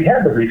 if we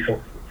had the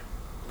resources,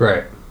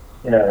 right?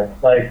 You know,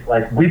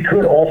 like we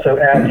could also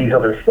add these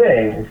other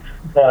things,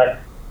 but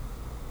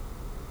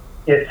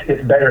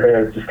it's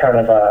better to just kind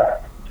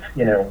of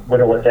you know,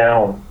 whittle it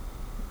down.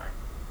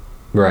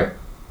 Right.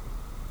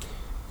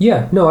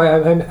 Yeah. No.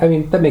 I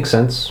mean that makes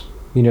sense.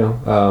 You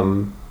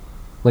know,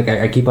 like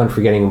I keep on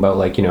forgetting about,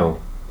 like, you know,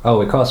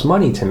 oh, it costs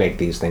money to make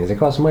these things. It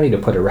costs money to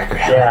put a record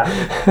out.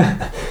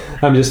 Yeah.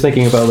 I'm just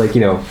thinking about, like,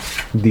 you know,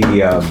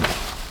 the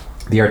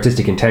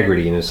artistic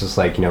integrity, and it's just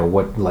like, you know,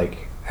 what,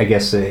 like, I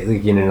guess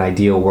like in an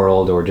ideal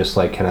world, or just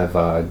like kind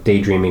of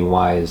daydreaming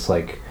wise,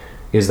 like,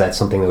 is that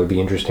something that would be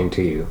interesting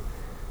to you?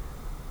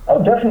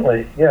 Oh,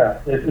 definitely.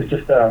 Yeah. It's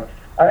just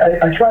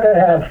I try to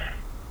have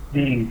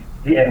the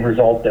end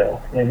result though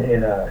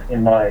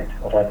in mind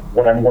of like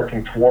what I'm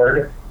working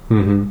toward,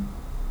 mm-hmm.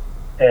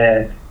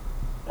 and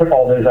put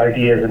all those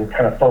ideas and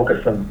kind of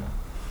focus them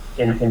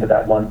into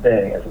that one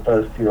thing, as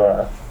opposed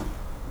to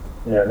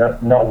you know,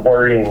 not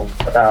worrying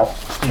about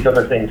these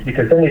other things,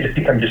 because then they just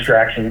become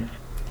distractions.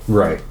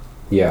 Right.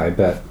 Yeah, I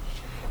bet.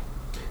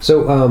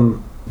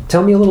 So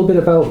tell me a little bit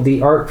about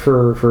the art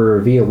for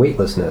Via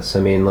Weightlessness.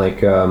 I mean,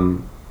 like,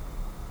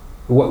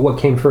 what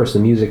came first, the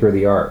music or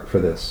the art for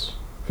this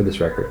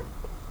record?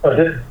 Oh,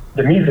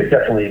 the music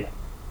definitely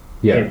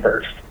came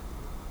first.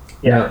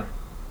 Yeah.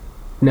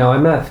 Now,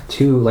 I'm not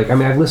too, like, I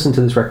mean, I've listened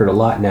to this record a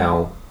lot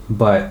now,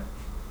 but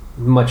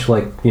much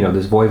like, you know,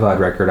 this Voivod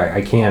record,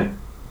 I can't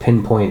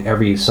pinpoint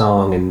every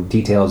song and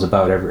details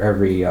about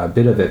every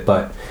bit of it,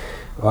 but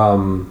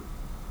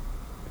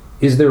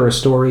is there a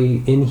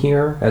story in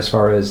here as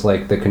far as,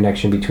 like, the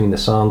connection between the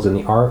songs and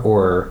the art,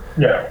 or?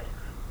 No.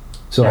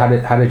 So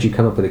how did you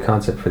come up with the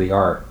concept for the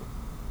art?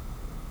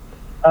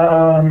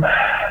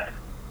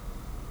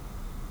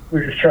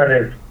 We're just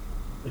trying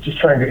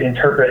to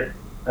interpret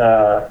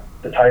the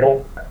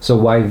title. So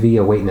why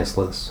Via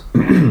Weightlessness?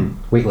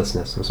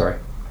 Weightlessness. I'm sorry.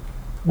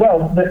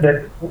 Well,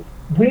 that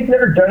we've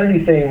never done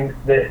anything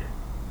that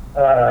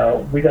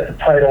we got the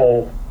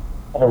title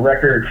of a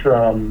record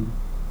from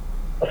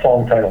a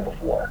song title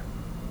before,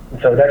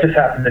 and so that just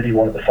happened to be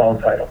one of the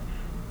song titles.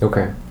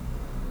 Okay.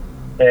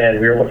 And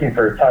we were looking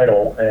for a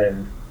title,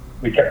 and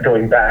we kept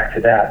going back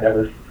to that. That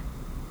was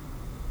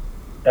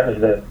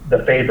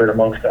the favorite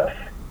amongst us.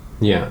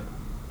 Yeah.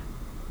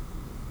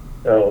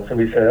 So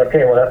we said,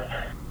 okay, well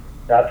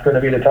that's going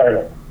to be the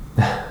title.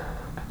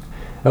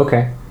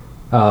 Okay.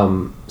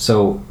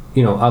 So,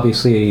 you know,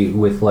 obviously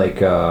with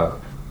like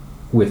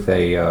with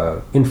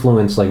a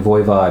influence like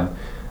Voivod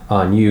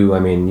on you, I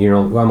mean, you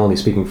know, I'm only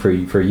speaking for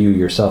you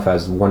yourself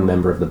as one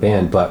member of the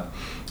band, but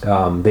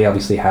they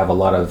obviously have a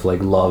lot of,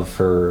 like, love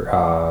for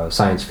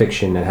science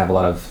fiction and have a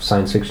lot of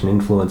science fiction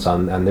influence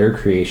on their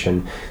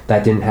creation.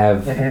 That didn't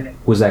have, Mm-hmm.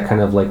 was that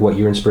kind of like what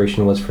your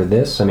inspiration was for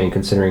this? I mean,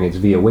 considering it's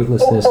Via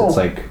Weightlessness, it's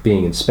like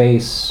being in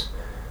space.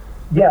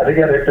 Yeah,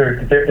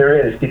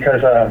 there is,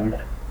 because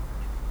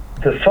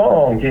the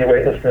song Via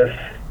Weightlessness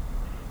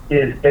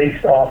is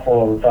based off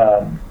of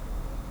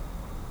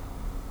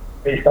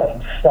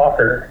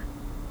Stalker,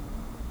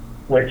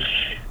 which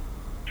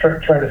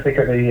trying to think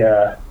of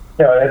the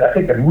I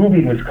think the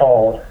movie was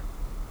called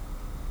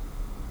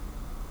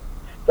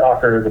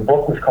Stalker. The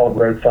book was called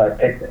Roadside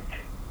Picnic.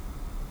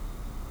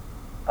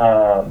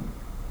 I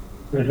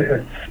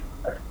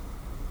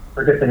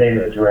forget the name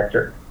of the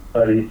director,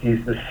 but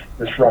he's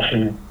this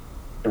Russian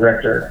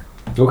director.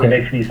 Okay. He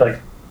makes these like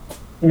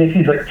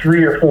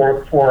 3 or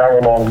 4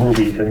 hour long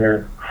movies, and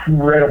they're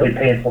incredibly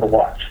painful to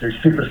watch. They're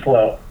super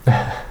slow,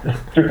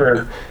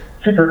 super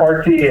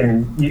artsy,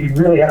 and you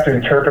really have to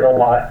interpret a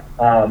lot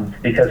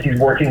because he's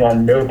working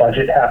on no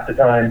budget half the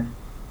time.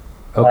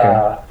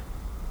 Okay.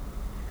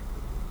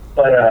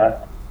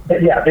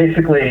 But yeah,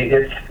 basically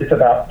it's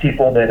about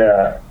people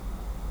that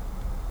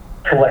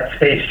collect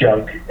space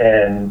junk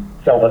and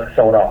sell it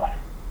off.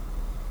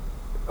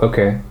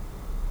 Okay.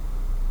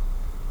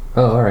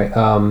 Oh, all right.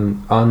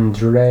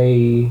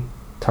 Andrei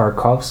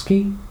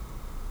Tarkovsky?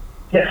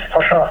 Yes,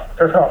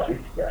 Tarkovsky.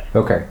 Yes.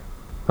 Okay.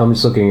 I'm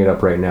just looking it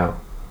up right now.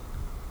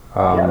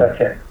 Yeah,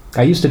 that's it.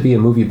 I used to be a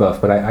movie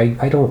buff, but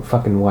I don't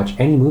fucking watch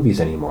any movies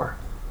anymore.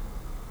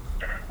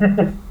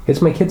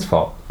 It's my kids'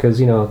 fault, because,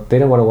 you know, they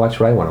don't want to watch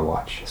what I want to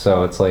watch.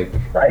 So it's like...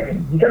 Right.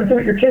 You gotta do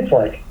what your kids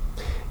like.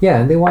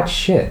 Yeah, and they watch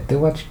shit. They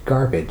watch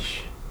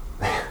garbage.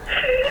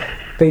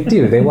 They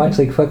do. They watch,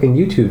 like, fucking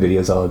YouTube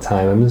videos all the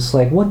time. I'm just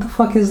like, what the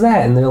fuck is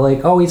that? And they're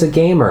like, oh, he's a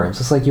gamer. It's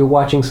just like, you're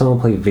watching someone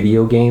play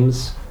video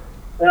games?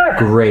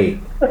 Great.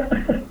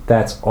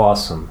 That's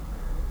awesome.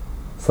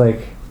 It's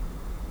like...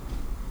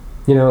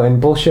 You know, and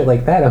bullshit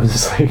like that, I'm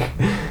just like...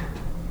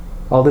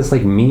 all this,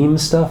 like, meme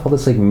stuff, all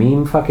this, like,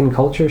 meme fucking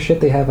culture shit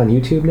they have on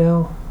YouTube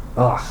now?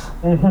 Ugh.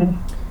 Mm-hmm.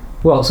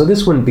 Well, so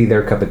this wouldn't be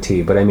their cup of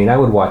tea, but I mean, I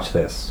would watch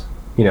this.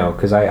 You know,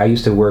 because I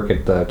used to work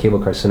at the Cable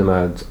Car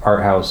Cinema, it's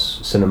art house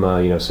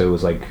cinema, you know, so it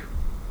was, like,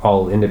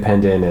 all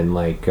independent and,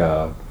 like,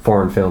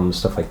 foreign films,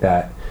 stuff like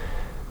that.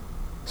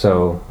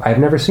 So, I've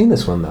never seen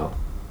this one, though.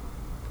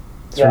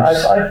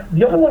 Yeah,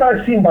 the only one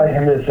I've seen by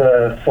him is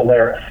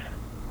Solaris.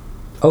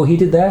 Oh, he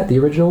did that? The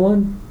original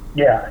one?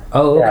 Yeah.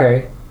 Oh,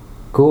 okay. Yeah.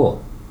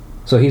 Cool.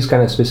 So he's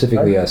kind of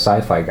specifically a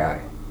sci-fi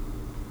guy.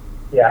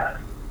 Yeah.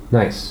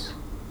 Nice.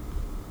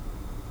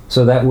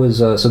 So that was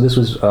so this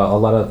was a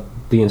lot of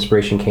the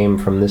inspiration came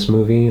from this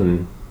movie,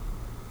 and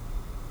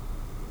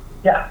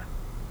yeah.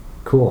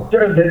 Cool.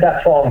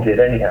 That song did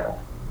anyhow.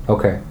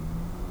 Okay.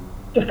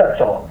 Just that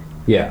song.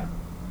 Yeah.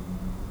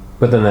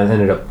 But then that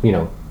ended up, you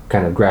know,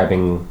 kind of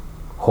grabbing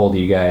hold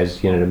of you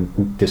guys, you know,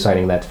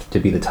 deciding that to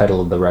be the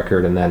title of the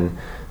record, and then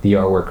the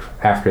artwork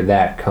after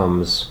that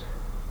comes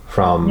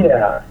from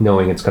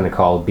knowing it's going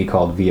to be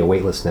called Via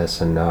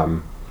Weightlessness. And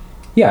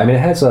yeah, I mean,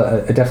 it has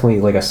a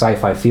definitely like a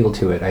sci-fi feel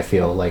to it, I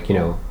feel like, you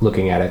know,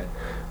 looking at it.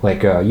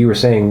 Like you were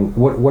saying,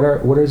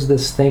 what is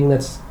this thing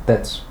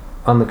that's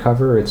on the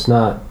cover? It's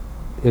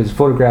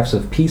photographs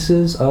of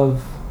pieces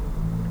of...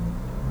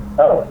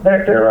 Oh,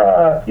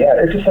 they're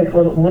it's just like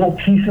little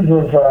pieces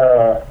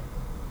of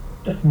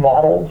just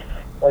models,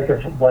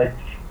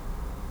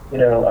 you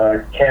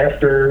know,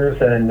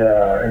 canisters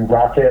and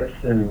rockets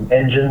and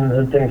engines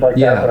and things like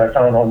that I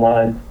found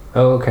online.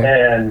 Oh, okay.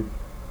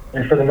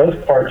 And for the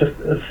most part, just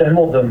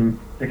assembled them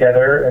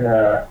together,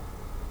 and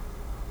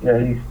you know,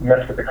 you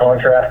mess with the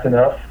contrast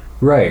enough.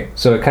 Right.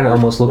 So it kind of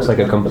almost looks like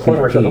a complete piece.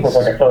 It doesn't look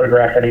like a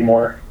photograph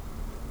anymore.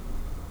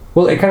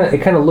 Well, it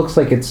kind of looks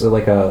like it's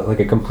like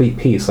a complete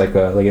piece, like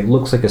it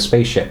looks like a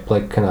spaceship,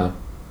 like kind of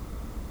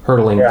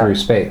hurtling through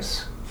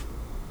space.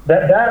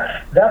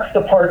 That's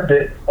the part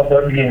that of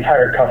the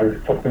entire cover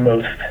that took the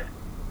most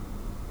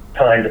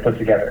time to put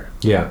together.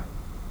 Yeah.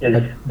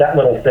 Is that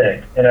little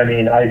thing. And I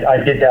mean, I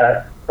did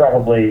that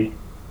probably,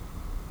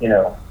 you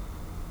know,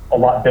 a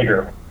lot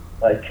bigger,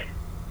 like,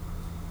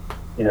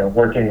 you know,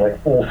 working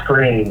like full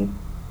screen,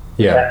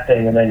 that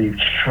thing, and then you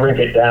shrink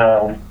it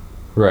down.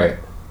 Right.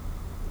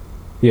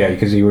 Yeah,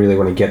 because you really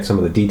want to get some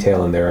of the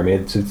detail in there. I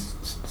mean, it's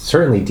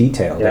certainly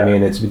detailed. Yeah. I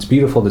mean, it's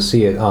beautiful to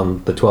see it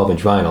on the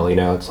 12-inch vinyl, you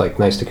know. It's like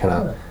nice to kind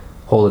of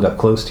hold it up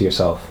close to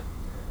yourself.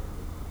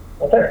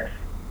 Well, thanks.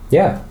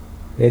 Yeah.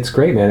 It's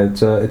great, man.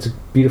 It's a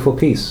beautiful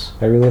piece.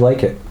 I really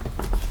like it.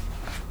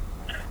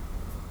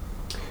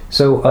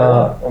 So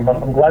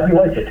I'm glad you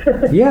like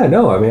it. Yeah,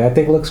 no, I mean, I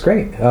think it looks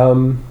great.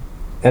 And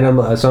I'm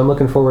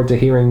looking forward to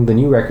hearing the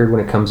new record when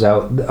it comes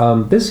out.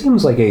 This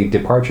seems like a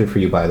departure for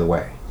you, by the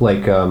way.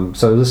 Like,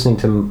 so listening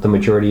to the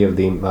majority of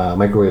the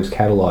Microwaves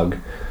catalog,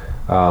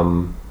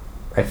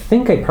 I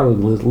think I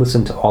probably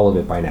listened to all of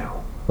it by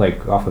now,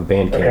 like off of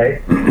Bandcamp.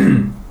 Okay.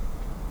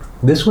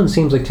 This one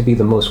seems like to be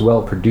the most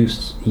well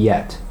produced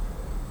yet.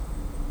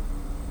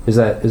 Is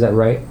that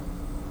right?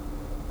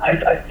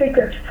 I think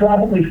that's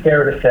probably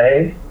fair to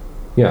say.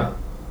 Yeah.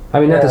 I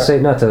mean, not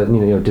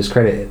to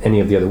discredit any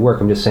of the other work.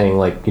 I'm just saying,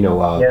 like, you know,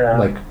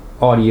 like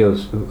audio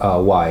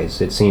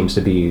wise, it seems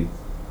to be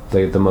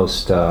the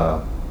most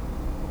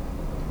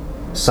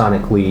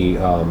sonically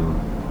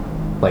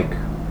like,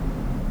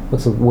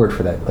 what's the word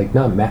for that? Like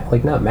not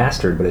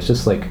mastered, but it's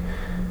just like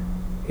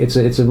it's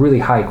a really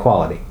high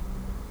quality.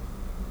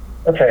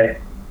 Okay.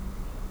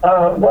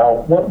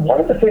 Well, one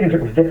of the things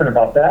that was different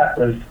about that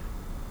was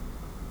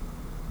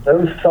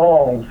those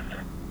songs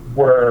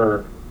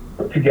were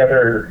put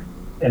together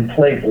and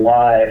played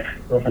live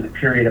over the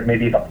period of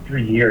maybe about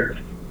 3 years.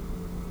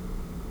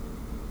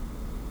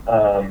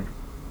 And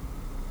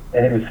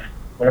it was,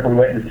 whenever we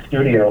went into the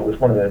studio, it was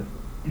one of the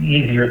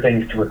easier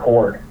things to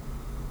record.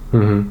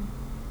 Mm-hmm.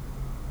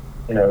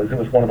 You know, it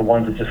was one of the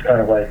ones that just kind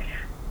of like,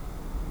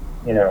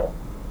 you know,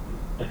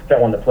 just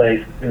fell into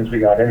place as soon as we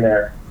got in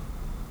there.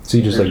 So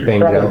you just like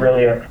banged it out?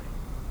 Really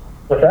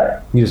what's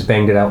that? You just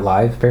banged it out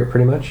live,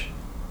 pretty much?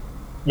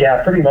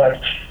 Yeah, pretty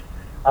much.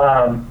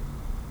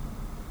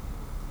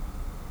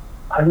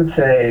 I would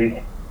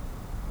say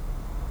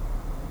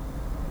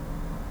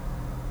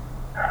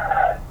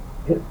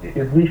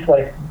at least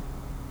like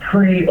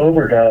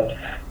pre-overdubs,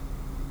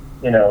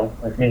 you know,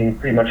 like meaning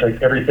pretty much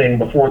like everything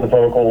before the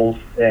vocals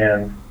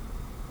and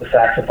the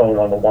saxophone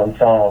on the one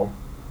song.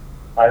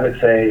 I would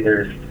say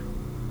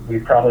we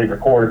probably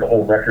recorded the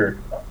whole record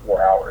in about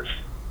 4 hours.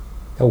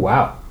 Oh,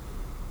 wow.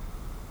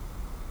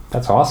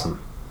 That's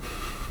awesome.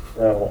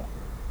 So,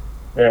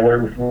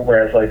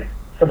 Whereas like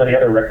some of the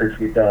other records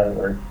we've done,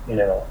 where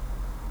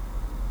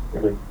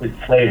we'd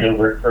slaved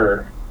over it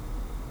for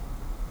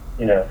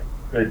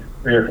good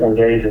 3 or 4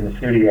 days in the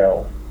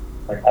studio,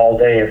 like all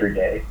day, every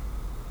day.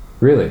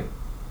 Really?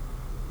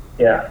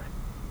 Yeah.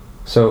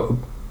 So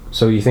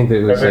you think that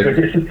it was like...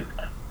 It's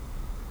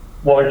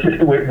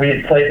just we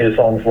had played those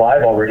songs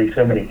live already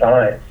so many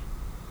times.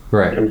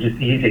 Right. It was just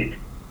easy.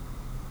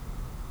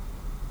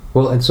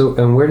 Well,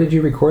 and where did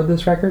you record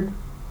this record?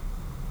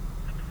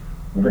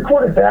 We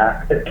recorded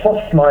that at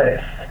Plus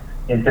Minus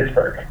in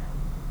Pittsburgh.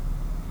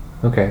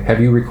 Okay. Have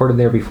you recorded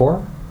there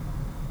before?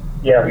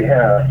 Yeah, we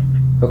have.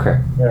 Okay.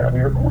 Yeah, we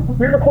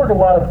recorded a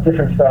lot of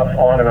different stuff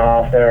on and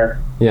off there.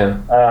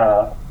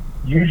 Yeah.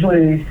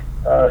 Usually,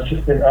 it's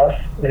just been us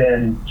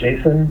and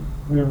Jason,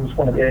 who's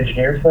one of the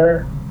engineers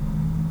there.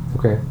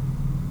 Okay.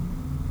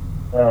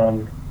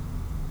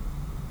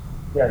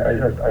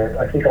 Yeah,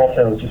 I think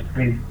also just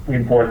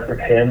we've worked with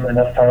him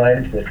enough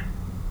times that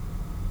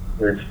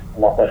there's a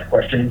lot less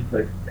questions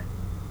that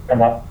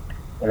come up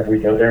whenever we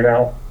go there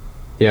now.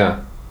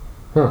 Yeah.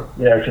 Huh.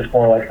 It's just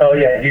more like, oh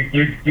yeah,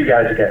 you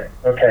guys again.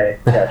 Okay,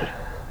 yeah,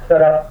 just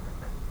set up.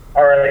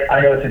 All right,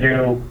 I know what to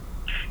do.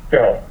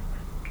 Go.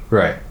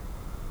 Right.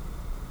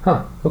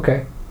 Huh.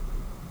 Okay.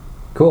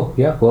 Cool.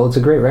 Yeah. Well, it's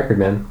a great record,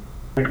 man.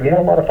 We had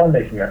a lot of fun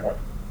making that one.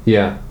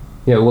 Yeah.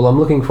 Yeah. Well, I'm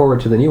looking forward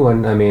to the new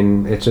one. I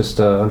mean, it's just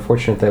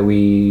unfortunate that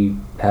we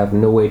have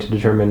no way to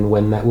determine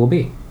when that will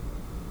be.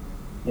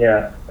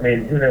 Yeah. I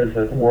mean, who knows?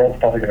 The world's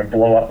probably going to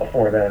blow up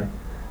before then.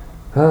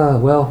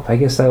 Well, I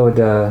guess that would,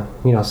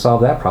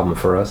 solve that problem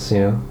for us,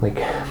 like...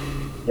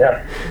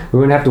 Yeah. We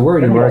wouldn't have to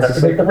worry anymore. We don't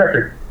have to make the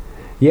record.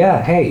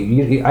 Yeah,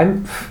 hey,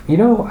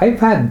 I've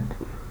had...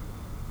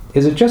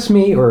 Is it just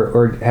me,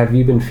 or have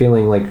you been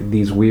feeling, like,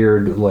 these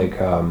weird, like,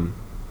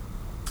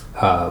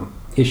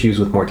 issues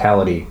with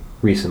mortality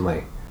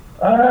recently?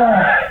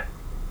 Do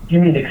you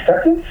mean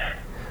acceptance?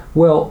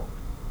 Well,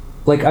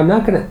 like, I'm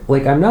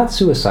not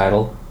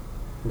suicidal.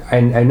 I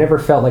never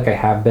felt like I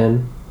have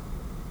been.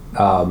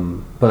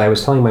 But I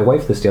was telling my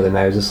wife this the other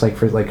night. I was just like,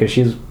 cause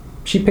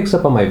she picks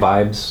up on my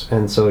vibes,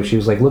 and so she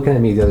was like looking at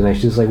me the other night.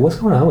 She's just like, "What's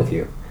going on with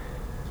you?"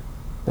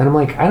 And I'm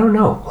like, "I don't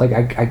know.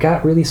 Like, I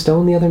got really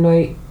stoned the other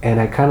night, and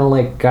I kind of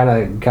like got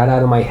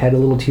out of my head a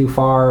little too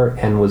far,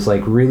 and was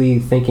like really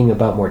thinking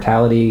about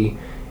mortality,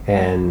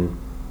 and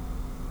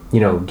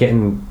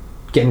getting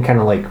kind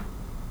of like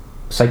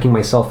psyching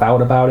myself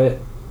out about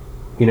it,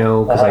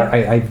 because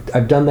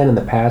I've done that in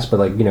the past, but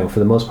like for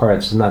the most part,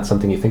 it's just not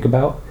something you think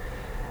about."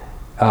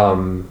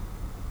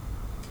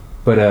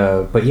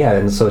 But yeah,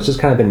 and so it's just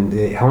kind of been,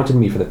 it haunted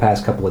me for the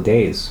past couple of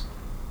days,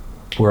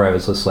 where I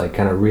was just like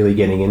kind of really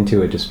getting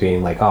into it, just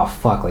being like, oh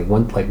fuck, like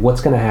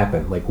what's gonna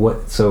happen? Like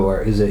what? So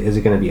is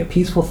it gonna be a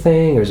peaceful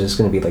thing, or is this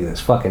gonna be like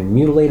this fucking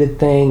mutilated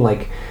thing?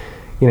 Like,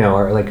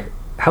 or like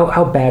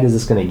how bad is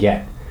this gonna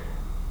get?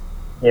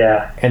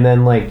 Yeah. And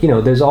then like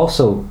there's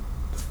also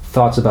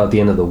thoughts about the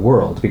end of the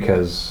world,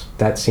 because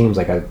that seems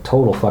like a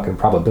total fucking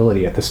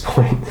probability at this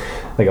point,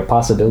 like a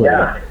possibility.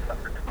 Yeah.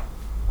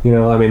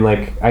 I mean,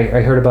 like,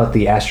 I heard about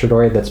the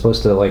asteroid that's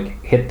supposed to,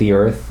 like, hit the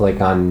Earth, like,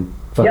 on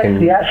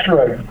fucking... Yes, the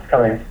asteroid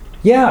coming.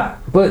 Yeah,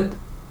 but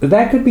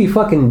that could be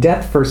fucking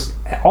death for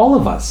all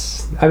of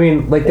us. I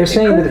mean, like, they're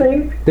saying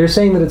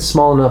that it's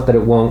small enough that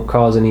it won't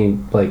cause any,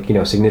 like,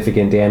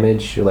 significant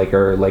damage, or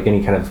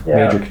any kind of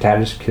major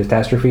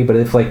catastrophe, but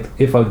if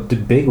a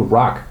big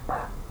rock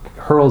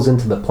hurls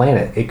into the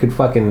planet, it could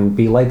fucking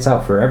be lights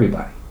out for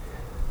everybody.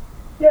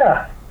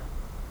 Yeah.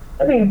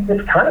 I mean,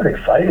 it's kind of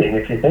exciting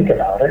if you think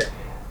about it.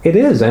 It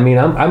is. I mean,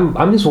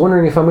 I'm just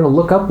wondering if I'm going to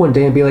look up one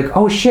day and be like,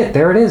 oh shit,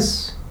 there it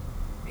is.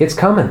 It's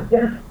coming.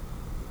 Yeah.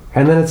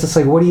 And then it's just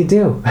like, what do you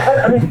do?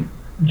 I mean,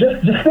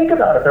 just think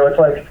about it though. It's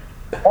like,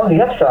 on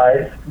the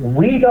upside,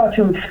 we got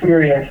to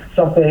experience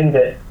something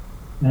that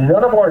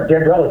none of our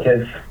dead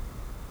relatives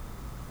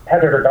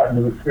have ever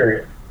gotten to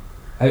experience.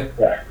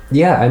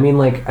 Yeah, I mean,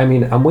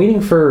 I'm waiting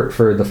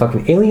for the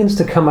fucking aliens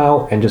to come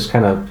out and just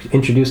kind of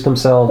introduce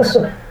themselves,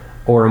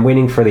 or I'm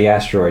waiting for the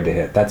asteroid to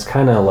hit. That's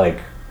kind of like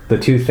the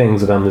two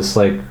things that I'm just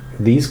like,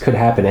 these could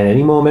happen at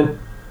any moment,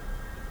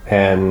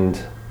 and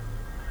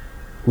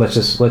let's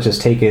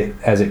just take it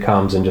as it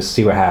comes and just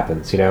see what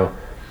happens,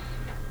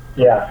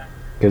 Yeah.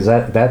 Because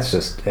that's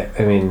just,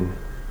 I mean,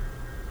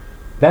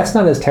 that's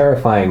not as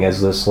terrifying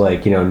as this,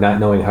 like, not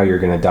knowing how you're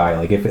gonna die.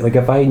 Like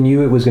if I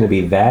knew it was gonna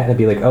be that, I'd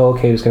be like, oh,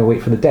 okay, I'm just gonna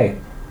wait for the day,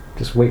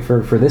 just wait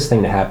for this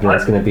thing to happen.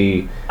 It's gonna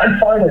be. I'm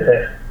fine with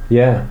it.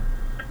 Yeah.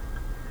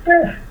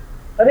 Yeah.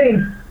 I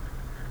mean,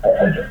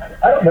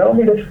 I don't know. I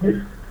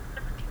mean,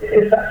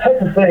 if that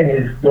type of thing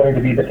is going to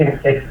be the thing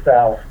that takes us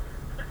out,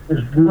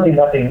 there's really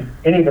nothing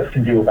any of us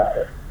can do about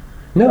it.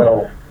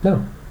 No.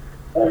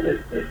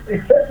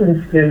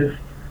 Acceptance is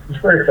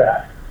very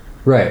fast.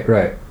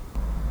 Right.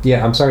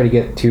 Yeah, I'm sorry to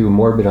get too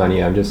morbid on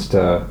you. I'm just.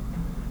 This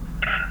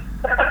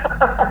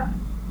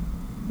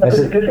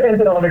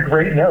ended on a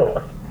great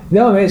note.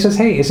 No, I mean, it's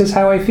just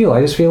how I feel. I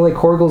just feel like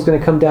Korgul's going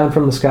to come down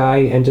from the sky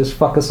and just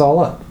fuck us all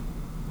up.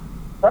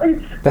 Right?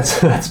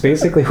 That's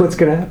basically what's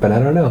going to happen. I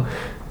don't know.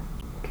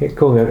 Okay,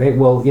 cool, man. Hey,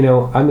 well,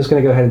 I'm just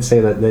going to go ahead and say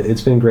that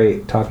it's been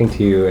great talking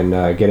to you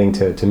and getting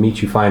to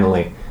meet you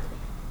finally.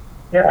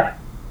 Yeah.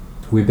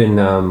 We've been,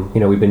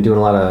 we've been doing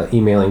a lot of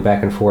emailing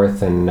back and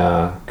forth and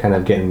kind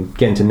of getting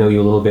to know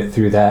you a little bit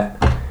through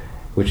that,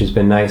 which has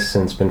been nice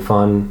and it's been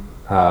fun.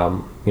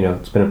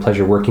 It's been a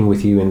pleasure working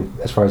with you, and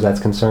as far as that's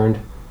concerned.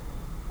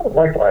 Oh,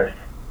 likewise.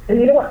 And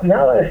you know what?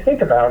 Now that I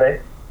think about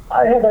it,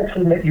 I have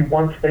actually met you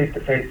once face to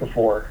face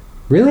before.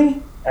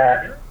 Really?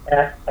 At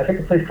I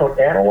think a place called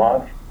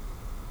Analog.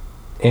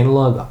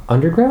 Analog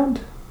Underground?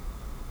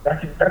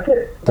 That's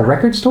it. The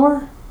record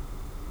store?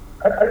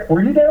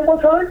 Were you there one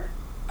time?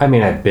 I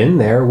mean, I've been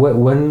there.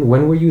 When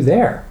were you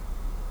there?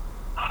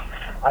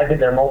 I've been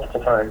there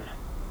multiple times.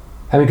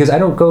 I mean, because I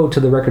don't go to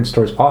the record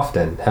stores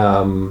often.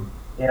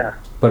 Yeah.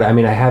 But I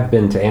mean, I have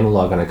been to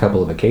Analog on a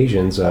couple of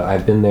occasions.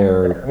 I've been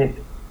there I mean,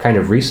 kind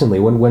of recently.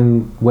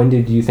 When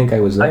did you think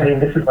I was there? I mean,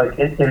 this is like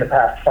in the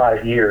past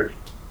 5 years.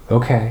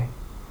 Okay.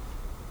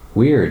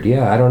 Weird.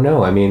 Yeah, I don't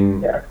know. I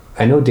mean, Yeah.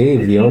 I know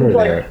Dave, the owner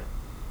there.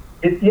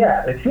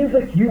 It seems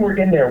like you were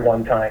in there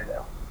one time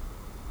though.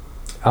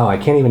 Oh, I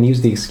can't even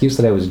use the excuse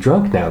that I was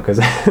drunk now, because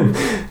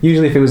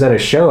usually if it was at a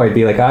show, I'd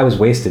be like, I was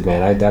wasted,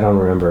 man. I don't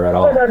remember at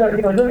all. No.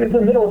 It was in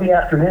the middle of the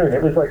afternoon.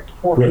 It was like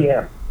 4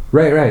 p.m.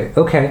 Right.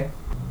 Okay.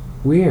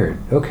 Weird.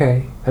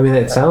 Okay. I mean,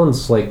 it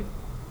sounds like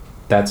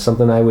that's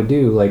something I would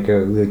do. Like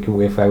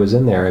if I was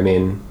in there. I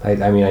mean,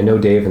 I know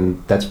Dave,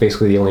 and that's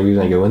basically the only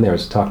reason I go in there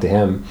is to talk to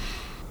him.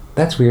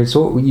 That's weird.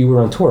 So you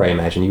were on tour, I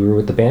imagine. You were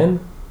with the band?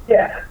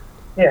 Yeah.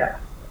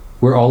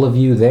 Were all of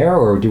you there,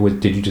 or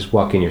did you just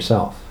walk in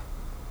yourself?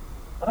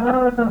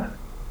 No.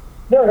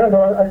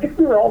 I think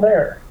we were all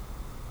there.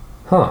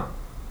 Huh.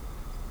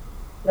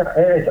 Yeah,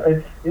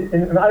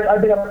 and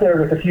I've been up there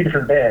with a few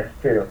different bands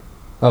too.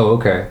 Oh,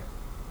 okay.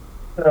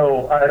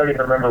 So I don't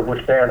even remember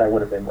which band I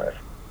would have been with.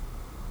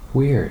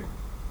 Weird.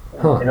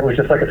 Huh. And it was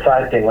just like a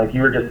side thing. Like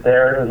you were just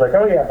there, and it was like,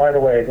 oh yeah, by the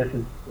way, this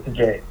is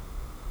Jay.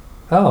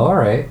 Oh, all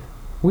right.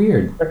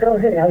 Weird. Like, oh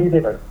hey, how you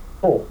doing?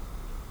 Cool.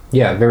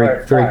 Yeah,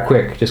 very Right.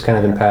 quick, just kind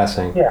of in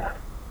passing. Yeah.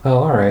 Oh,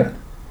 all right.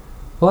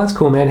 Well, that's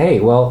cool, man. Hey,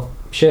 well,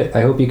 shit.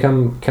 I hope you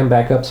come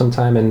back up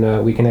sometime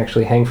and we can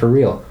actually hang for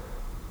real.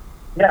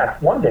 Yeah,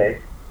 one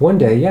day One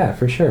day, yeah,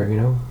 for sure.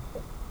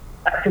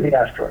 after the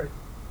asteroid.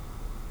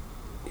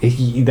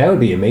 That would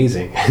be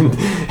amazing.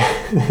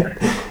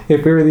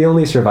 If we were the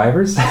only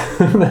survivors.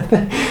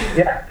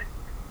 Yeah.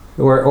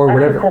 or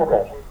whatever. After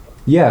Coral.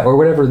 Yeah, or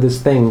whatever this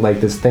thing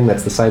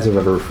that's the size of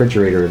a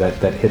refrigerator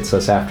that hits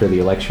us after the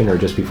election or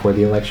just before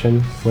the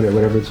election,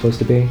 whatever it's supposed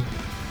to be.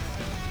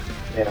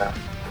 Yeah.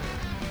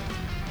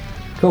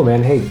 Cool,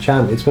 man. Hey,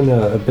 John, it's been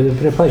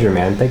a pleasure,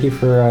 man. Thank you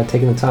for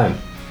taking the time.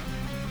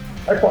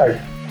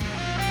 Likewise.